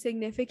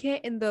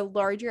insignificant in the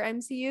larger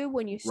MCU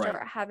when you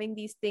start having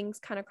these things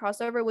kind of cross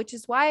over, which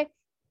is why,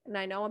 and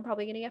I know I'm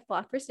probably going to get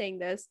flack for saying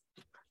this,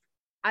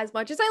 as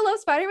much as I love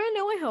Spider-Man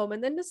No Way Home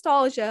and the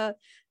nostalgia,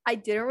 I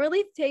didn't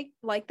really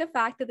like the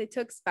fact that they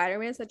took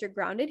Spider-Man, such a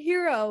grounded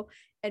hero,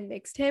 and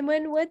mixed him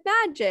in with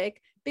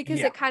magic,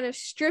 because it kind of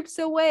strips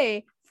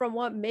away from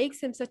what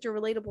makes him such a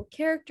relatable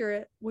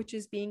character, which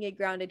is being a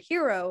grounded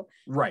hero.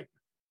 Right.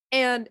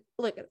 And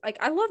look, like,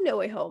 I love No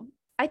Way Home.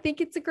 I think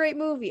it's a great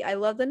movie. I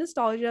love the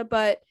nostalgia,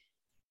 but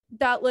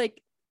that,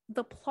 like,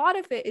 the plot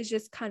of it is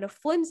just kind of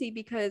flimsy,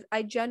 because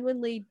I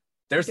genuinely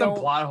There's some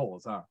plot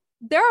holes, huh?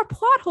 There are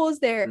plot holes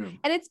there. And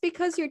it's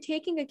because you're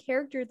taking a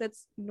character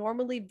that's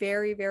normally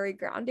very, very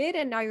grounded,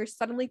 and now you're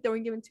suddenly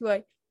throwing him into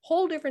a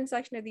whole different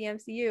section of the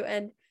MCU.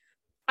 And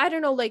I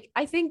don't know, like,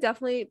 I think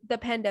definitely the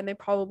pandemic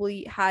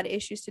probably had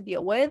issues to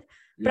deal with,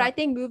 but I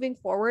think moving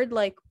forward,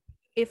 like,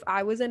 if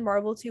I was in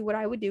Marvel too, what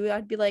I would do,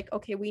 I'd be like,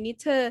 okay, we need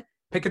to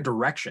pick a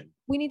direction.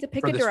 We need to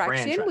pick a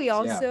direction. Franchise. We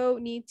also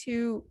need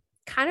to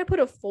kind of put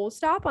a full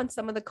stop on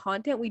some of the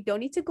content. We don't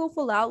need to go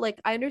full out. Like,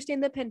 I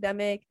understand the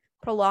pandemic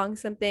prolong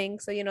some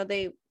things, so, you know,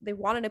 they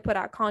wanted to put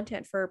out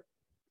content for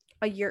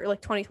a year, like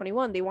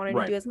 2021. They wanted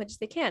to do as much as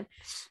they can,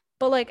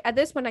 but like at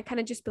this point I kind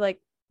of just be like,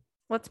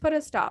 let's put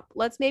a stop.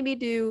 Let's maybe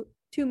do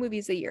 2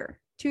 movies a year,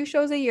 2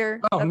 shows a year.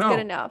 That's good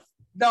enough.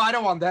 No, I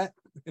don't want that.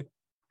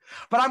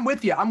 But I'm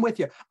with you.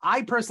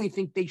 I personally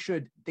think they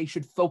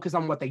should focus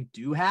on what they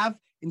do have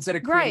instead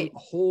of creating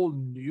whole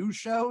new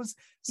shows.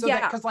 So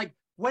that, because, like,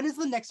 when is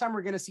the next time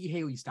we're gonna see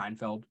Haley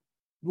Steinfeld?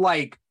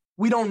 Like,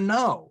 we don't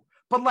know.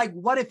 But, like,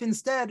 what if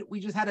instead we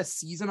just had a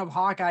season of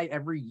Hawkeye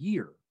every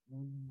year?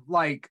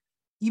 Like,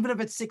 even if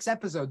it's 6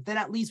 episodes, then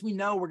at least we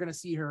know we're going to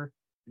see her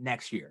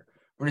next year.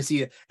 We're going to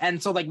see it.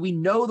 And so, like, we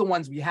know the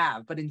ones we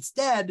have. But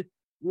instead,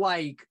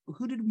 like,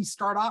 who did we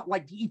start off?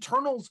 Like, the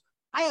Eternals,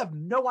 I have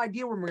no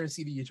idea when we're going to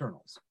see the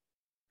Eternals.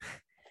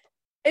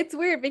 It's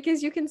weird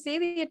because you can see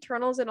the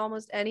Eternals in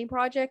almost any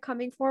project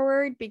coming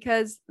forward,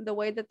 because the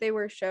way that they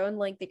were shown,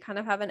 like, they kind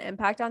of have an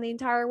impact on the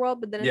entire world.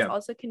 But then it's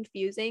also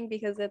confusing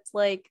because it's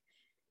like,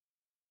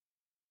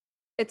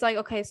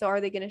 okay, so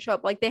are they going to show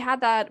up? Like, they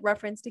had that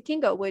reference to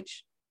Kingo,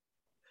 which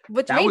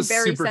that made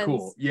very sense.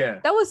 Cool. Yeah,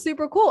 that was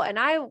super cool, and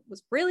I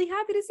was really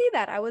happy to see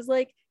that. I was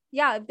like,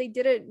 yeah, if they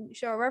didn't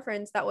show a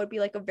reference, that would be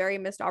like a very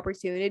missed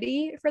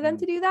opportunity for them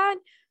to do that.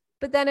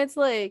 But then it's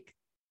like,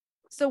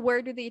 so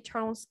where do the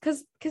Eternals?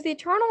 Because the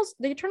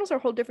Eternals are a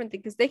whole different thing,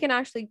 because they can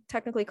actually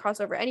technically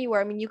cross over anywhere.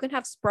 I mean, you can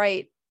have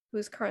Sprite,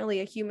 who's currently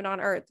a human on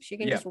Earth. She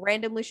can just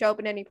randomly show up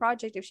in any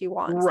project if she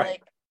wants. Right.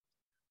 Like,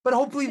 but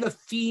hopefully the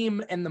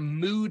theme and the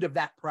mood of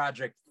that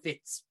project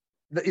fits,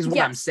 is what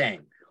I'm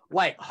saying.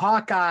 Like,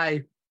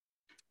 Hawkeye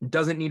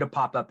doesn't need to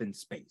pop up in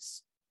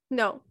space.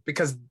 No.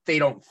 Because they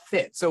don't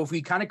fit. So if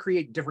we kind of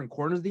create different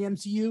corners of the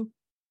MCU,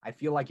 I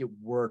feel like it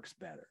works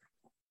better.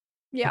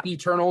 Yeah. Like, the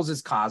Eternals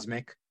is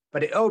cosmic,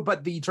 but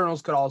the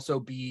Eternals could also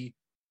be,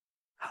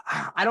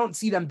 I don't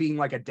see them being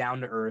like a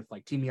down-to-earth,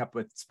 like teaming up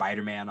with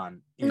Spider-Man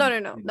in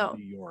New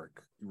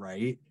York,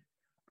 right?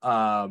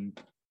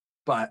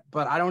 But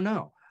I don't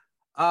know.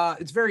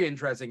 It's very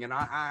interesting, and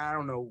I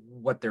don't know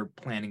what they're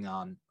planning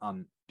on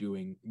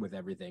doing with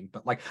everything,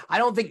 but, like, I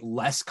don't think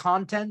less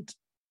content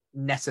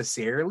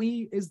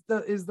necessarily is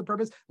the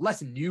purpose.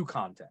 Less new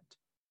content.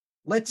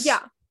 Let's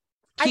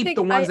keep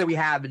the ones that we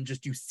have and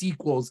just do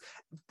sequels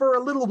for a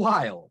little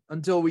while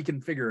until we can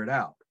figure it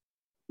out.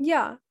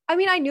 Yeah, I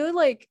mean, I knew,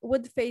 like,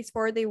 with Phase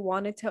 4 they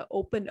wanted to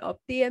open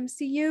up the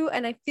MCU,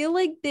 and I feel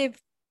like they've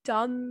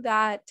done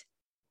that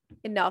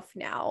enough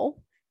now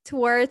to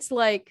where it's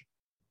like,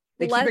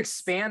 they keep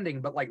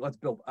expanding, but, like, let's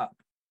build up.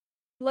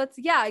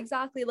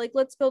 Exactly. Like,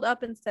 let's build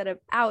up instead of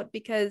out,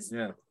 because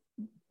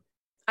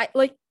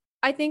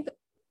I think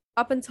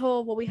up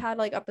until what we had,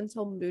 like, up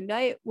until Moon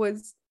Knight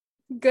was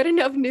good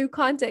enough new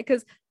content,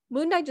 because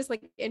Moon Knight just,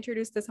 like,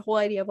 introduced this whole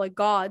idea of, like,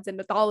 gods and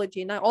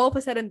mythology, and all of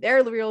a sudden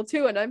they're real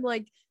too, and I'm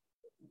like,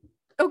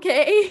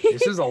 okay.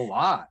 This is a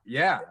lot.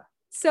 Yeah.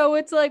 So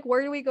it's like,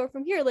 where do we go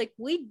from here? Like,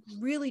 we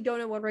really don't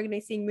know when we're going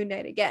to see Moon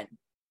Knight again.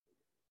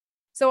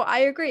 So I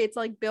agree. It's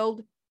like,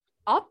 build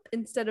up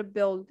instead of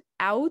build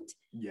out.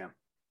 Yeah.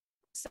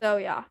 So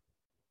yeah.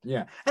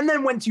 And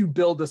then once you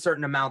build a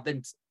certain amount,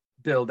 then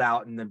build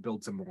out and then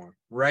build some more,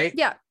 right?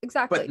 Yeah,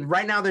 exactly. But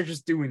right now they're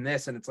just doing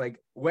this, and it's like,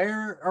 when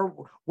are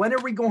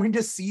we going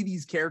to see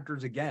these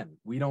characters again?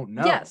 We don't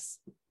know. Yes.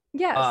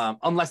 Yes.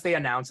 Unless they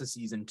announce a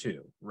season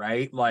 2,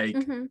 right? Like,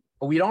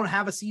 but we don't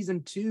have a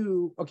season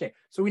 2. Okay,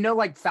 so we know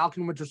like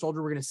Falcon Winter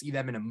Soldier, we're gonna see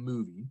them in a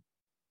movie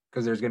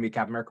because there's gonna be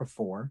Captain America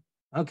 4.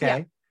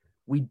 Okay,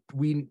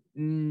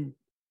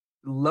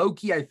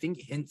 Loki, I think,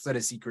 hints at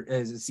a secret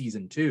as a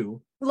season 2.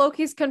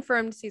 Loki's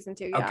confirmed season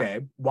 2. Yeah.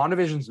 Okay,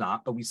 WandaVision's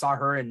not, but we saw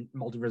her in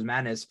Multiverse of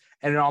Madness,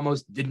 and it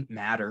almost didn't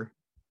matter.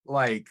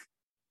 Like,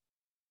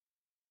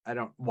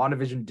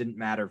 WandaVision didn't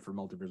matter for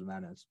Multiverse of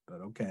Madness, but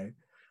okay.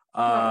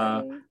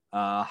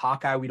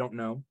 Hawkeye, we don't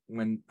know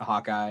when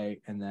Hawkeye,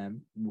 and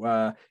then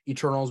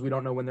Eternals, we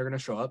don't know when they're gonna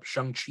show up.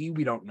 Shang-Chi,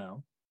 we don't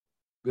know.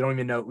 We don't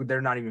even know. They're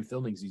not even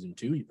filming season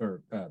 2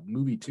 or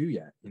movie 2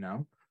 yet, you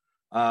know.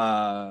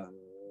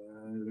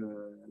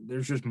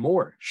 There's just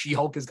more.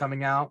 She-Hulk is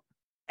coming out.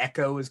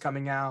 Echo is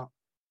coming out.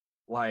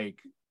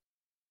 Like,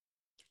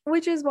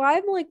 which is why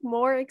I'm like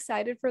more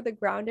excited for the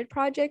grounded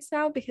projects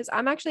now, because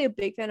I'm actually a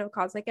big fan of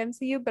Cosmic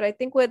MCU, but I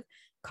think with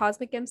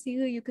Cosmic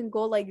MCU you can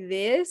go like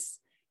this,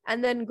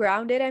 and then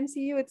grounded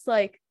MCU, it's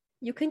like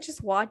you can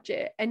just watch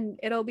it and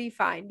it'll be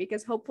fine,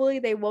 because hopefully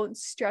they won't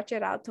stretch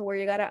it out to where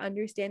you got to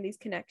understand these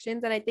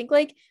connections. And I think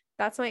like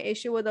that's my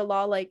issue with a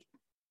lot, like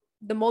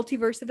the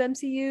multiverse of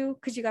MCU,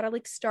 because you got to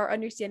like start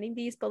understanding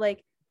these. But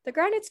like the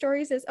grounded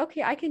stories is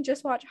okay, I can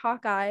just watch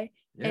Hawkeye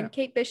and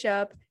Kate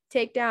Bishop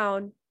take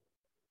down,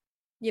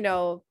 you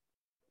know,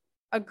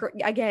 a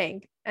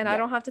gang, and I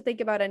don't have to think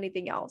about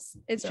anything else.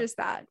 It's just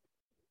that.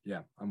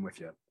 Yeah, I'm with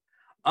you.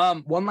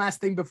 One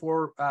last thing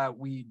before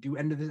we do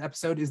end of this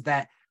episode is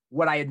that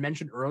what I had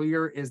mentioned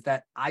earlier is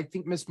that I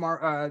think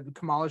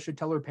Kamala should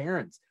tell her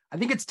parents. I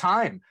think it's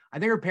time. I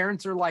think her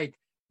parents are like,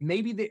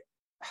 maybe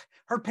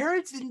her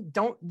parents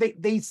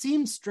they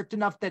seem strict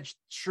enough that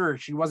sure,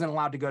 she wasn't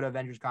allowed to go to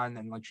Avengers Con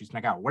and like she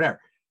snuck out, whatever.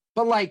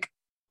 But like,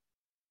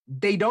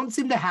 they don't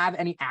seem to have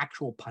any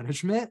actual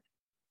punishment.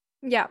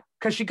 Yeah.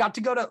 Because she got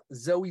to go to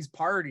Zoe's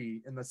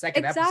party in the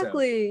second episode.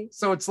 Exactly.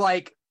 So it's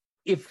like,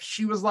 if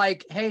she was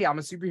like, hey, I'm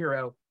a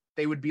superhero,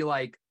 they would be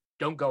like,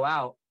 don't go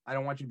out. I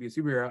don't want you to be a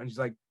superhero. And she's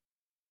like,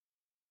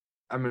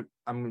 I'm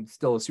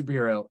still a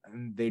superhero.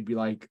 And they'd be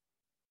like,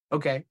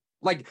 okay.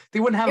 Like, they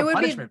wouldn't have a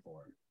punishment for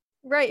her.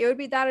 Right. It would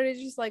be that, or it's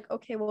just like,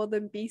 okay, well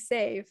then be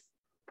safe.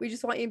 We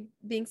just want you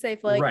being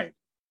safe. Like, right.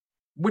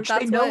 Which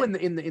they know in the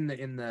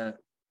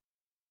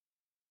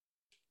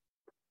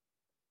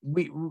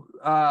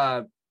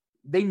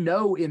they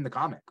know in the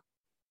comic.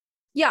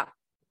 Yeah,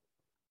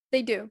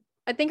 they do.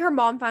 I think her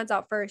mom finds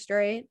out first,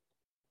 right?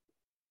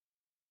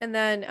 And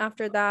then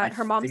after that,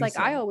 her mom's like,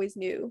 so. I always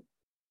knew.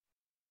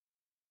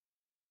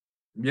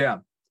 Yeah.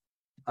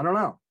 I don't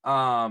know.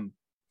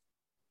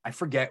 I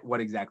forget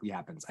what exactly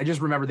happens. I just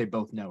remember they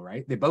both know,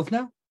 right? They both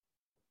know?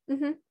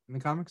 In the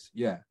comics?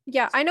 Yeah.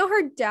 Yeah, I know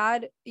her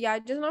dad. Yeah, I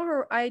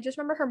just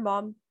remember her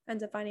mom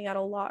ends up finding out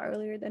a lot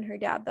earlier than her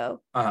dad,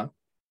 though.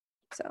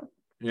 So.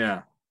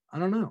 Yeah. I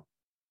don't know.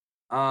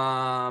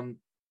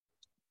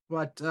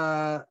 But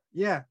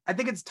yeah, I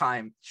think it's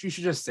time. She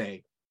should just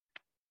say,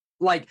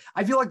 like,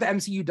 I feel like the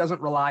MCU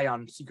doesn't rely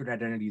on secret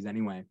identities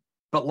anyway.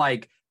 But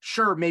like,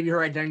 sure, maybe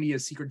her identity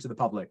is secret to the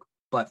public,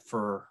 but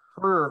for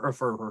her or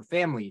for her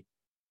family,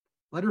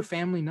 let her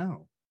family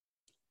know.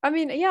 I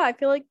mean, yeah, I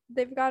feel like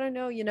they've got to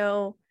know, you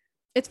know,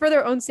 it's for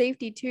their own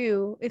safety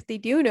too, if they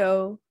do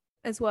know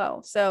as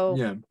well. So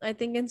yeah. I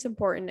think it's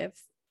important if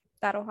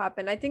that'll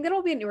happen. I think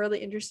that'll be a really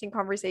interesting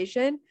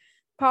conversation.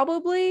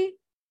 Probably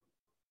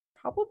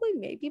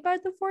maybe by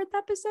the 4th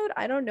episode.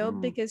 I don't know,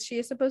 because she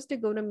is supposed to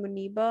go to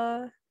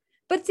Muniba.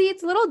 But see,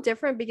 it's a little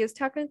different because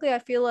technically I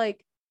feel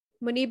like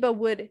Muniba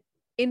would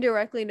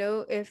indirectly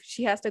know if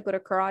she has to go to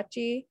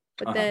Karachi.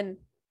 But then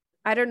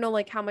I don't know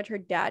like how much her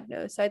dad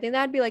knows. So I think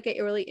that'd be like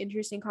a really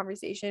interesting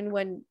conversation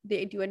when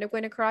they do end up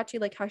going to Karachi,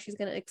 like how she's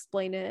going to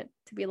explain it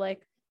to be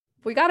like,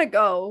 we got to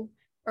go.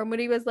 Or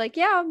Muniba's like,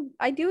 yeah,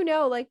 I do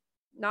know, like,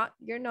 not,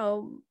 you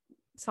know,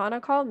 Sana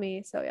called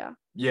me. So yeah.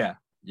 Yeah.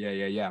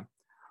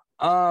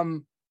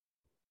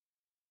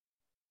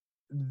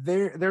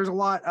 There's a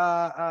lot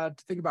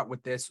to think about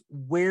with this.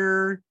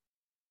 Do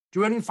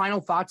you have any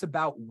final thoughts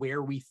about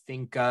where we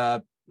think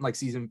like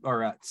season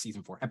 4,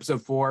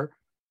 episode 4,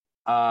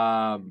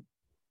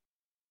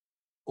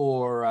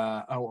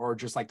 or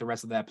just like the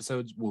rest of the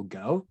episodes will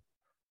go?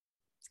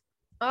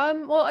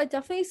 Well, I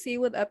definitely see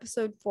with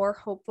episode 4,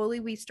 hopefully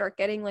we start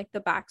getting like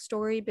the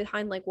backstory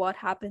behind like what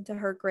happened to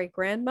her great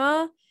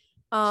grandma.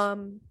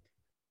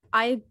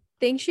 I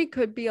think she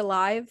could be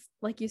alive,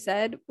 like you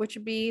said, which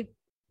would be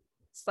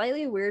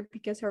slightly weird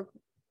because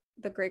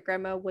the great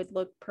grandma would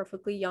look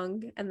perfectly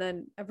young, and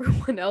then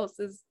everyone else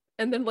is,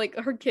 and then like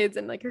her kids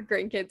and like her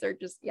grandkids are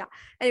just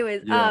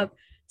anyways.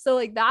 So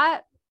like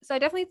that, so I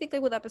definitely think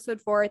like with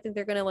episode 4, I think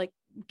they're gonna like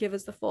give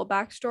us the full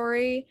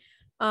backstory,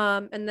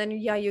 and then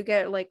you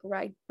get like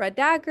Red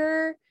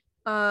Dagger,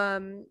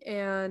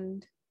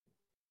 and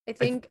I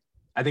think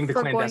the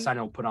clandestine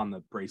will put on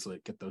the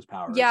bracelet, get those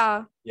powers.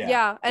 Yeah.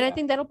 And I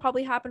think that'll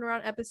probably happen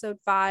around episode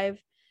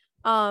 5.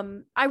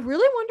 I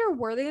really wonder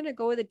where they're gonna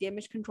go with the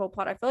damage control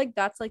plot. I feel like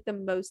that's like the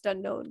most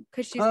unknown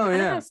because she's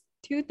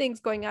two things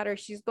going at her.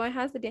 She's going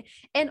has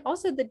and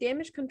also the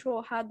damage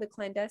control had the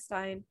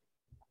clandestine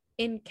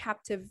in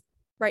captive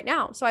right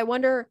now. So I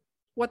wonder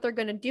what they're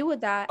gonna do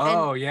with that.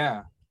 Oh, and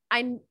yeah.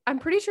 I'm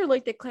pretty sure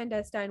like the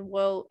clandestine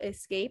will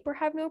escape or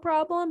have no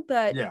problem,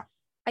 but Yeah.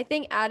 I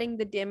think adding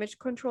the damage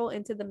control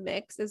into the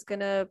mix is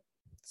gonna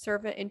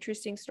serve an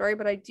interesting story.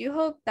 But I do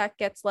hope that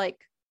gets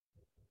like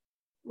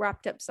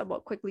wrapped up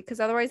somewhat quickly, because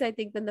otherwise I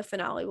think then the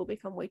finale will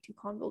become way too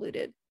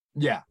convoluted.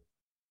 Yeah.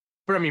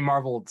 But I mean,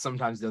 Marvel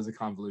sometimes does a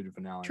convoluted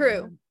finale.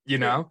 True. Man, you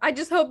know? I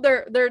just hope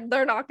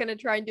they're not gonna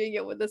try and doing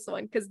it with this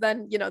one, because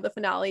then the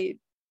finale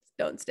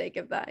don't stake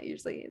if that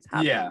usually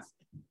happens. Yeah.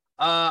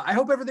 I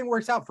hope everything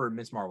works out for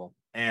Miss Marvel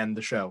and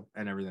the show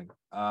and everything.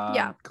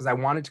 Yeah. Because I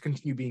want it to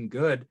continue being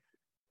good.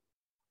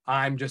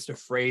 I'm just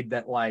afraid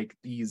that like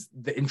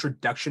the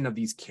introduction of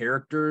these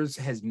characters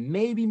has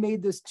maybe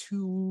made this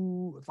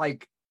too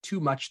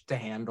much to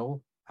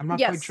handle. I'm not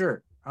quite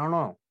sure. I don't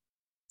know.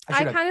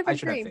 I kind of agree. I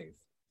should have faith.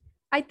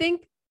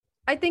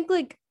 I think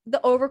like the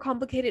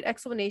overcomplicated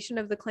explanation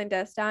of the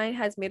clandestine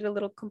has made it a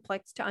little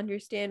complex to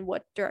understand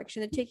what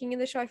direction they're taking in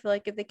the show. I feel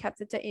like if they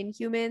kept it to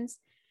Inhumans,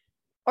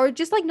 or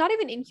just like not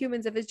even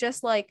Inhumans, if it's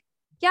just like,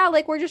 yeah,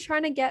 like we're just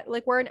trying to get,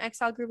 like we're an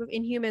exile group of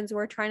Inhumans,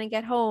 we're trying to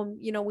get home,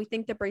 we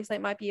think the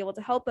bracelet might be able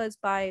to help us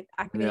by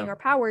activating our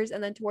powers,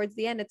 and then towards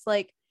the end it's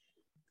like,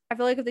 I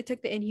feel like if they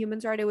took the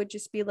Inhumans route, it would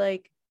just be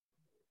like,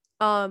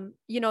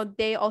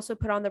 they also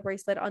put on the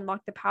bracelet,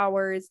 unlock the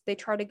powers, they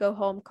try to go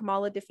home,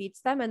 Kamala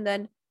defeats them, and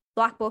then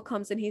Black Bolt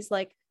comes and he's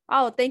like,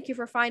 oh, thank you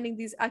for finding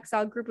these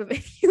exile group of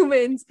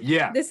Inhumans.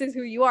 Yeah. This is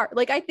who you are.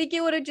 Like, I think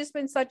it would have just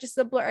been such a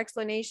simpler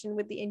explanation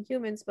with the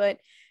Inhumans, but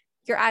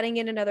you're adding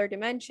in another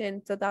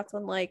dimension. So that's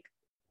when like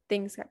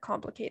things get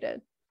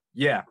complicated.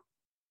 Yeah.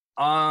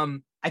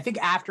 I think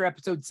after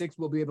episode 6,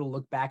 we'll be able to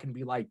look back and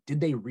be like,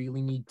 did they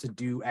really need to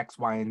do X,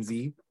 Y, and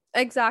Z?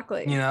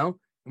 Exactly. And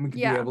we could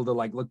be able to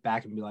like look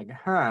back and be like,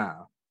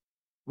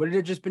 would it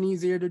have just been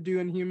easier to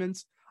do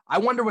Inhumans? I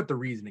wonder what the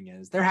reasoning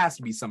is. There has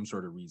to be some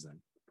sort of reason.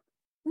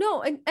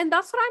 No, and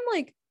that's what I'm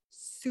like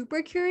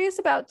super curious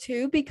about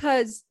too,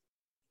 because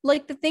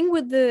like the thing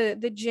with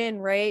the Jinn,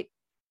 right?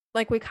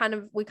 Like we kind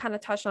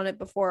of touched on it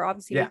before.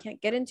 Obviously, we can't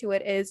get into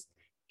it. Is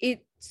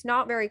it's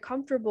not very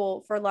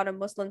comfortable for a lot of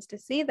Muslims to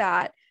see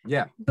that.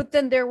 Yeah. But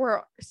then there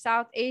were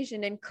South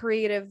Asian and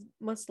creative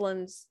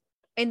Muslims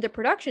in the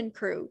production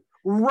crew.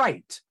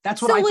 Right.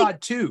 That's what I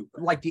thought too.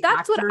 Like the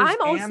that's actors what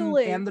I'm also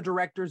and the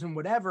directors and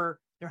whatever.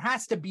 There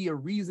has to be a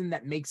reason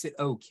that makes it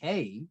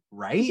okay,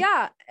 right?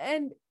 Yeah,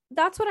 and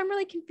that's what I'm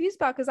really confused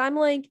about, because I'm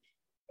like,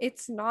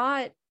 it's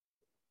not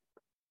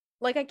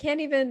like, I can't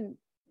even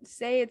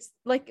say it's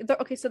like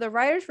so the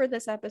writers for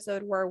this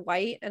episode were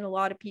white, and a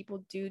lot of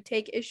people do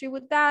take issue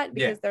with that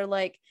because they're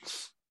like,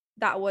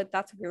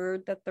 that's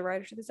weird that the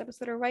writers for this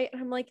episode are white, and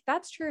I'm like,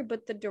 that's true,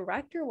 but the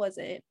director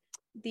wasn't.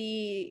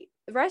 The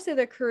rest of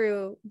the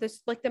crew,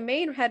 this like the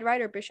main head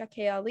writer Bisha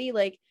K. Ali,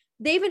 like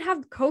they even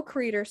have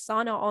co-creator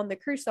Sana on the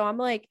crew. So I'm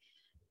like,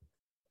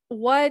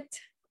 what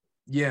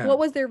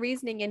was their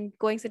reasoning in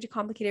going such a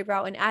complicated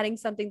route and adding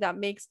something that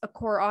makes a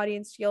core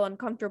audience feel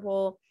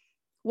uncomfortable?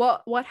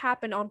 What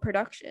happened on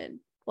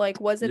production?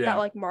 Like, was it that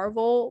like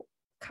Marvel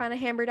kind of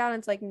hammered out and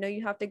it's like, no,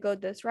 you have to go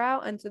this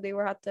route, and so they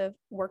were have to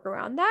work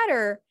around that?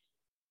 Or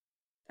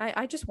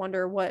I just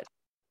wonder what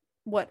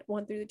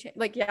went through the chain.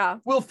 Like,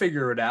 we'll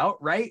figure it out,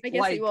 right? I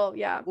guess we will.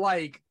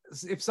 Like,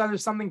 if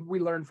there's something we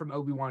learned from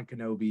Obi-Wan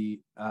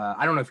Kenobi,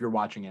 I don't know if you're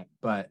watching it,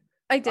 but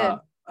I did.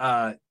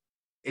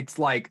 It's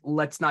like,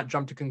 let's not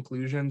jump to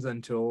conclusions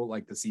until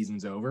like the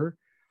season's over.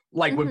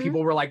 Like when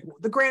people were like,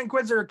 the Grand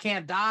Inquisitor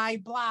can't die,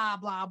 blah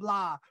blah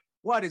blah.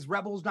 What is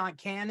Rebels not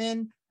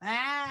canon?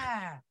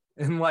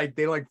 And like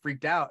they like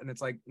freaked out, and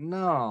it's like,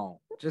 no,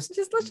 just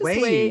let's just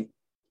wait.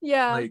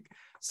 Yeah. Like,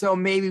 so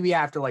maybe we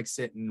have to like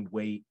sit and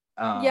wait.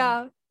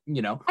 I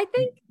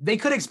think they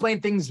could explain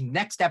things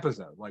next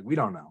episode. Like, we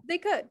don't know. They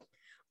could.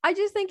 I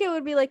just think it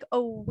would be like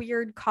a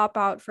weird cop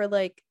out for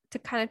like to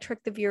kind of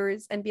trick the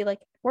viewers and be like,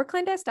 we're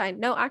clandestine.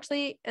 No,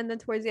 actually, and then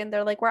towards the end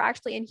they're like, we're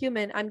actually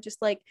Inhuman. I'm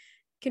just like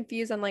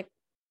confused on like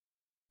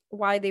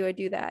why they would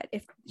do that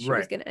if she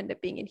was going to end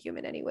up being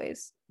Inhuman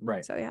anyways.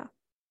 Right. So yeah.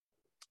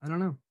 I don't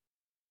know.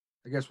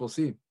 I guess we'll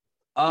see.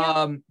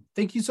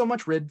 Thank you so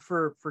much, Rid,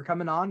 for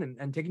coming on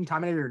and taking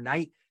time out of your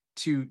night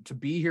to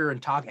be here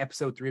and talk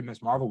episode 3 of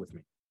Miss Marvel with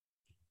me.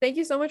 Thank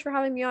you so much for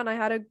having me on. I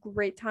had a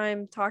great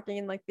time talking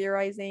and like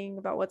theorizing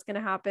about what's going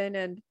to happen,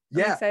 and I'm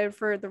excited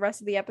for the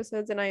rest of the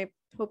episodes, and I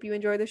hope you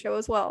enjoy the show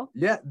as well.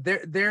 Yeah,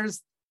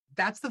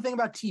 that's the thing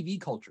about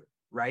TV culture,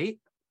 right?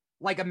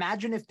 Like,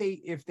 imagine if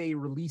they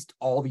released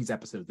all these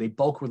episodes, they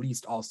bulk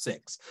released all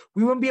 6.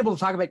 We wouldn't be able to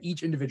talk about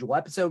each individual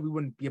episode. We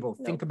wouldn't be able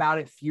to think about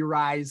it,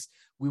 theorize.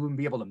 We wouldn't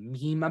be able to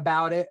meme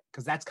about it,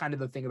 because that's kind of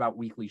the thing about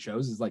weekly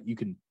shows is like you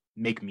can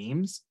make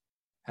memes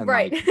and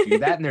like do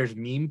that, and there's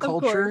meme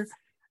culture.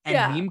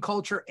 And meme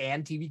culture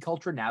and TV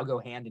culture now go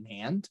hand in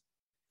hand.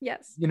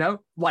 Yes.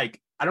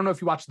 Like, I don't know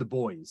if you watch The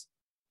Boys.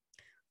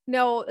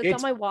 No, it's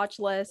on my watch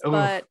list,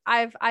 but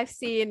I've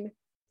seen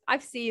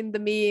the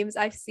memes.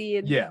 I've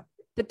seen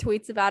the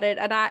tweets about it,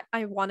 and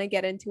I want to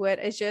get into it.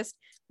 It's just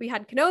we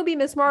had Kenobi,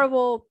 Miss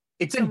Marvel.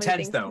 It's so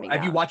intense though.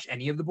 Have you watched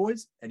any of the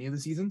boys? Any of the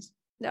seasons?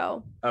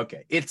 No.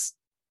 Okay. It's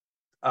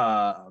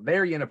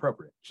very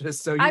inappropriate.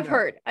 Just so you I've know.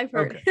 heard.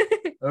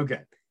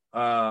 Okay.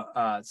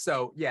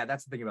 So yeah,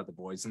 that's the thing about the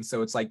boys. And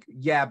so it's like,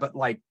 yeah, but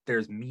like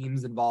there's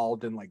memes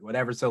involved and like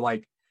whatever. So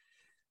like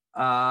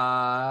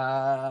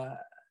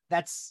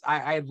that's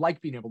I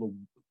like being able to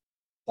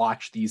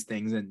watch these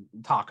things and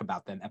talk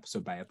about them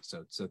episode by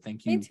episode. So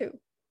thank you. Me too.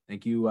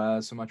 Thank you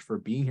so much for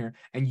being here.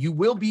 And you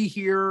will be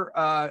here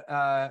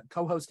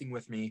co-hosting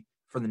with me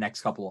for the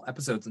next couple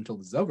episodes until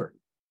this is over.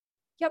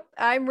 Yep,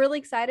 I'm really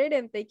excited,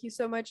 and thank you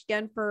so much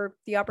again for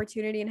the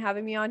opportunity and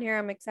having me on here.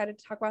 I'm excited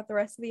to talk about the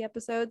rest of the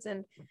episodes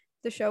and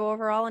the show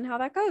overall and how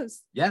that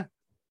goes. Yeah.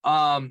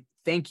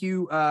 Thank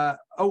you.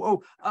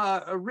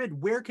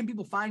 Rid, where can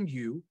people find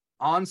you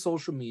on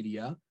social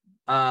media?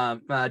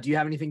 Do you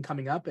have anything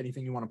coming up?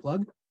 Anything you want to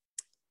plug?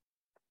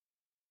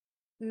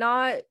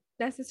 Not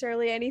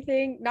necessarily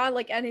anything, not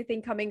like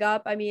anything coming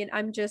up. I mean,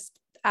 I'm just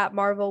at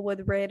Marvel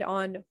with Rid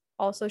on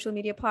all social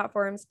media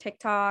platforms,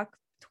 TikTok,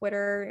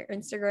 Twitter,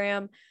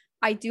 Instagram.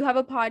 I do have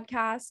a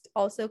podcast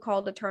also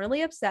called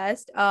Eternally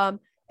Obsessed.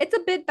 It's a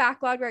bit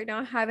backlogged right now.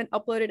 I haven't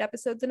uploaded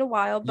episodes in a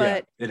while,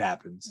 but yeah, it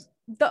happens.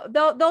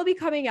 They'll be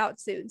coming out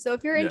soon. So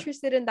if you're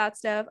interested in that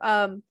stuff,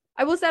 I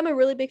will say I'm a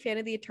really big fan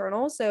of the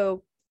Eternals,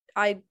 so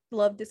I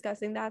love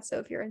discussing that. So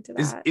if you're into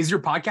that, is your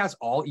podcast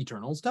all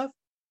Eternal stuff?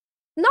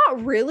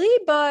 Not really,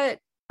 but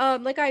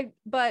I'm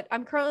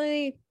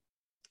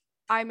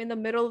in the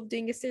middle of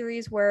doing a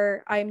series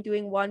where I'm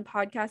doing one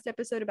podcast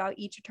episode about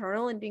each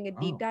Eternal and doing a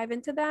deep dive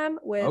into them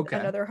with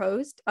another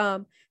host.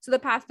 So the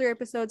past 3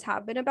 episodes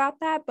have been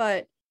about that,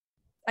 but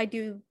I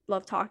do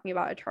love talking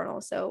about Eternal.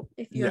 So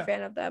if you're a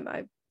fan of them,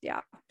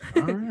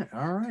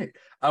 All right.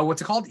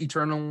 What's it called?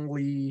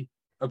 Eternally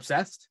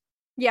Obsessed?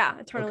 Yeah,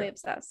 Eternally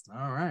Obsessed.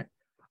 All right.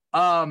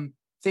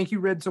 Thank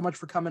you, Rid, so much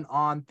for coming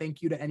on.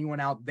 Thank you to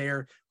anyone out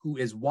there who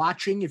is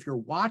watching. If you're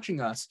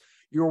watching us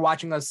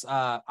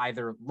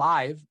either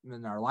live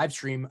in our live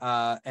stream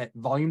at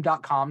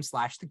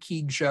volume.com/The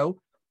Keeg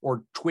Show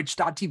or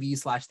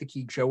twitch.tv/The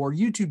Keeg Show or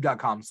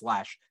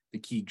youtube.com/The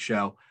Keeg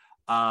Show.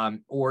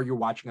 Or you're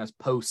watching us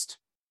post,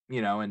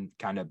 and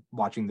kind of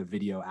watching the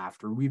video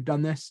after we've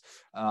done this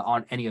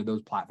on any of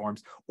those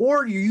platforms.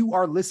 Or you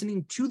are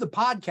listening to the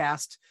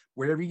podcast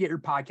wherever you get your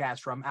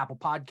podcast from, Apple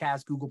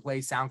Podcasts, Google Play,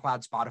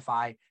 SoundCloud,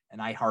 Spotify, and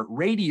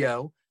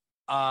iHeartRadio.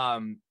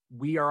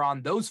 We are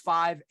on those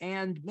 5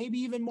 and maybe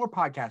even more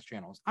podcast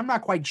channels. I'm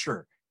not quite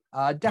sure.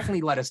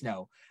 Definitely let us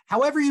know.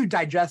 However you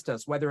digest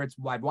us, whether it's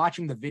by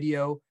watching the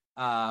video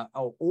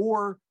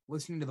or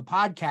listening to the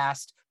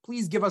podcast,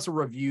 please give us a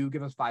review,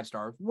 give us 5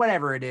 stars,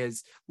 whatever it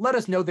is. Let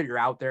us know that you're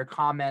out there.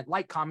 Comment,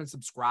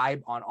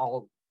 subscribe on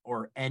all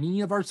or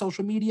any of our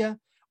social media.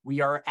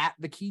 We are at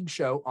The Keeg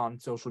Show on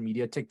social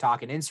media.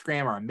 TikTok and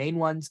Instagram are our main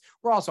ones.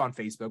 We're also on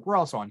Facebook. We're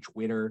also on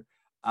Twitter.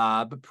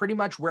 But pretty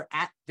much we're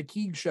at The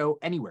Keeg Show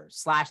anywhere.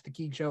 /The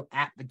Keeg Show,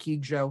 at The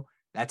Keeg Show.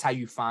 That's how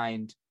you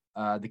find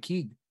The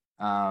Keeg.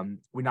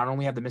 We not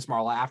only have the Miss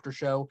Marvel after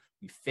show,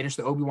 we finished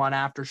the Obi-Wan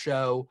after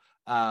show.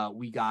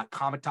 We got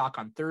Comic Talk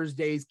on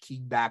Thursdays,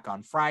 Keeg Back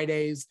on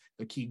Fridays,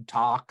 The Keeg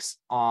Talks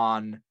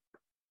on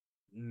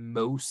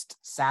most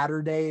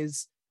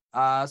Saturdays.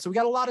 So we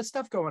got a lot of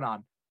stuff going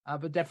on.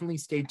 But definitely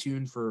stay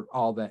tuned for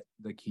all that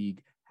The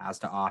Keeg has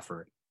to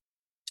offer.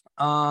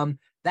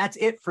 That's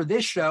it for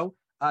this show.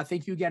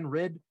 Thank you again,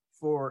 Rid,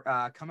 for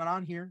coming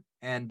on here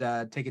and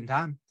taking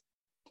time.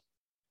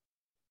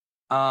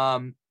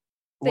 Thank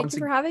you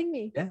for having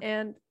me. Yeah.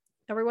 And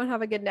everyone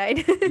have a good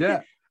night.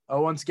 Yeah.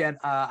 Once again,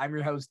 I'm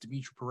your host,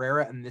 Dimithri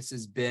Perera, and this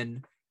has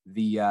been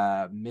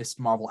the Miss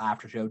Marvel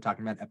After Show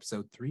talking about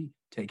episode 3.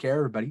 Take care,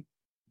 everybody.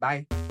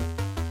 Bye.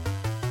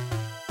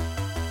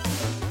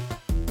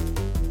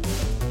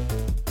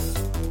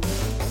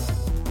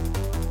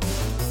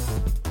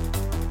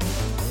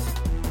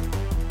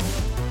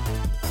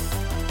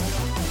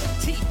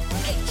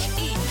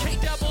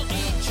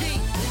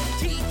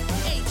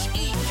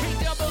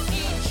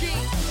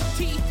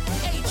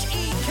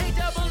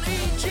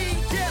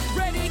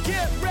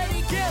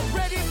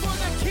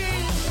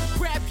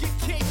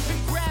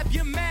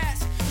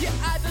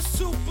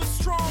 Super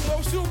strong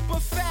or super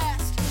fast.